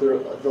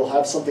 they'll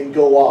have something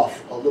go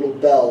off, a little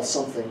bell,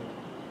 something.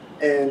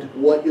 And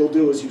what you'll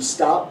do is you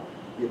stop,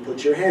 you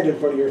put your hand in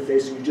front of your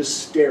face, and you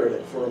just stare at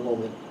it for a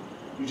moment.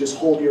 You just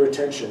hold your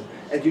attention,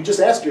 and you just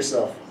ask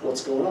yourself,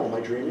 what's going on? Am I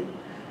dreaming?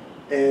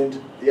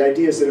 And the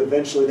idea is that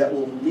eventually that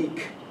will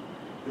leak.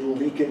 It'll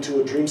leak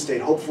into a dream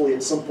state. Hopefully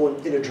at some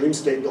point in a dream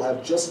state you'll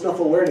have just enough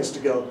awareness to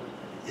go,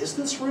 is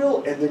this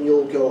real? And then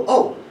you'll go,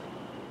 oh,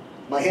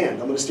 my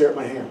hand. I'm going to stare at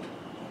my hand.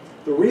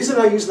 The reason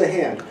I use the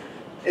hand,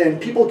 and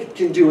people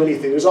can do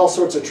anything. There's all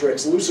sorts of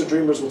tricks. Lucid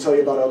dreamers will tell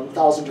you about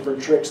 1,000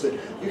 different tricks that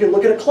you can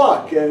look at a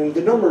clock and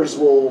the numbers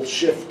will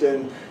shift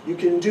and you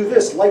can do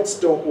this. Lights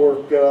don't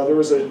work. There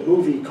was a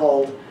movie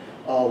called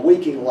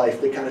Waking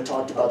Life that kind of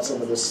talked about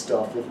some of this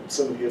stuff. If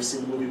some of you have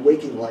seen the movie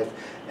Waking Life,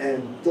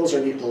 and those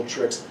are neat little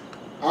tricks.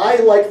 I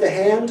like the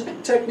hand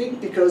technique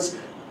because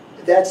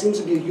that seems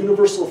to be a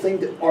universal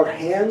thing, that our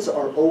hands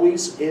are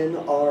always in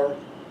our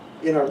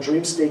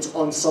dream states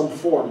on some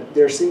form.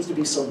 There seems to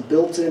be some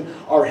built-in,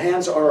 our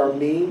hands are our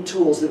main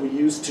tools that we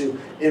use to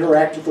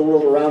interact with the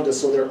world around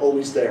us, so they're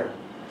always there.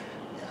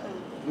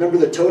 Remember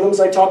the totems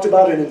I talked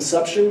about in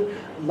Inception?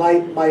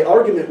 My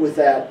argument with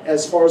that,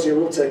 as far as a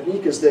real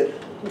technique, is that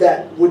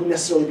that wouldn't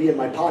necessarily be in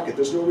my pocket.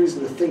 There's no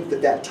reason to think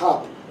that that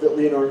top that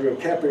Leonardo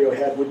DiCaprio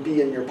had would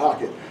be in your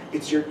pocket.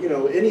 It's your,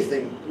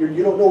 anything,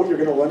 you don't know what you're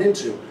going to run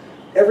into.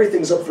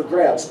 Everything's up for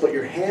grabs, but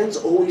your hands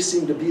always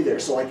seem to be there,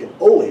 so I can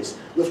always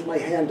lift my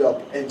hand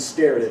up and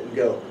stare at it and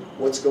go,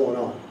 what's going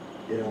on?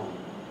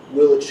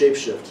 Will it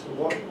shapeshift?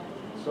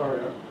 Sorry,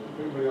 if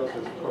anybody else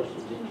has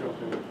questions, just jump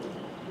in.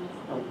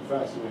 I'm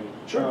fascinated.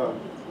 Sure.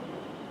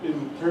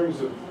 In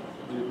terms of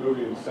the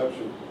movie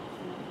Inception,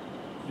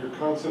 your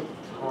concept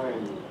of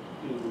time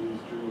in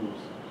these dreams,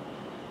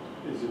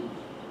 is it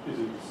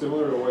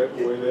similar to the way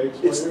they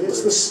explain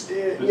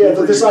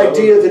it? This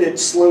idea that it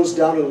slows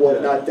down and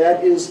whatnot.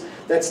 Yeah.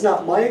 That's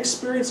not my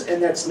experience,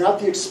 and that's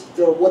not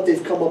what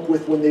they've come up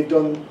with when they've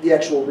done the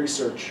actual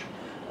research.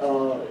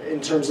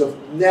 In terms of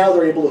now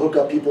they're able to hook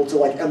up people to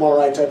like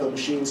MRI type of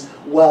machines,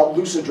 while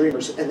lucid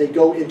dreamers, and they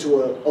go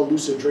into a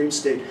lucid dream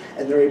state,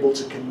 and they're able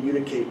to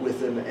communicate with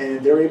them,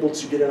 and they're able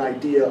to get an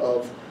idea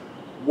of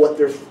what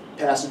their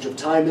passage of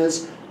time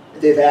is.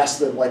 They've asked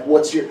them, like,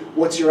 what's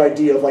your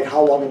idea of like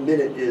how long a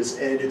minute is,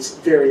 and it's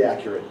very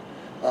accurate.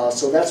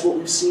 So that's what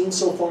we've seen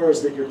so far,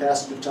 is that your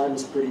passage of time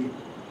is pretty,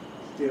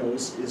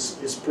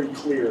 is pretty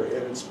clear,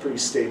 and it's pretty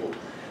stable.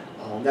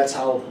 That's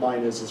how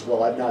mine is as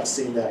well. I've not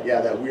seen that,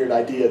 that weird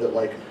idea that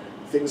like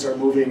things are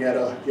moving at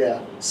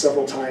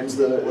several times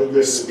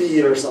the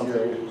speed or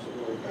something.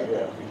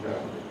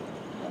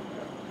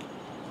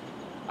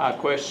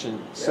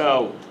 Question.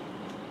 So,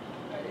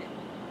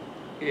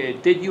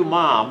 did your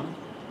mom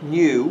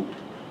knew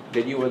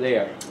that you were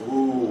there?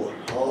 Ooh.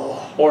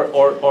 Oh.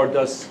 Or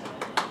does...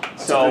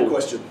 That's a great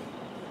question.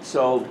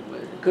 So,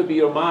 it could be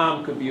your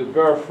mom, could be your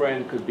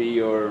girlfriend, could be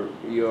your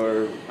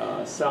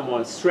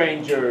someone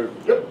stranger.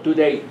 Yep. Do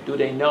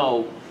they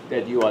know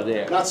that you are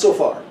there? Not so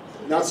far.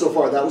 Not so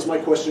far. That was my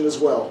question as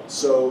well.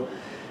 So,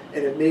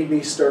 and it made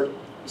me start.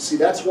 See,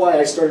 that's why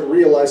I started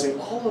realizing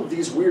all of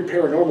these weird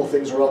paranormal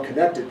things are all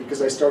connected,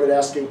 because I started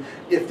asking,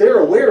 if they're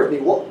aware of me,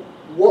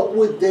 what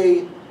would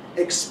they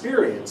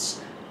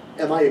experience?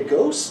 Am I a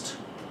ghost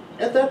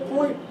at that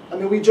point? I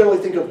mean, we generally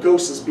think of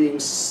ghosts as being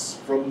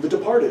from the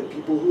departed,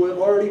 people who have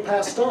already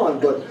passed on,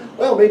 but,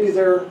 well, maybe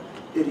they're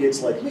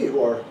idiots like me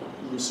who are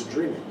lucid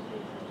dreaming.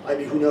 I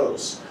mean, who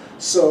knows?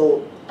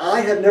 So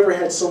I have never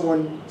had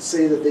someone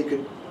say that they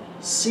could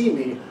see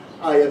me.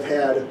 I have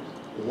had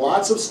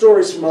lots of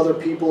stories from other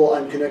people.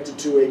 I'm connected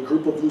to a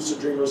group of lucid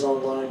dreamers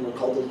online. We're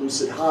called the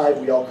Lucid Hive.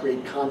 We all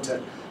create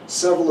content.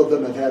 Several of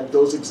them have had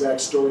those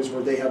exact stories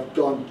where they have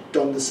done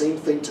the same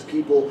thing to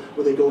people,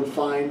 where they go and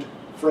find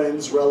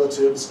friends,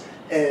 relatives,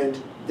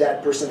 and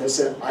that person has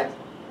said,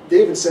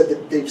 they even said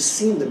that they've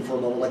seen them for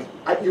a moment,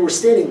 like you were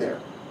standing there,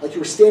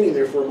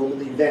 for a moment,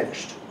 that you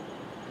vanished.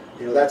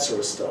 That sort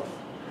of stuff.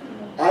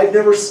 I've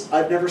never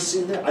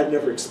seen that. I've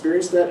never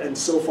experienced that, and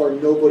so far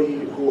nobody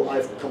who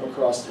I've come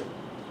across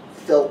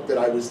felt that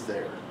I was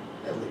there,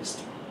 at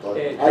least. But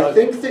I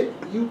think that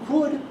you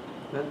could.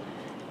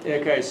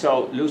 Okay,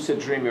 so lucid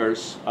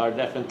dreamers are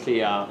definitely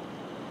have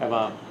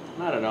a,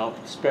 I don't know,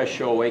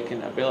 special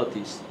awakened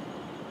abilities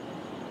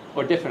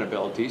or different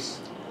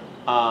abilities,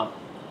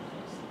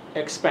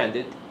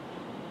 expanded.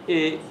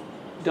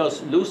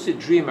 Does lucid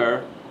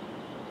dreamer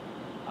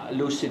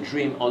lucid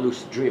dream or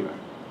lucid dreamer?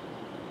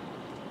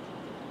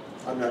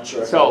 I'm not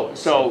sure.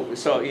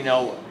 So you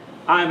know,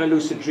 I'm a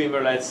lucid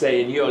dreamer, let's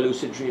say, and you're a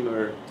lucid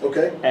dreamer,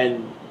 Okay.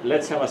 and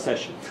let's have a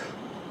session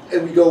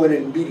And we go in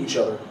and meet each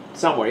other.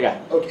 somewhere, yeah.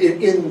 Okay,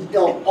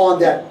 on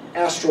that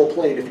astral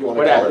plane, if you want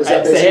to call Whatever. it. Is that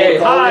And say, basically hey,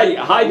 what we're calling it?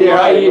 hi there,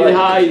 Right, Ian,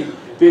 hi.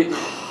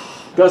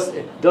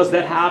 Does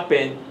that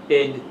happen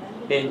in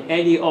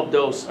any of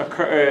those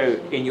occur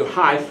in your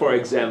hive, for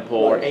example,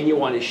 or Right.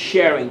 anyone is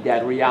sharing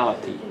that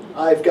reality?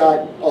 I've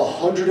got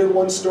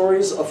 101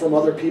 stories from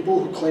other people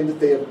who claim that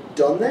they have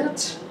done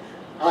that.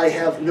 I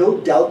have no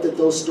doubt that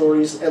those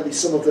stories, at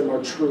least some of them,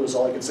 are true, is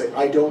all I can say.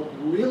 I don't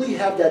really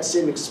have that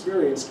same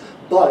experience,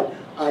 but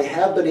I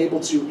have been able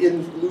to,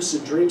 in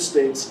lucid dream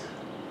states,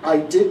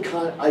 I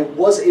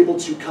was able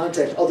to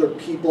contact other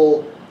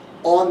people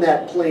on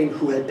that plane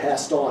who had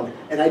passed on,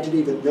 and I didn't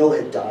even know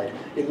had died.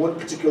 In one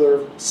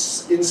particular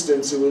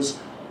instance, it was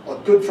a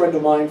good friend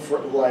of mine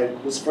who I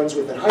was friends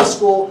with in high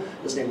school.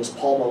 His name was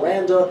Paul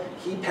Miranda.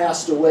 He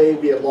passed away.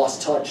 We had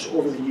lost touch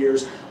over the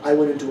years. I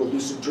went into a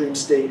lucid dream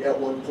state at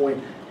one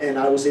point, and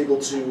I was able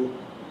to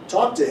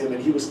talk to him,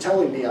 and he was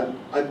telling me, I'm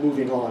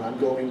moving on. I'm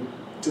going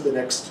to the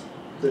next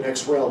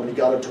realm. And he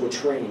got into a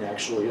train,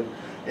 actually,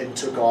 and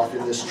took off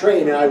in this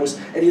train.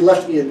 And he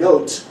left me a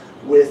note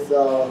with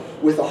a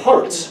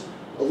heart,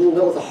 a little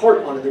note with a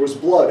heart on it. There was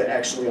blood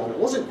actually on it. It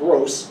wasn't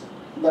gross.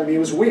 I mean, it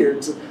was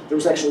weird. There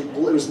was actually,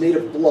 it was made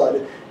of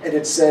blood, and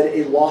it said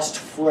a lost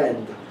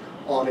friend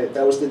on it.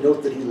 That was the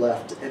note that he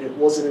left. And it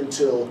wasn't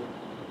until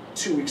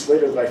 2 weeks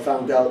later that I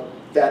found out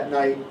that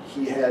night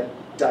he had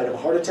died of a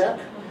heart attack,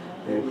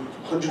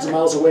 hundreds of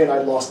miles away, and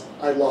I'd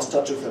lost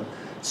touch with him.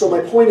 So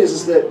my point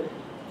is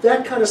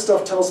that kind of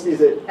stuff tells me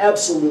that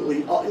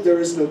absolutely there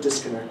is no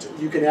disconnect.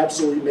 You can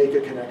absolutely make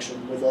a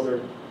connection with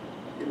other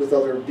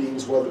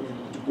beings,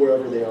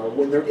 wherever they are.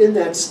 When they're in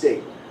that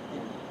state,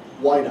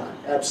 why not?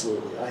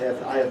 Absolutely. I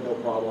have no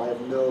problem. I have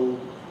no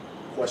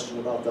question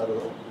about that at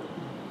all.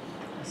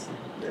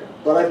 Yeah.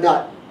 But I've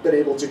not been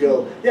able to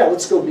go, yeah,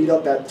 let's go meet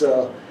up at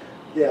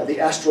the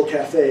Astral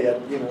Cafe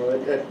at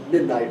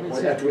midnight.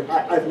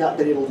 I've not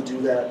been able to do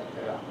that.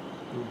 Yeah.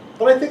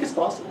 But I think it's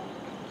possible.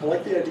 I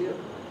like the idea.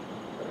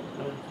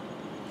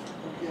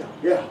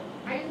 Yeah.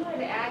 I just wanted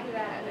to add to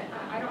that, and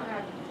I don't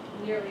have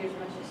nearly as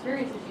much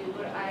experience as you,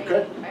 but I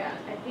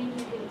think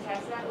you can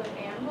test that with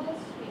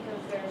animals because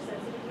they're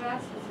sensitive to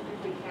that,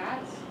 specifically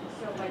cats.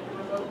 So like the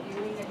remote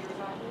viewing that you were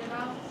talking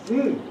about,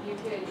 you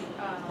could,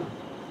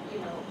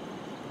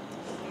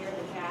 scare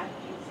the cat,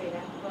 you can say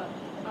that, but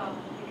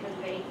because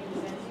they can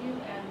sense you,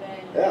 and then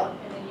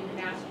you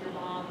can ask your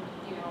mom,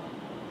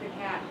 the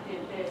cat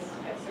did this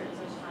at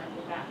such time,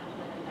 did that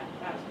happen, and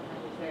that's when I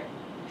was there.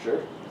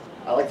 Sure.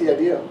 I like the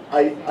idea.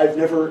 I've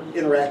never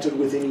interacted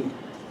with any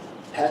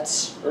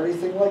pets or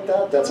anything like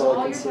that. That's all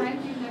I can say. All your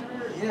times you've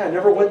never... Yeah, I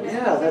never went.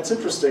 Yeah, that's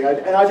interesting.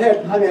 I've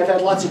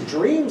had lots of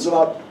dreams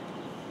about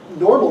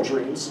normal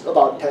dreams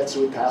about pets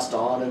who had passed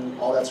on and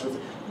all that sort of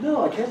thing.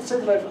 No, I can't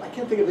say that I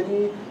can't think of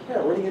any. Yeah,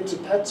 running into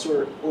pets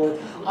or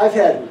I've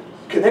had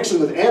connection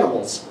with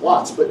animals,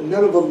 lots, but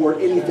none of them were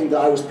anything that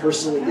I was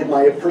personally in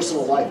my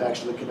personal life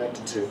actually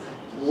connected to.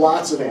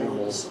 Lots of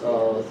animals,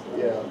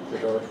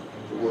 that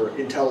were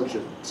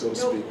intelligent, so to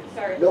speak.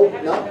 Sorry. Nope,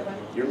 not.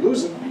 You're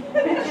losing.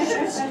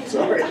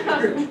 Sorry.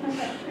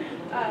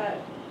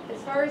 As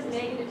far as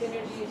negative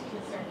energy is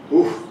concerned,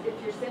 if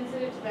you're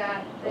sensitive to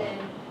that, then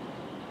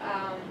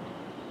how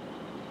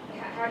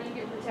do you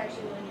get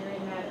protection when you're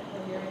in the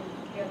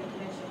other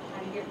dimension? How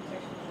do you get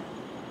protection from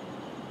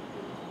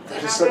that?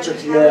 That is such a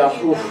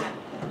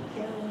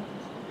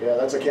yeah,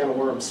 that's a can of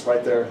worms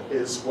right there.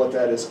 Is what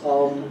that is.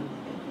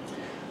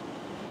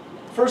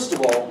 First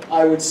of all,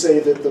 I would say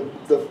that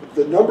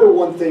the number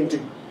one thing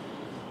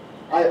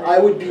I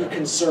would be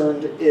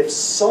concerned if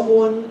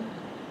someone,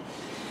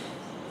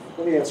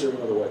 let me answer it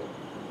another way.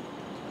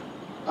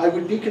 I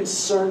would be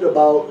concerned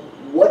about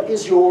what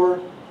is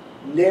your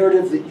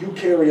narrative that you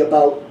carry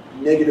about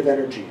negative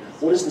energy.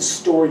 What is the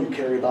story you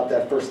carry about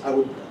that first? I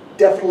would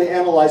definitely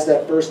analyze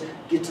that first,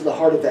 get to the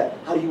heart of that.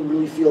 How do you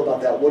really feel about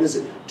that? What is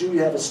it? Do you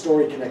have a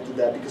story connected to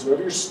that? Because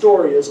whatever your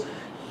story is,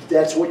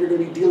 that's what you're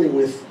going to be dealing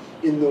with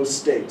in those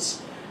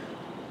states.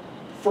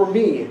 For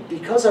me,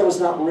 because I was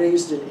not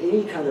raised in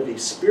any kind of a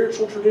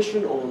spiritual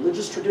tradition or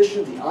religious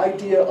tradition, the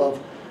idea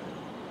of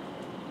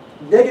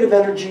negative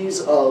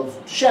energies, of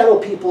shadow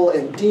people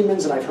and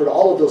demons, and I've heard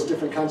all of those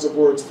different kinds of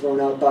words thrown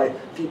out by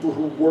people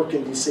who work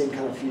in these same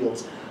kind of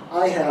fields.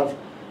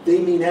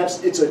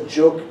 It's a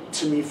joke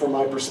to me from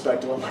my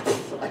perspective. I'm like,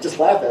 I just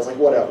laugh at it. It's like,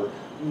 whatever,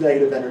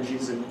 negative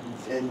energies and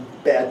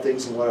bad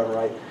things and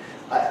whatever.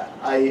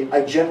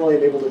 I generally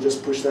am able to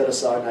just push that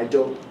aside,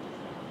 and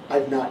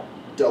I've not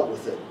dealt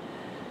with it.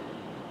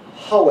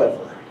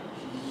 However,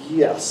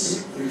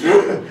 yes,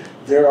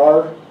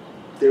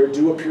 there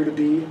do appear to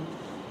be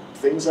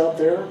things out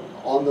there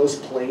on those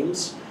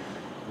planes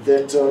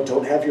that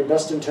don't have your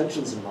best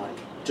intentions in mind.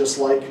 Just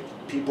like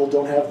people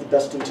don't have the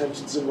best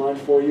intentions in mind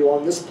for you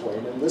on this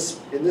plane. And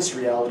in this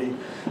reality,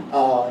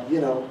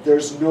 you know,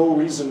 there's no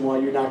reason why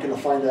you're not going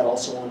to find that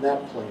also on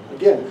that plane.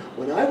 Again,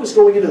 when I was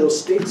going into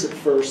those states at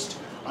first,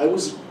 I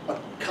was a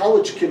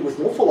college kid with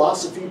no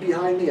philosophy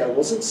behind me. I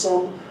wasn't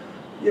some,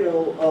 you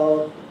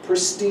know,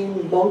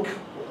 pristine monk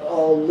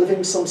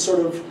living some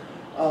sort of,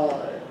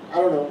 I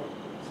don't know,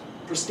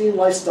 pristine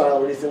lifestyle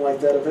or anything like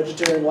that, a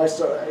vegetarian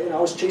lifestyle. You know, I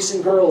was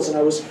chasing girls and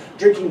I was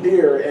drinking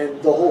beer and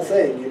the whole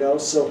thing, you know.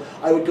 So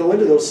I would go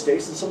into those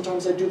states and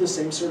sometimes I'd do the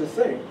same sort of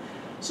thing.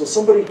 So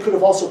somebody could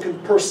have also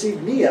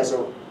perceived me as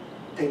a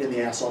pain in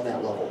the ass on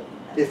that level.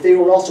 If they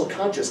were also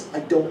conscious, I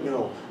don't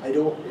know.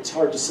 It's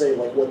hard to say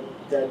like what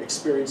that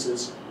experience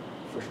is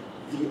for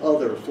the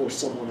other, for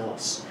someone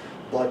else.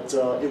 But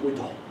it would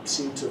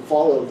seem to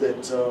follow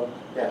that,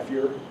 yeah, if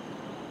you're,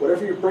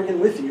 whatever you're bringing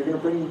with you, you're going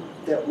to bring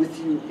that with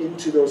you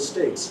into those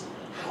states.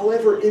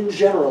 However, in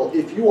general,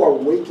 if you are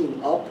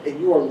waking up and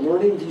you are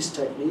learning these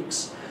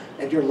techniques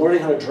and you're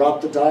learning how to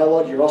drop the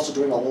dialogue, you're also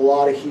doing a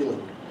lot of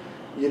healing.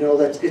 You know,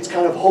 it's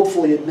kind of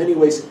hopefully, in many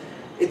ways,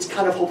 it's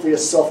kind of hopefully a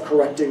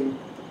self-correcting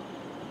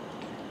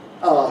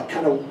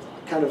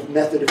kind of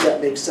method, if that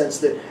makes sense,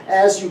 that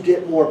as you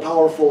get more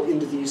powerful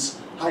into these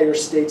higher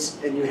states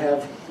and you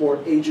have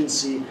more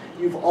agency,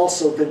 you've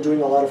also been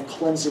doing a lot of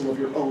cleansing of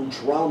your own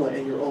drama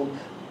and your own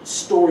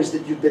stories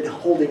that you've been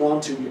holding on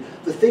to,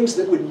 the things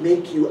that would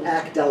make you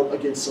act out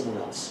against someone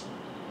else.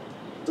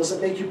 Doesn't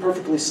make you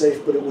perfectly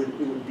safe, but it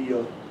would be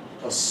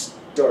a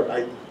start.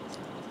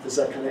 Does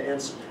that kind of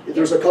answer?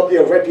 There's a couple,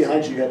 yeah, right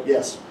behind you.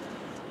 Yes.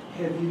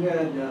 Have you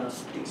had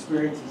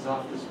experiences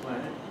off this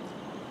planet?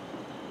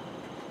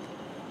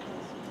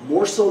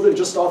 More so than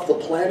just off the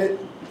planet,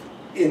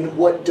 in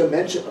what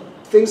dimension?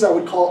 Things I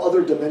would call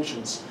other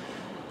dimensions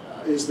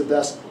is the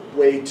best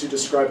way to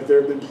describe it. There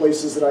have been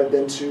places that I've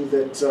been to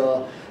that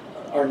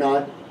are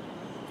not,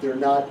 they're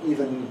not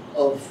even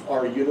of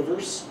our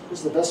universe,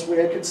 is the best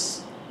way I could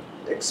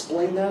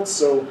explain that.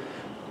 So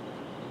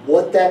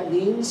what that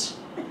means,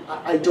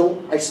 I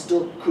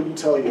still couldn't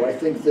tell you. I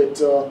think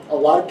that a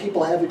lot of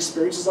people have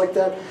experiences like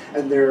that,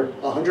 and they're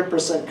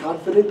 100%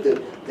 confident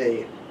that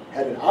they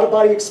had an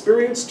out-of-body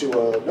experience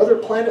to another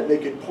planet, and they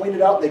could point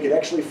it out, and they could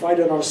actually find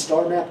it on a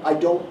star map. I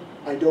don't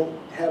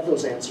have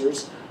those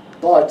answers,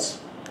 but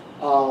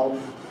I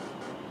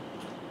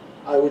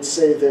would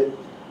say that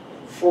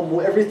from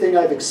everything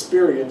I've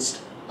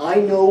experienced, I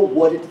know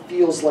what it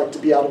feels like to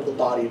be out of the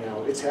body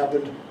now. It's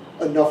happened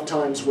enough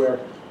times where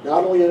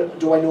not only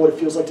do I know what it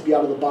feels like to be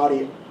out of the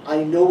body,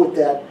 I know what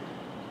that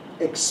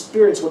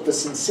experience, what the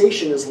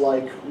sensation is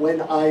like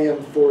when I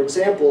am, for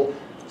example,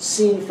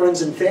 seeing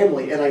friends and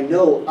family, and I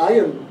know I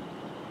am,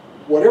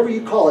 whatever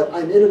you call it,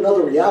 I'm in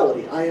another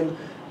reality. I am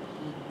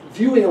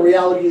viewing a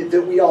reality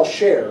that we all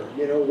share,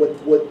 you know,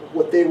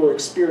 what they were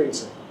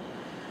experiencing.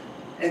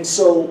 And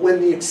so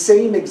when the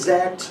same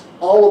exact,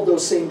 all of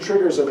those same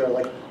triggers are there,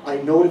 like I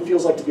know what it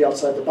feels like to be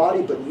outside the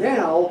body, but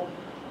now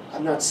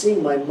I'm not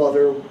seeing my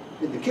mother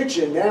in the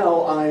kitchen.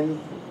 Now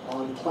I'm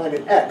on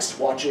planet X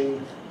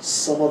watching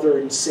some other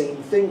insane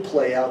thing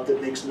play out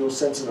that makes no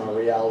sense in our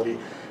reality.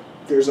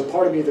 There's a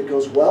part of me that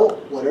goes, well,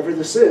 whatever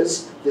this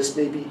is, this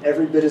may be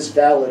every bit as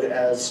valid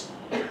as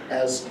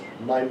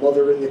my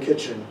mother in the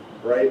kitchen,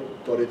 right?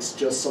 But it's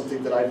just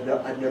something that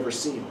I've never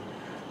seen.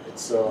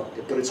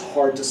 But it's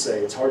hard to say.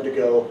 It's hard to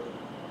go,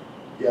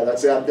 yeah,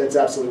 that's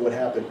absolutely what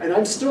happened. And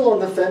I'm still on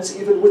the fence,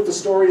 even with the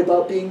story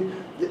about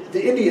being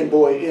the Indian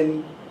boy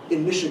in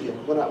Michigan.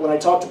 When I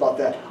talked about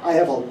that, I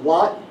have a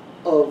lot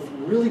of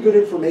really good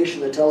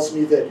information that tells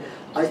me that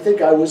I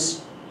think I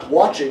was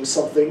watching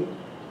something.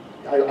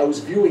 I was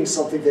viewing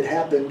something that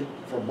happened,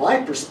 from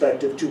my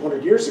perspective,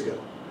 200 years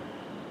ago.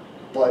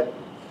 But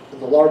in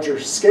the larger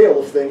scale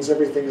of things,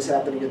 everything is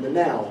happening in the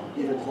now.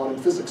 Even quantum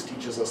physics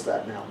teaches us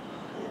that now.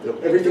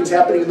 Everything's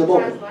happening in the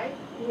moment.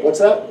 What's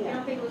that? You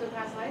don't think it was a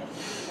past life?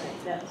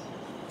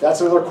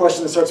 That's another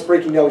question that starts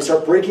breaking down. We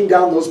start breaking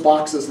down those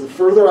boxes. The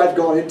further I've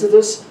gone into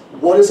this,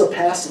 what is a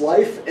past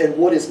life, and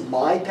what is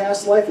my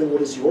past life, and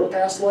what is your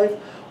past life,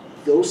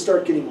 those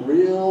start getting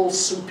real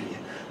soupy.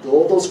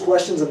 All those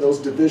questions and those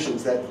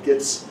divisions, that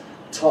gets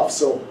tough.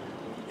 So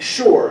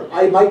sure,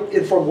 I might,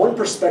 and from one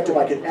perspective,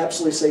 I can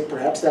absolutely say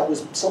perhaps that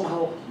was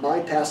somehow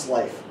my past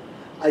life.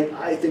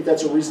 I think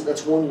that's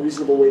one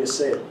reasonable way to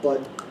say it. But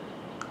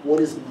what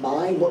is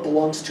mine, what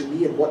belongs to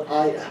me, and what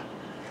I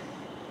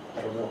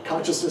don't know.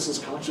 Consciousness is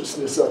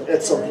consciousness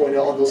at some point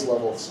on those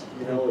levels.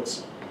 You know,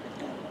 it's,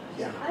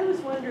 yeah. I was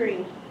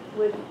wondering,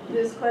 with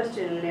this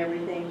question and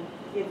everything,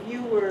 if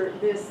you were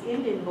this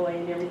Indian boy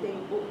and everything,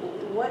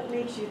 what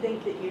makes you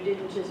think that you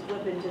didn't just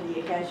flip into the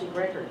Akashic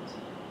Records?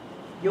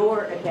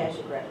 Your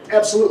Akashic Records.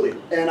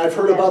 Absolutely. And I've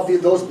heard about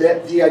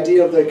the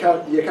idea of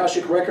the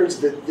Akashic Records.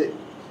 That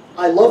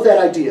I love that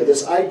idea,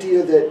 this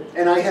idea that,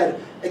 and I had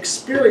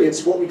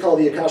experienced what we call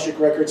the Akashic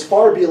Records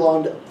far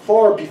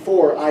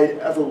before I'd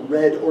ever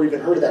read or even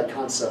heard of that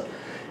concept.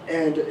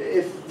 And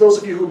if those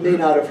of you who may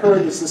not have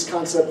heard this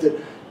concept that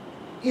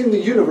in the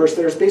universe,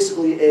 there's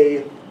basically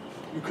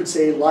you could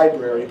say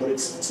library, but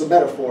it's a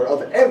metaphor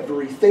of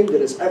everything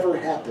that has ever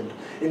happened.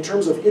 In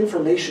terms of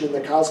information in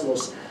the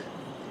cosmos,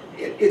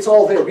 it's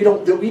all there. We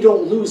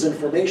don't lose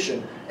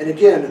information. And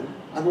again,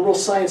 I'm a real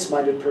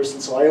science-minded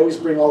person, so I always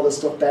bring all this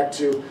stuff back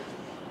to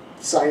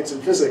science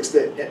and physics,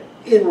 that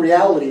in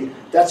reality,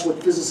 that's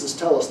what physicists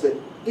tell us, that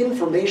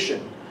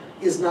information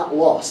is not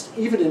lost.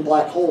 Even in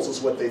black holes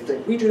is what they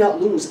think. We do not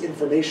lose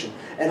information.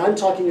 And I'm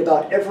talking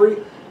about every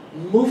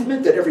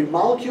movement that every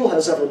molecule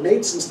has ever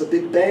made since the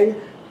Big Bang.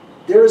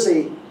 There is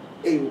a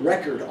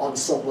record on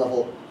some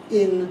level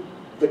in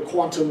the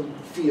quantum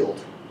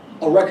field,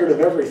 a record of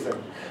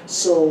everything.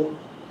 So,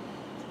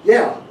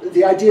 yeah,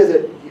 the idea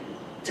that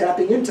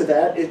tapping into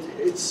that,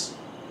 it's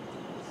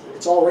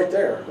all right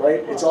there,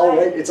 right? It's all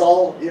right. It's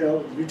all, you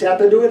know, you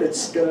tap into it,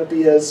 it's going to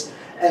be as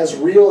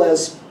real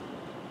as,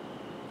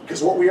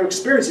 because what we are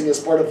experiencing is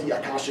part of the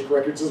Akashic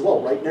records as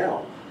well, right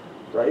now,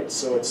 right?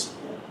 So it's...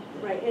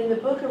 Right, and the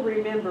Book of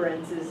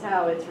Remembrance is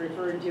how it's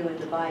referred to in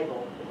the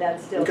Bible. But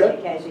that's still the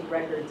Akashic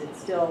records. It's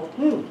still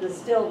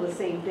the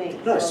same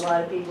thing. Nice. So a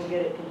lot of people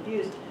get it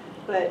confused.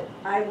 But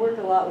I work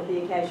a lot with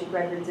the Akashic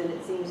records, and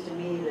it seems to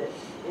me that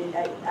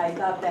I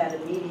thought that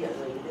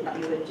immediately, that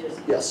you had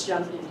just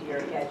jumped into your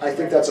Akashic I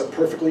think that's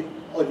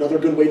another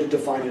good way to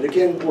define it.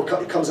 Again,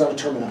 it comes down to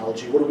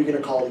terminology. What are we going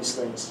to call these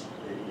things?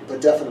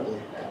 But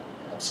definitely,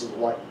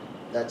 absolutely.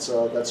 That's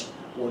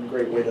one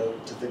great way to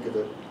think of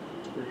it.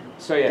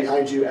 So yeah.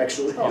 Behind you,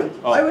 actually.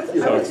 I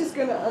was just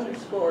going to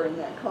underscore in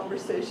that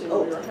conversation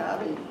we were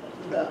having,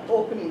 the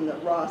opening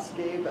that Ross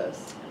gave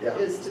us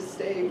is to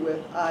stay with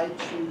I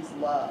choose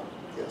love.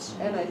 Yes.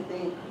 And I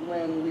think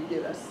when we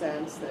get a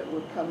sense that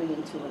we're coming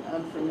into an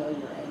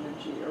unfamiliar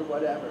energy or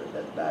whatever,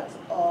 that's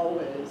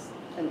always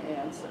an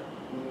answer.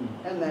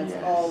 And that's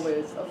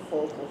always a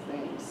focal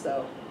thing.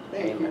 So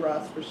thank you,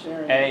 Ross, for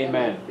sharing.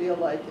 Amen. And I feel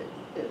like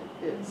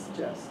it's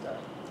just...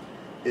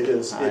 It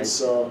is.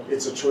 It's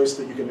a choice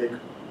that you can make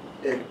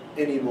at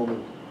any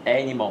moment.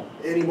 Any moment.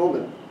 Any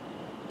moment.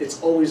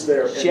 It's always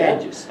there.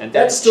 Changes. And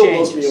that still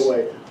blows me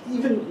away.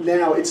 Even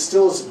now, it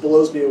still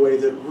blows me away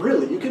that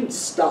really you can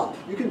stop.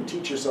 You can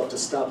teach yourself to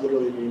stop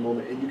literally at any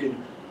moment, and you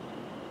can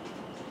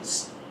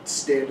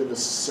stand in the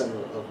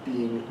center of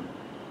being,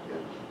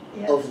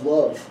 of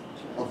love,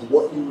 of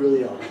what you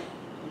really are.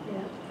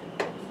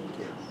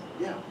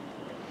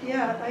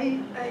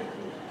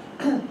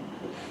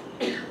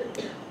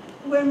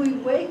 When we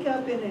wake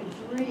up in a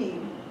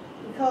dream,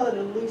 we call it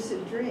a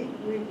lucid dream.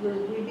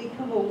 We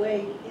become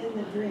awake in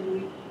the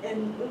dream.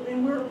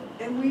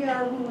 We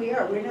are who we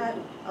are. We're not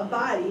a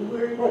body.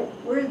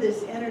 We're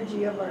this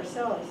energy of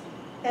ourselves.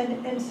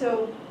 And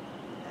so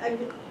I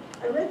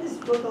read this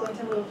book a long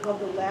time ago called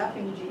The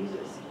Laughing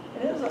Jesus,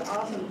 and it was an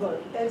awesome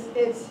book.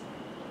 It's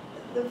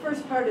the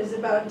first part is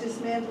about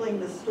dismantling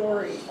the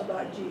story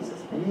about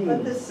Jesus,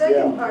 but the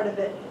second part of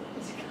it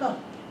is called.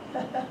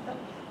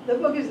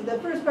 The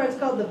first part's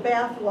called The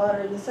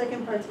Bathwater, the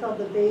second part's called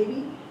The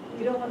Baby.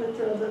 You don't want to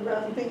throw the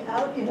wrong thing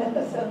out, you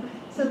know.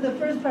 So the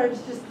first part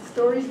is just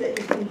stories that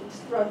you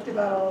construct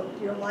about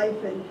your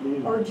life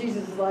and or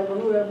Jesus' life or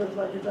whoever's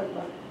life you're talking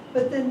about.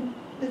 But then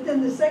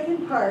the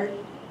second part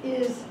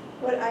is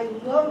what I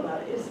love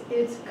about it.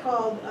 It's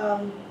called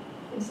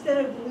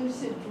instead of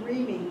lucid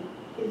dreaming,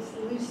 it's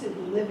lucid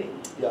living.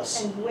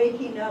 Yes. And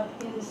waking up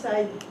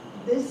inside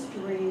this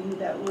dream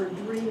that we're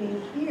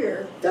dreaming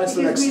here, that's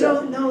the next step.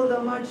 Because we don't know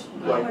how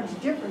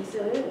much difference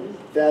there is.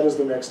 That is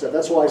the next step.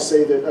 That's why I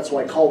say that. That's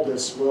why I called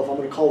this. Well, if I'm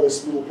going to call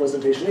this little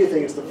presentation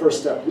anything, it's the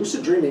first step.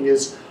 Lucid dreaming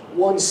is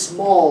one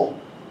small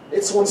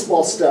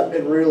step,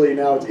 and really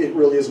now it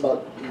really is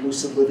about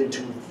lucid living,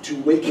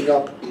 to waking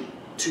up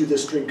to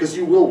this dream, because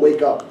you will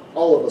wake up.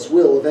 All of us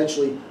will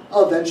eventually.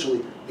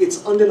 Eventually,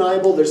 it's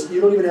undeniable. You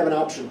don't even have an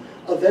option.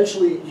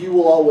 Eventually, you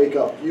will all wake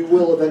up. You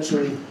will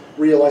eventually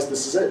realize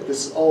this is it.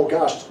 This is, oh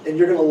gosh, and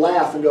you're going to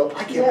laugh and go,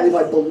 I can't believe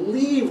I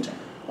believed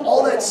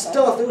all that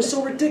stuff. It was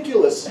so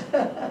ridiculous.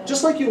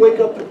 Just like you wake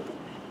up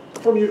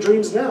from your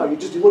dreams now, you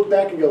look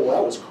back and go, well,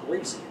 that was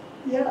crazy.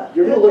 Yeah.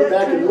 You're going to look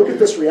back and look at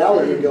this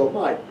reality and go,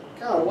 my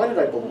God, why did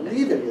I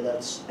believe any of that?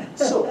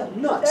 It's so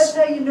nuts. That's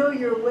how you know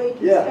you're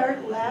awake. You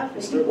start laughing.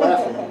 You start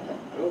laughing.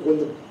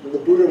 When the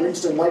Buddha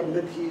reached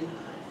enlightenment,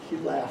 he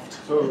laughed.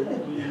 So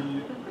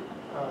the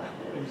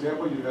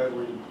example you had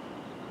where you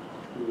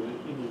were an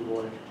Indian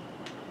boy,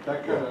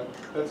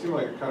 that seemed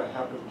like it kind of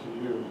happened to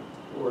you.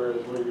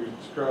 Whereas when you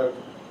described,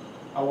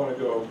 I want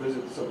to go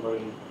visit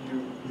somebody,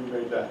 you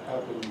made that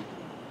happen. You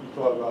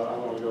thought about, I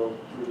want to go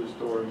through this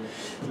door and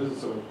visit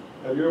somebody.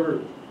 Have you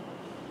ever,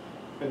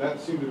 and that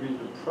seemed to be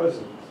the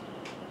present,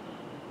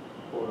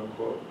 quote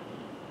unquote.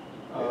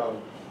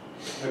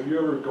 Have you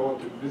ever gone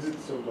to visit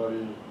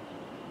somebody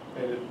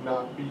and it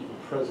not be the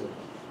present?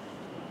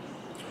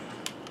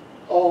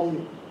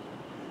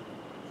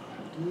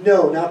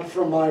 No, not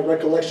from my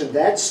recollection.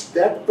 That's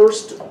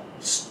first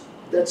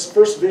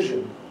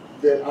vision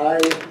that I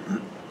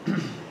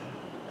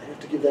have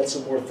to give that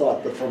some more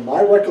thought. But from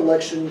my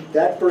recollection,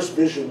 that first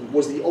vision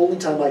was the only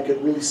time I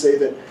could really say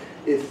that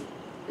if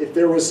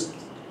there was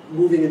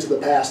moving into the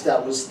past,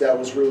 that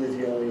was really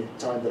the only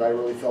time that I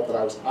really felt that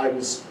I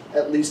was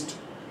at least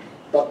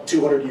about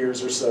 200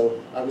 years or so.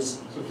 I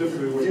was So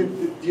typically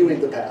when viewing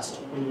the past.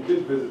 When you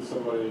did visit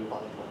somebody,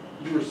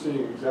 you were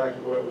seeing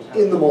exactly what was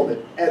happening. In the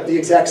moment, at the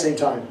exact same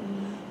time.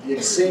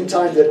 The same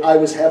time that I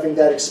was having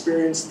that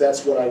experience,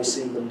 that's what I was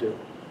seeing them do.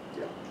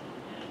 Yeah.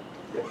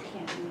 Yeah.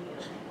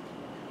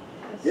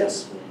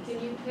 Yes?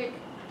 Can you pick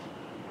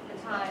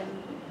a time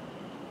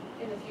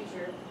in the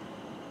future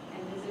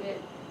and visit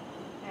it?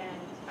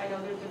 And I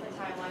know there's different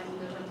timelines and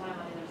there's no time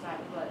on either side,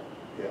 but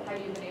Yeah. have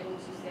you been able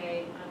to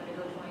say, I'm going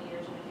to go 20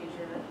 years in the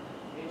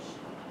future-ish?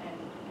 And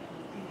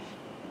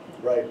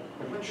Right.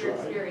 what's your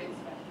experience?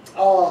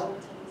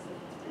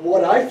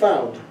 What I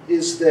found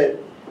is that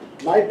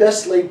my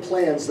best laid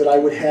plans that I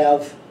would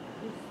have,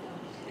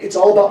 it's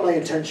all about my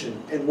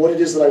intention and what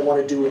it is that I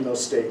want to do in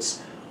those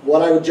states.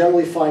 What I would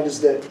generally find is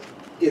that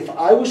if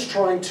I was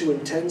trying to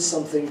intend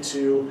something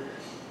to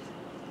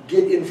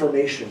get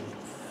information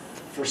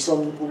for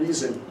some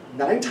reason,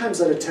 9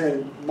 times out of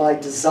 10, my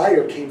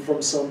desire came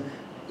from some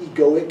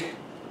egoic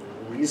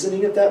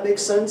reasoning, if that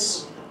makes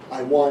sense.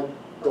 I want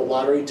the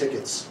lottery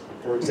tickets,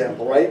 for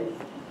example, right?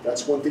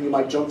 That's one thing you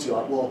might jump to.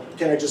 Well,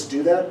 can I just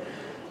do that?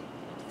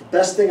 The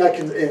best thing I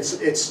can,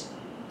 this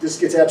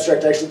gets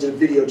abstract. I actually did a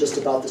video just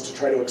about this to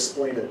try to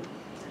explain it.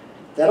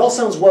 That all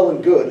sounds well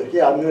and good.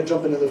 Yeah, I'm going to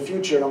jump into the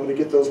future and I'm going to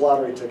get those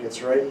lottery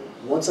tickets, right?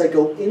 Once I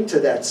go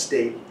into that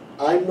state,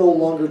 I'm no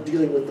longer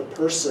dealing with the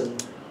person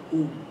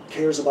who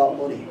cares about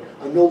money.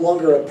 I'm no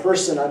longer a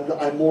person.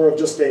 I'm more of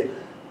just a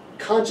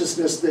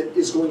consciousness that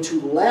is going to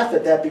laugh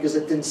at that because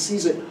it then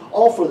sees it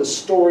all for the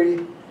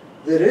story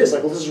that it is.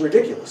 Like, well, this is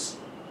ridiculous.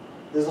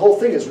 This whole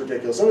thing is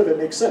ridiculous. None of it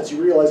makes sense.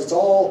 You realize it's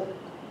all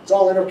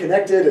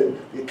interconnected, and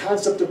the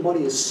concept of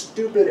money is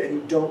stupid, and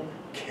you don't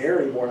care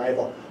anymore. And I have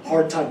a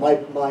hard time.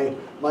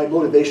 My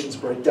motivations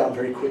break down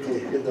very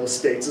quickly in those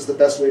states. Is the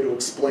best way to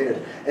explain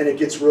it, and it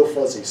gets real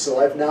fuzzy. So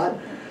I've not,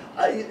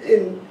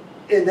 and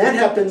that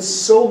happens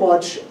so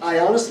much. I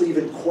honestly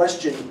even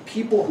question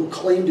people who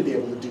claim to be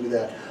able to do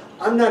that.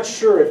 I'm not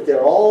sure if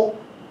they're all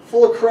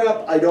full of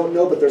crap. I don't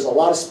know, but there's a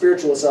lot of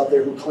spiritualists out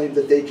there who claim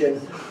that they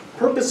can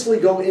purposefully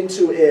go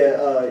into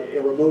a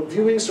remote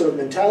viewing sort of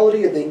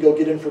mentality and then go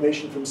get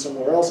information from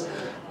somewhere else.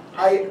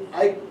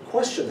 I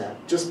question that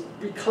just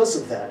because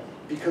of that.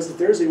 Because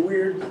there's a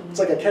weird, it's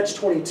like a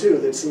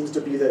catch-22 that seems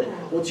to be that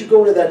once you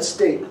go into that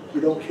state,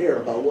 you don't care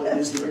about what it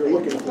is that you're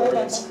looking for.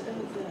 And it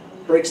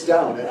breaks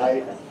down. And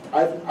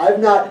I've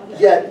not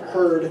yet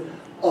heard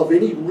of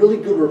any really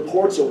good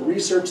reports or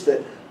research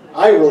that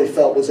I really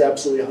felt was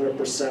absolutely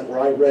 100%, where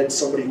I read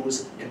somebody who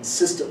was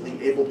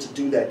consistently able to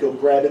do that, go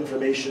grab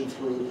information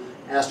through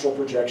astral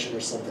projection or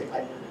something.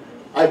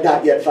 I've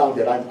not yet found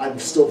it. I'm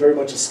still very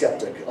much a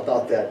skeptic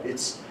about that.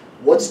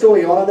 What's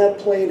going on that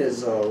plane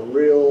is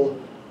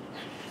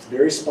it's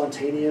very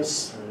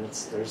spontaneous, and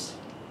it's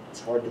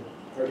hard to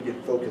get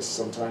focused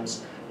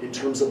sometimes in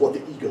terms of what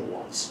the ego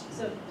wants.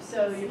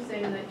 So you're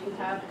saying that you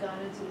have gone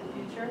into the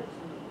future?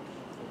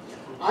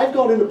 I've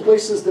gone into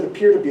places that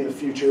appear to be the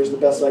future, is the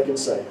best I can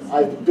say.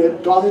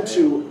 I've gone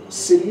into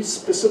cities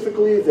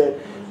specifically that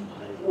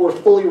were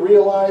fully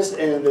realized,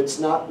 and it's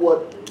not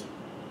what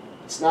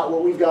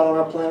we've got on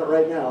our planet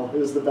right now,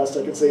 is the best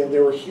I can say. And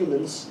there were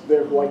humans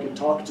there who I could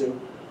talk to,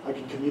 I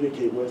could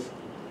communicate with.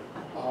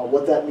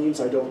 What that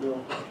means, I don't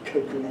know. I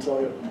couldn't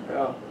tell you.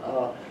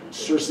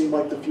 Sure seemed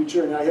like the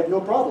future, and I have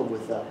no problem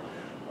with that.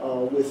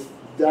 With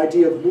the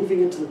idea of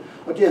moving into,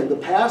 again, the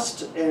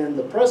past and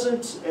the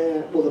present,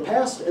 and well, the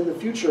past and the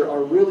future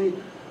are really,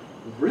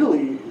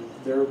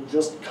 they're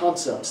just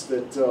concepts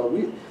that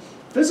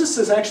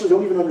physicists actually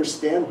don't even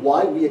understand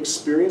why we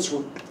experience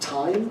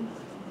time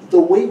the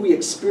way we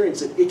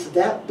experience it. It's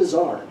that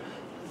bizarre.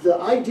 The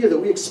idea that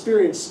we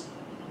experience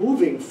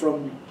moving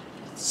from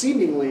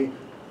seemingly,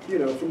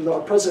 from the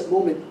present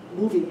moment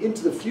moving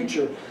into the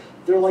future,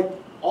 they're like,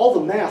 all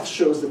the math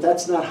shows that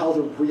that's not how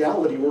the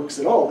reality works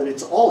at all, that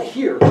it's all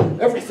here.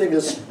 Everything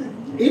is,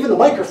 even the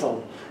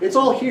microphone, it's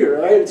all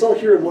here, right? It's all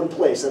here in one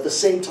place at the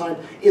same time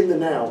in the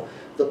now.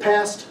 The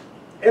past,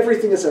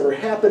 everything that's ever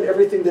happened,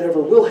 everything that ever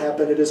will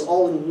happen, it is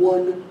all in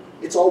one,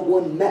 it's all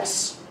one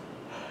mess.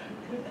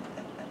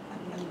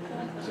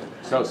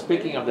 So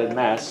speaking of the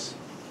mess,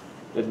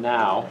 the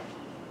now,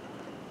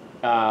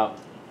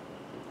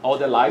 all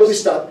the lives. Let me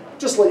stop.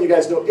 Just let you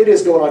guys know, it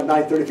is going on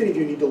 9:30. If any of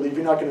you need to leave,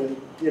 you're not going to,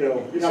 you're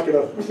not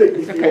going to make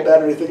me feel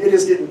bad or anything. It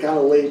is getting kind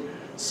of late,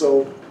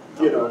 so,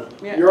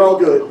 you're all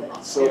good.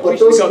 So, Yeah, but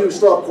those of you who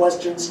still have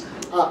questions,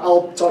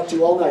 I'll talk to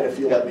you all night if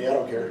you let me. I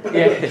don't care.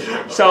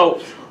 Yeah. So,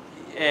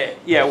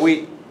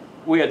 we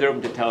are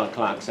doomed to 10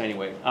 o'clock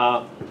anyway.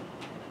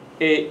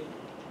 It's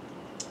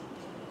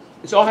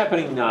all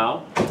happening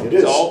now. It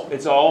is.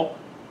 It's all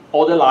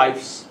the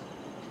lives,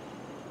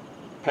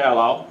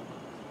 parallel,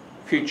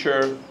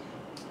 future,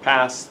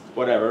 past,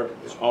 whatever.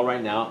 It's all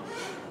right now.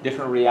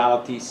 Different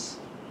realities,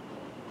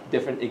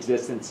 different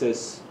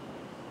existences,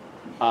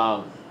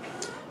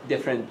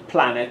 different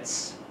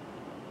planets,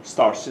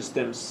 star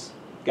systems,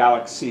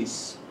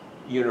 galaxies,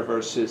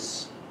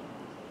 universes.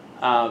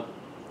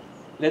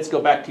 let's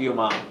go back to your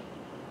mom.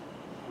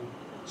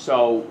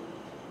 So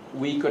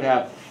we could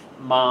have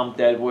mom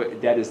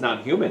that is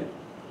not human,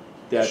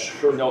 that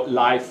Sure.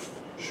 life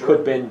Sure.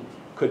 could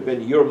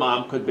been your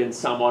mom, could been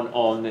someone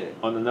on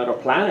another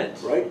planet.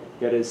 Right.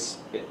 That is,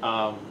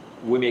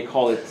 we may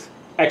call it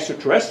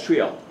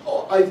extraterrestrial.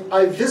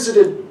 I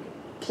visited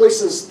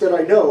places that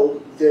I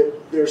know that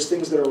there's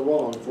things that are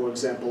wrong. For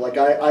example, like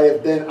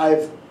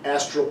I've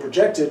astral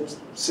projected.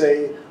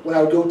 Say when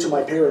I would go to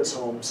my parents'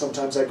 home,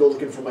 sometimes I go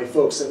looking for my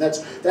folks, and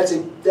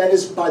that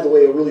is by the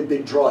way a really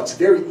big draw.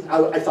 It's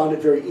I found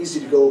it very easy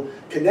to go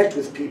connect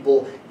with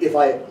people if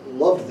I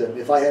loved them,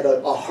 if I had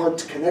a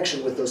heart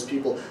connection with those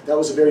people. That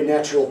was a very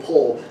natural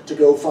pull to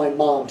go find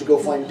mom, to go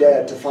find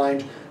dad, to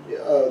find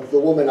the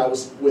woman I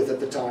was with at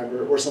the time,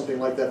 or something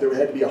like that. There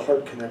had to be a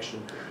heart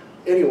connection.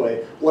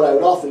 Anyway, what I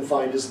would often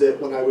find is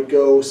that when I would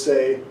go,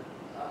 say,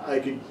 I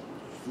could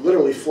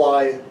literally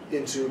fly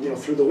into,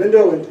 through the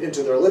window and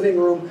into their living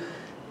room.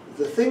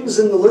 The things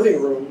in the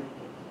living room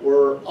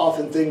were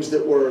often things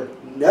that were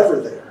never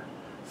there.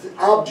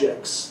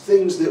 Objects,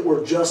 things that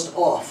were just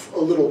off a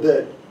little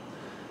bit,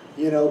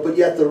 but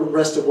yet the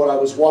rest of what I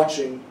was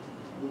watching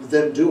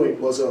them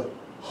doing was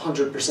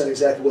 100%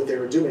 exactly what they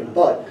were doing.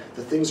 But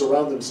the things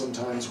around them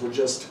sometimes were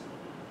just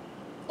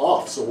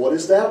off. So what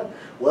is that?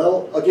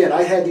 Well, again,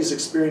 I had these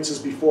experiences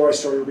before I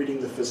started reading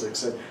the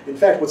physics. And in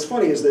fact, what's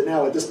funny is that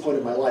now at this point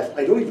in my life,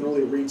 I don't even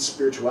really read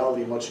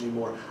spirituality much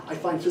anymore. I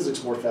find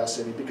physics more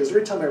fascinating because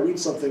every time I read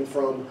something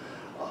from,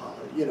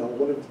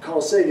 one of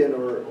Carl Sagan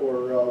or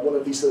one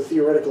of these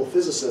theoretical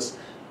physicists,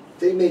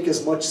 they make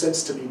as much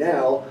sense to me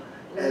now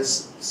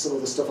as some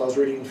of the stuff I was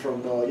reading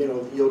from,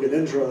 Yoga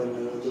Nidra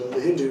and the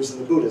Hindus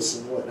and the Buddhists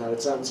and whatnot.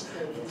 It sounds,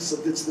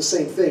 it's the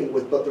same thing,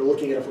 but they're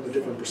looking at it from a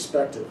different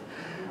perspective.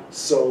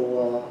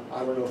 So I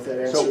don't know if that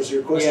answers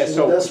your question.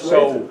 Yeah,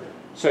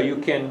 so you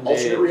can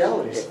alternate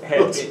realities.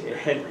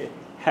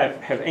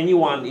 have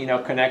anyone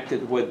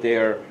connected with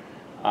their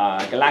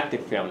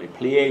galactic family,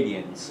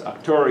 Pleiadians,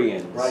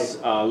 Arcturians, right.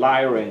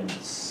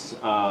 Lyrans,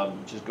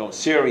 just go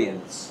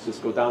Syrians,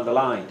 just go down the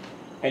line.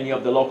 Any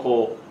of the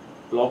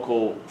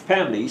local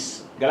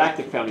families,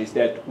 galactic families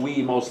that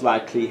we most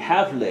likely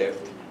have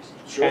lived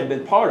Sure. and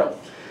been part of.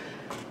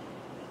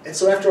 And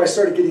so after I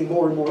started getting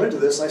more and more into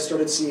this, I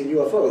started seeing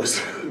UFOs,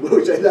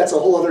 which that's a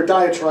whole other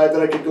diatribe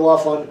that I could go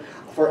off on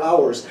for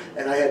hours.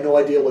 And I had no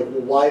idea,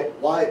 why.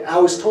 I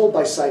was told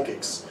by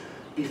psychics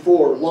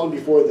long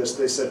before this,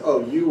 they said,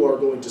 oh, you are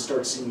going to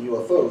start seeing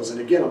UFOs.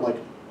 And again, I'm like,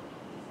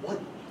 what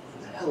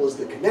the hell is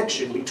the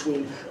connection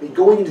between me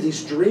going into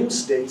these dream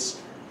states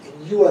and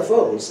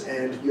UFOs?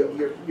 And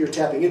you're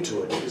tapping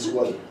into it, is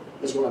what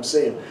I'm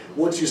saying.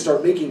 Once you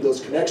start making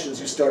those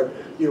connections, you start,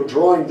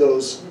 drawing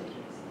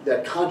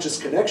that conscious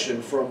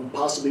connection from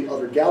possibly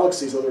other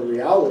galaxies, other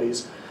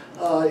realities,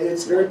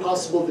 it's very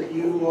possible that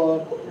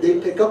they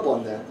pick up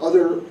on that.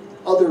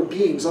 Other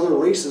beings, other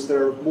races that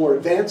are more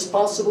advanced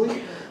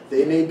possibly,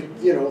 they may be,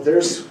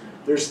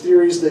 there's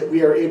theories that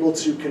we are able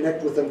to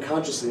connect with them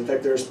consciously. In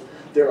fact,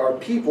 there are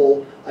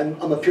people,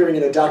 I'm appearing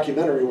in a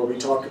documentary where we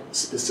talk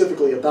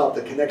specifically about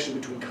the connection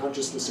between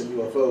consciousness and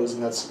UFOs,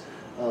 and that's,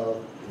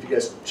 if you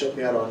guys check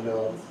me out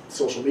on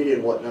social media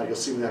and whatnot, you'll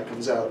see when that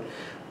comes out.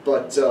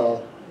 But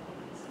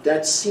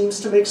that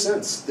seems to make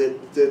sense, that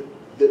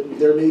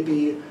there may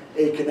be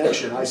a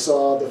connection. I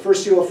saw the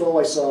first UFO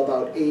I saw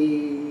about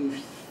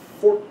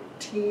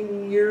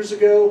 14 years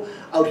ago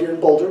out here in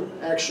Boulder,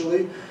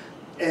 actually.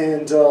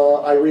 And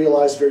I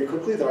realized very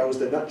quickly that I was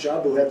the nut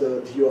job who had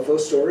the UFO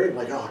story. I'm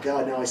like, oh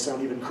God, now I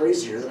sound even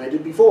crazier than I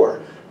did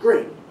before.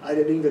 Great. I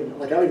don't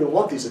even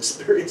want these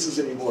experiences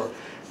anymore.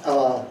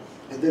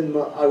 And then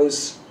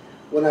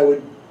when I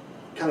would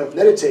kind of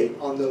meditate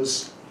on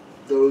those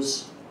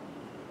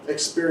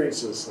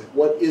experiences, like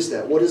what is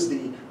that?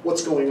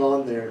 What's going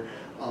on there?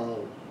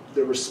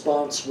 The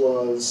response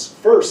was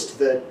first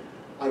that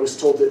I was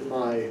told that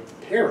my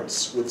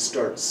parents would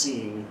start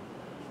seeing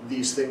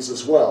these things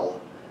as well,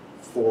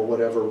 for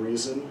whatever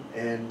reason,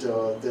 and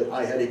that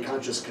I had a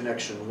conscious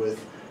connection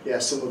with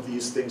some of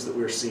these things that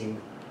we're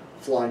seeing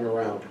flying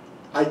around.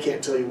 I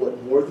can't tell you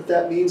what more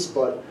that means,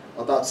 but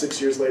about 6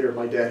 years later,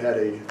 my dad had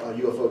a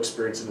UFO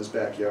experience in his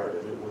backyard,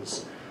 and it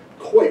was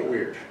quite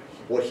weird.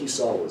 What he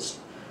saw was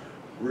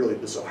really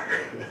bizarre.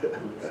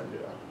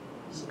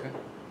 Okay.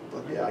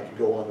 But yeah, I could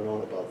go on and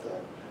on about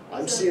that.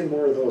 I'm seeing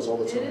more of those all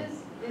the time.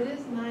 It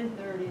is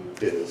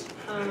 9:30. It is.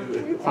 I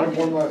have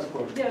one last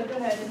question. Yeah, go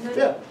ahead. And then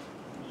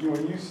Yeah.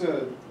 When you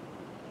said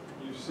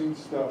you've seen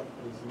stuff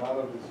that's not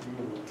of this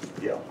universe,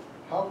 Yeah.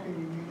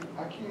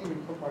 I can't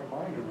even put my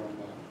mind around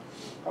that.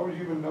 How would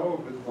you even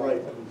know if it's not Right.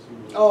 of this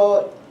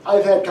universe?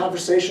 I've had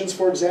conversations,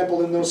 for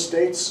example, in those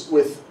states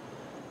with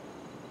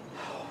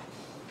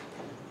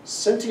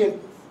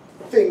sentient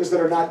things that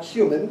are not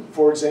human,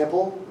 for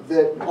example,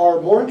 that are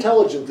more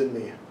intelligent than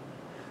me.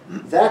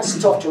 That's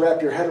tough to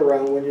wrap your head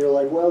around when you're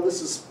like, well,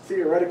 this is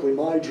theoretically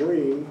my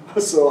dream,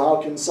 so how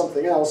can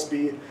something else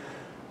be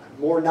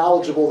more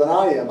knowledgeable than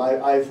I am?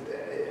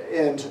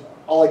 And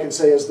all I can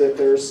say is that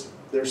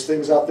there's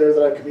things out there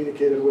that I've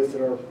communicated with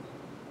that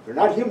they're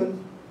not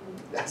human,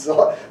 That's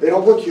all. They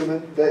don't look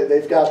human.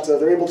 They've got,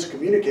 they're able to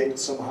communicate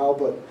somehow,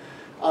 but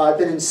I've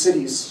been in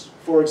cities,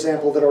 for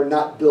example, that are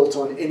not built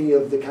on any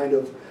of the kind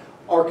of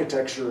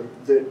architecture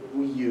that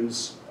we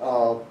use.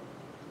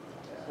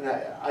 And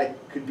I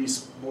could be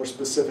more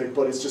specific,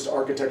 but it's just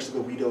architecture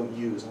that we don't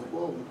use. I'm like,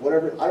 well,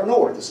 whatever, I don't know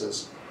where this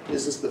is.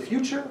 Is this the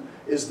future?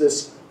 Is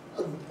this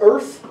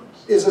Earth?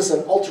 Is this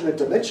an alternate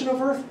dimension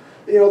of Earth?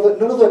 You know,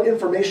 none of that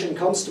information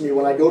comes to me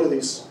when I go to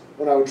these,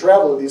 when I would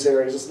travel to these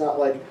areas. It's not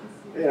like,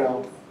 you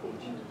know,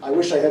 I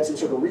wish I had some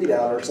sort of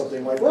readout or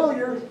something like, well,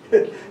 you're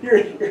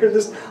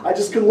this. I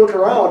just can look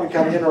around and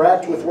kind of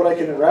interact with what I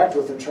can interact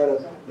with and try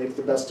to make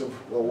the best of,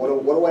 well,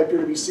 what do I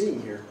appear to be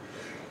seeing here?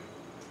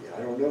 Yeah,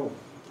 I don't know.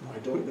 I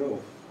don't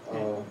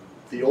know.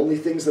 The only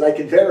things that I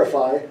can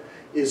verify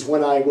is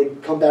when I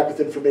would come back with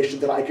information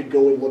that I could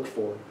go and look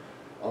for.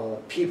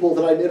 People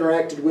that I've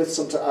interacted with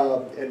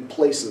and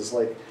places.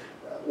 Like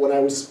when I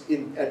was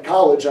at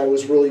college, I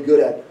was really good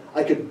at,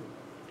 I could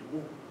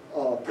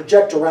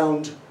project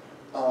around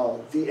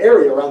the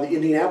area, around the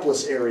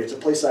Indianapolis area. It's a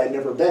place I had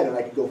never been, and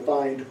I could go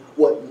find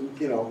what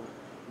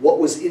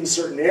was in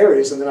certain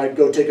areas, and then I'd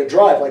go take a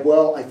drive. Like,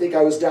 well, I think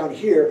I was down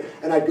here,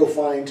 and I'd go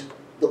find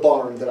the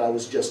barn that I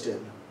was just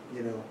in,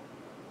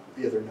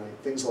 the other night,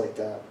 things like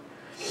that.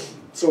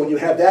 So when you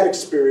have that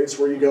experience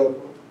where you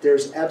go,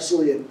 there's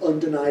absolutely an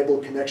undeniable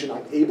connection.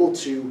 I'm able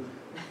to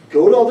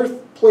go to other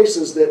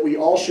places that we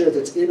all share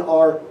that's in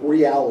our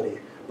reality,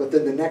 but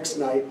then the next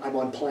night I'm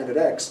on planet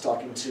X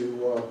talking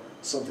to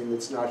something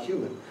that's not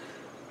human.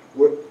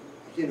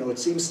 It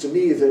seems to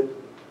me that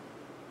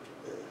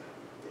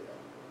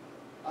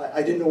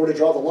I didn't know where to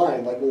draw the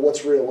line. Like, well,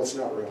 what's real, what's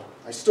not real?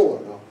 I still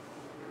don't know.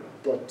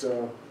 But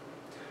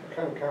what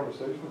kind of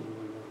conversations were you?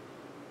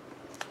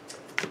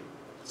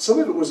 Some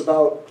of it was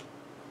about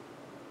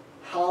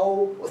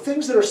how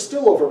things that are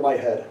still over my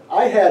head.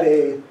 I had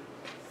a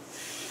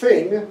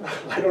thing,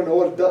 I don't know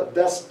what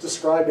best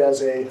described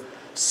as a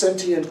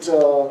sentient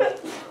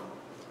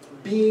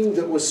being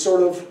that was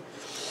sort of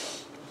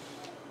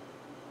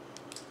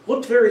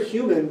looked very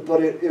human,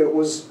 but it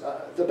was,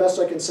 the best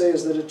I can say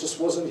is that it just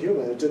wasn't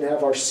human. It didn't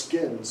have our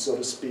skin, so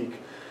to speak.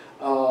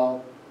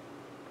 And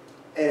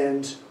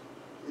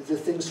the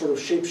thing sort of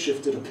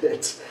shape-shifted a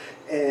bit.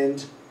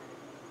 And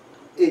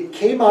it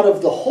came out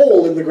of the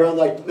hole in the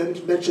ground. I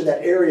mentioned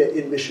that area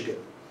in Michigan.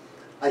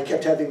 I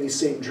kept having these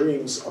same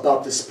dreams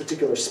about this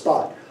particular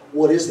spot.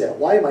 What is that?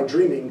 Why am I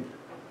dreaming?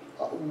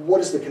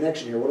 What is the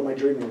connection here? What am I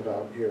dreaming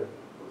about here?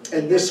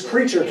 And this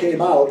creature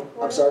came out.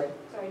 I'm sorry?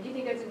 Sorry, do you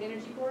think that's an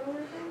energy portal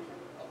or something?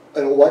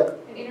 And what?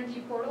 An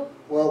energy portal?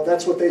 Well,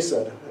 that's what they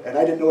said. And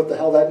I didn't know what the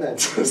hell that meant.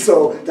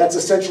 So that's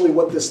essentially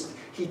what this...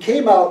 He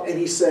came out and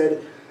he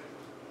said,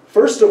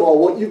 first of all,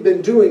 what you've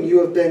been doing, you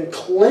have been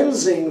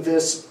cleansing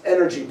this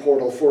energy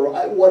portal for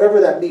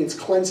whatever that means,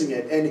 cleansing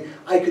it. And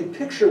I could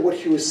picture what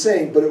he was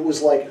saying, but it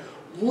was like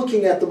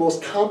looking at the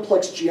most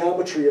complex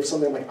geometry of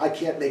something. Like, I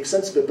can't make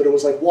sense of it, but it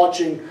was like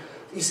watching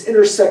these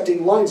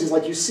intersecting lines. He's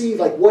like, you see,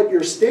 like what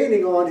you're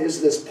standing on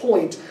is this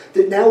point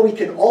that now we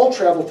can all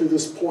travel through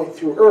this point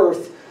through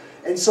Earth,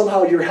 and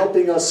somehow you're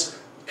helping us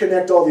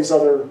connect all these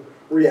other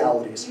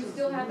realities. Do you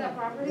still have that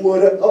property?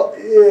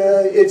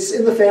 It's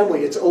in the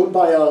family. It's owned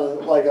by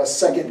a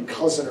second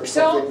cousin or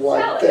something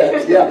like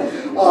that.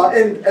 Yeah.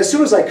 And as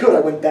soon as I could,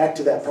 I went back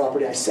to that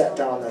property. I sat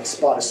down on that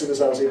spot as soon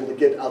as I was able to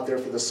get out there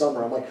for the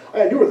summer. I'm like,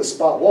 I knew where the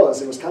spot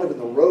was. It was kind of in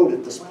the road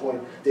at this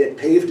point. They had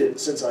paved it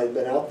since I had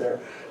been out there.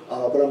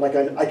 But I'm like,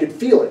 I could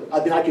feel it.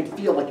 I mean, I could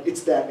feel like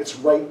it's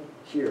right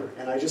here.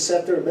 And I just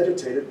sat there and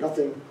meditated.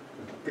 Nothing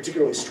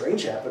particularly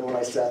strange happened when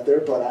I sat there,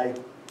 but I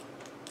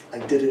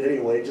did it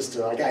anyway, just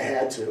like I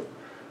had to.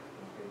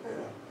 Yeah,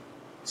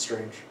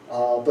 strange.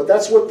 But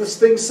that's what this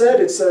thing said.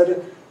 It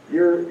said,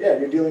 you're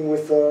dealing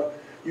with,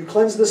 you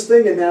cleanse this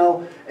thing,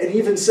 and he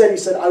even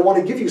said, I want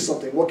to give you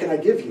something. What can I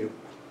give you?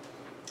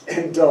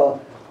 And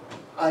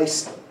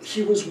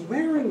he was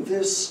wearing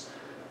this,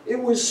 it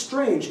was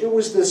strange. It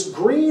was this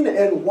green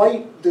and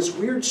white, this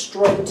weird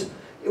striped,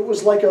 it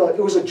was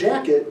a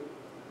jacket,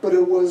 but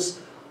it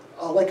was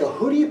like a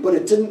hoodie, but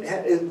it didn't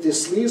have, the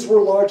sleeves were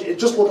large. It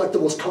just looked like the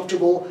most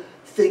comfortable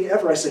thing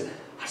ever. I said,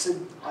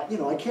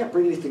 I can't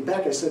bring anything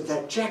back. I said,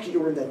 that jacket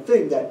you're in, that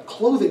thing, that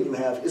clothing you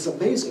have is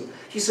amazing.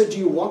 He said, do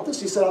you want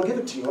this? He said, I'll give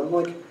it to you. I'm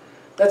like,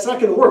 that's not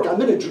going to work. I'm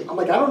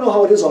like, I don't know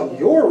how it is on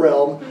your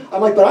realm.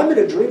 I'm like, but I'm in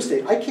a dream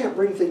state. I can't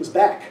bring things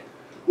back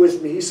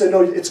with me. He said,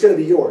 no, it's going to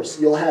be yours.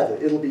 You'll have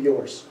it. It'll be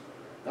yours.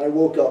 I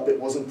woke up,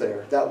 it wasn't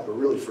there. That would have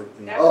really freaked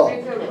me out.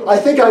 I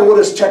think I would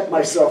have checked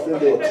myself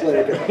into a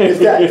clinic. If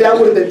that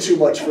would have been too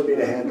much for me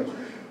to handle.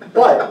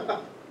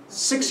 But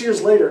 6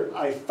 years later,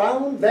 I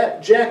found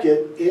that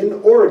jacket in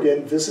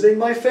Oregon, visiting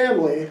my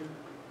family.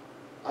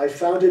 I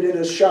found it in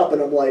a shop,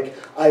 and I'm like,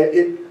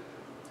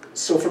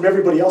 so from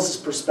everybody else's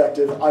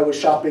perspective, I was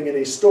shopping in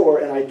a store,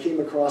 and I came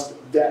across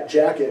that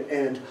jacket,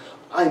 and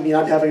I mean,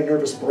 I'm having a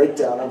nervous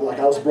breakdown. I'm like,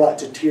 I was brought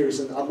to tears,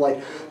 and I'm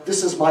like,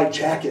 this is my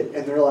jacket.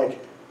 And they're like,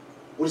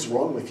 what is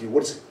wrong with you? I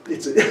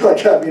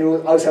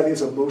was having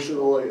this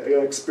emotional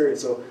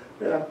experience. So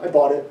Yeah, I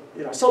bought it.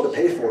 You know, I still had to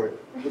pay for it,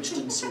 which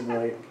didn't seem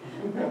right.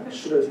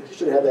 Should have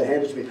had that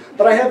handed to me.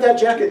 But I have that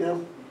jacket now.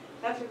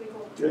 That's really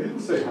cool. He didn't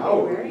say how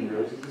it would be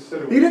yours, he just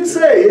said it would He didn't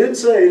say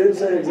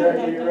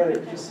exactly. You're right.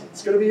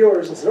 It's going to be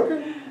yours. I said,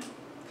 okay,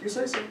 if you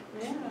say so.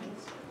 Yeah.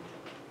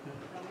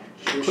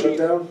 Should we shut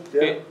down?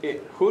 Yeah.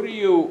 Who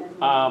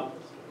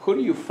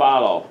do you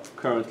follow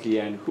currently,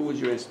 and who is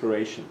your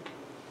inspiration?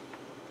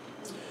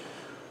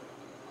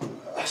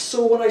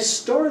 So when I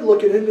started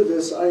looking into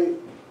this,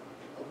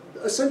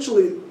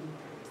 essentially,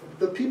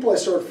 the people I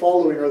started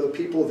following are the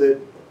people that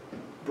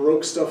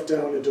broke stuff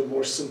down into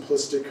more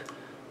simplistic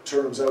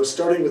terms. I was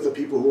starting with the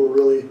people who were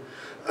really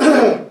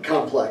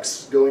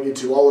complex, going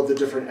into all of the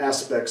different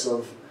aspects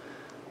of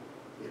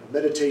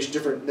meditation,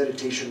 different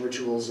meditation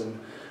rituals and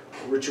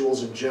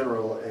rituals in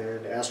general,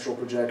 and astral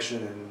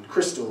projection and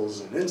crystals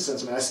and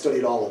incense. I mean, I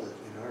studied all of it,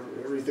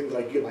 everything that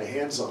I could get my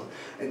hands on.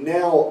 And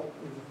now,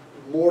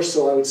 more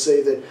so, I would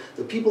say that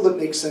the people that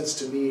make sense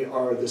to me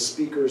are the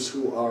speakers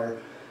who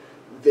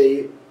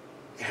they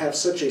have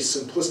such a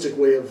simplistic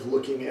way of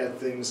looking at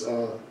things.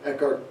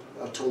 Eckhart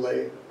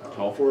Tolle,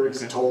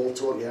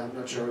 Tolle, yeah, I'm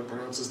not sure how it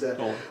pronounces that.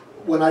 Tolle.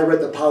 When I read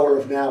The Power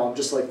of Now, I'm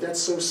just like, that's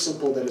so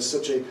simple that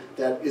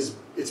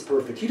it's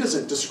perfect. He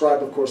doesn't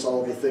describe, of course,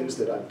 all of the things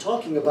that I'm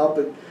talking about,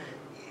 but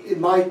in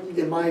my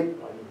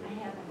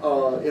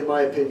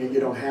opinion, you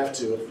don't have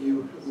to. If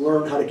you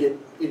learn how to get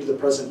into the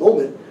present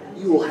moment,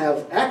 you will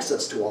have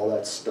access to all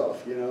that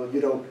stuff. You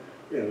don't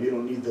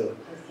need the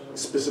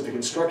specific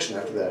instruction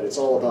after that. It's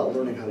all about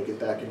learning how to get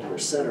back into your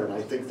center, and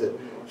I think that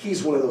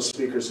he's one of those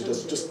speakers who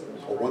does just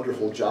a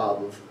wonderful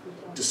job of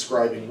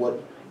describing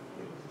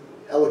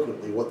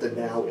eloquently what the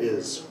now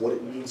is, what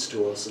it means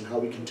to us, and how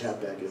we can tap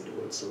back into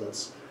it. So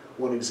that's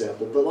one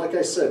example. But like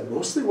I said,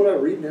 mostly what I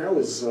read now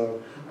is,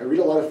 I read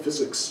a lot of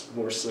physics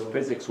more so.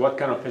 Physics? What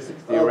kind of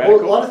physics? Theoretical?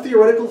 Well, a lot of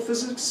theoretical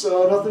physics,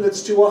 nothing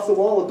that's too off the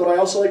wall, but I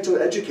also like to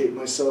educate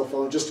myself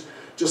on just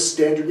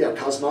standard,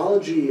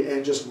 cosmology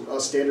and just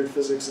standard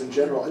physics in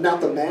general. And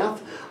not the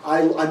math.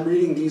 I'm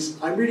reading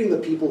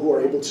the people who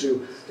are able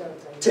to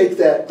take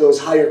those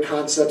higher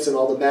concepts and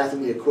all the math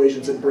and the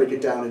equations and break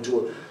it down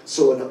into an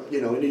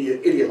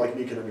idiot like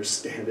me can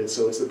understand it.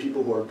 So it's the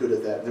people who are good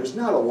at that. And there's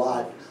not a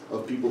lot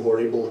of people who are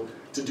able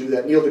to do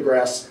that. Neil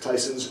deGrasse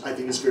Tyson's, I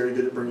think, is very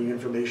good at bringing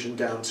information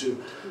down to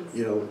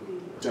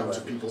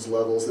people's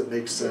levels that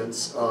make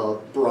sense.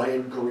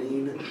 Brian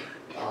Greene,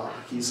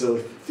 he's a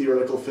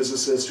theoretical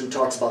physicist who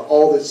talks about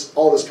all this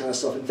kind of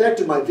stuff. In fact,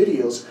 in my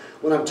videos,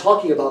 when I'm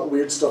talking about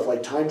weird stuff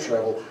like time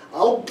travel,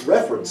 I'll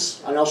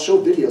reference and I'll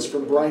show videos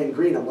from Brian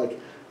Greene. I'm like,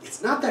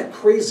 it's not that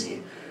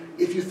crazy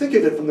if you think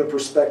of it from the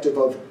perspective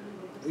of,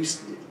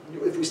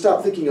 if we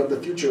stop thinking of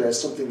the future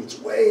as something that's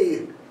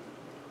way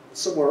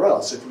somewhere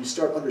else, if we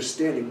start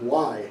understanding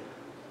why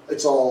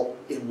it's all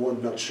in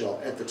one nutshell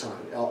at the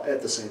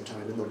same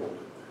time, in the moment.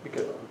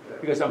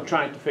 Because I'm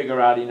trying to figure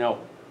out,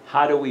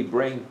 how do we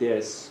bring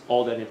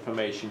all that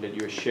information that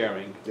you're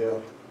sharing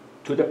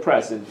to the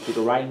present, to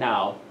the right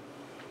now,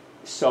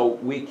 so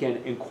we can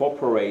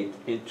incorporate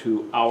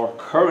into our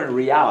current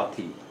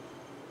reality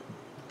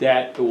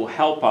that it will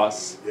help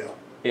us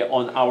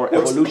on our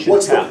evolution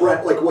path.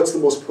 What's the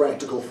most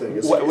practical thing?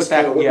 Is what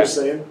you're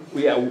saying?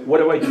 Yeah, what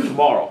do I do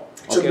tomorrow?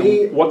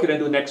 Okay, what can I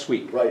do next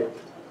week? Right.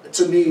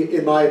 To me,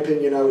 in my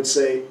opinion, I would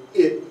say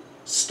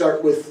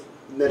start with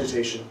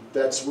meditation.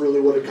 That's really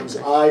what it comes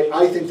to.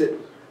 I think that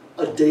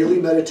a daily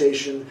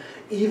meditation,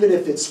 even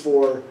if it's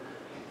for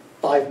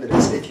 5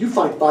 minutes, if you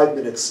find 5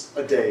 minutes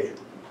a day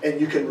and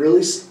you can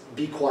really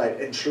be quiet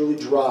and truly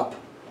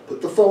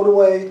put the phone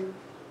away,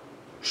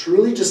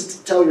 truly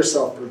just tell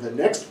yourself, for the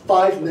next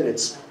 5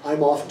 minutes,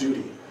 I'm off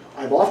duty.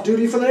 I'm off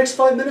duty for the next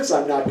 5 minutes.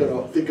 I'm not going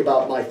to think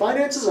about my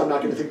finances. I'm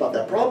not going to think about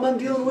that problem I'm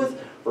dealing with.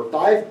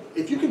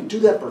 If you can do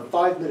that for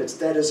 5 minutes,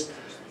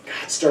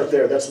 start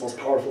there. That's the most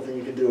powerful thing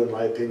you can do, in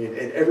my opinion.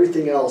 And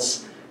everything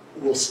else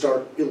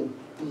it'll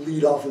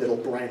lead off and it'll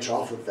branch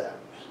off of that.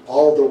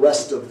 All the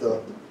rest of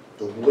the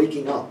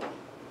waking up,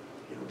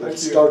 it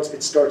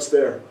starts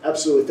there.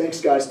 Absolutely.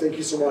 Thanks, guys. Thank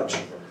you so much.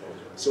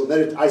 So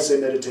I say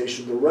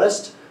meditation. The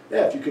rest,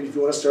 if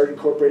you want to start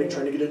incorporating,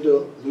 trying to get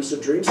into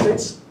lucid dream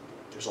states,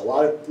 there's a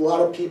lot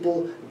of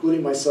people,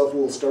 including myself, who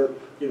will start,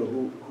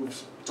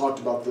 who've talked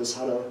about this,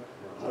 how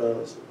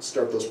to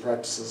start those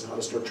practices, how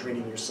to start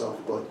training yourself.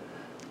 But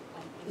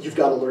you've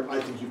got to learn. I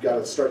think you've got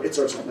to start. It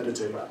starts with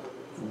meditating.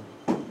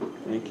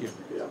 Thank you.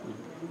 Yeah.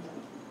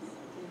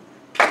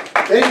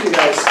 Thank you,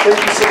 guys. Thank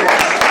you so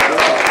much.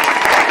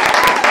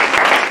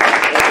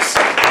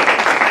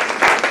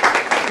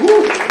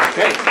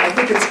 Okay. I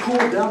think it's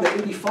cooled down to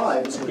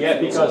 85. Yeah,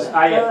 because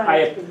I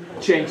have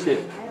changed the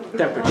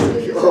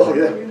temperature. Oh,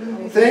 yeah.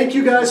 Thank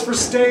you guys for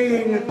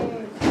staying.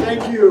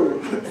 Thank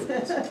you.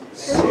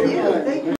 Thank you.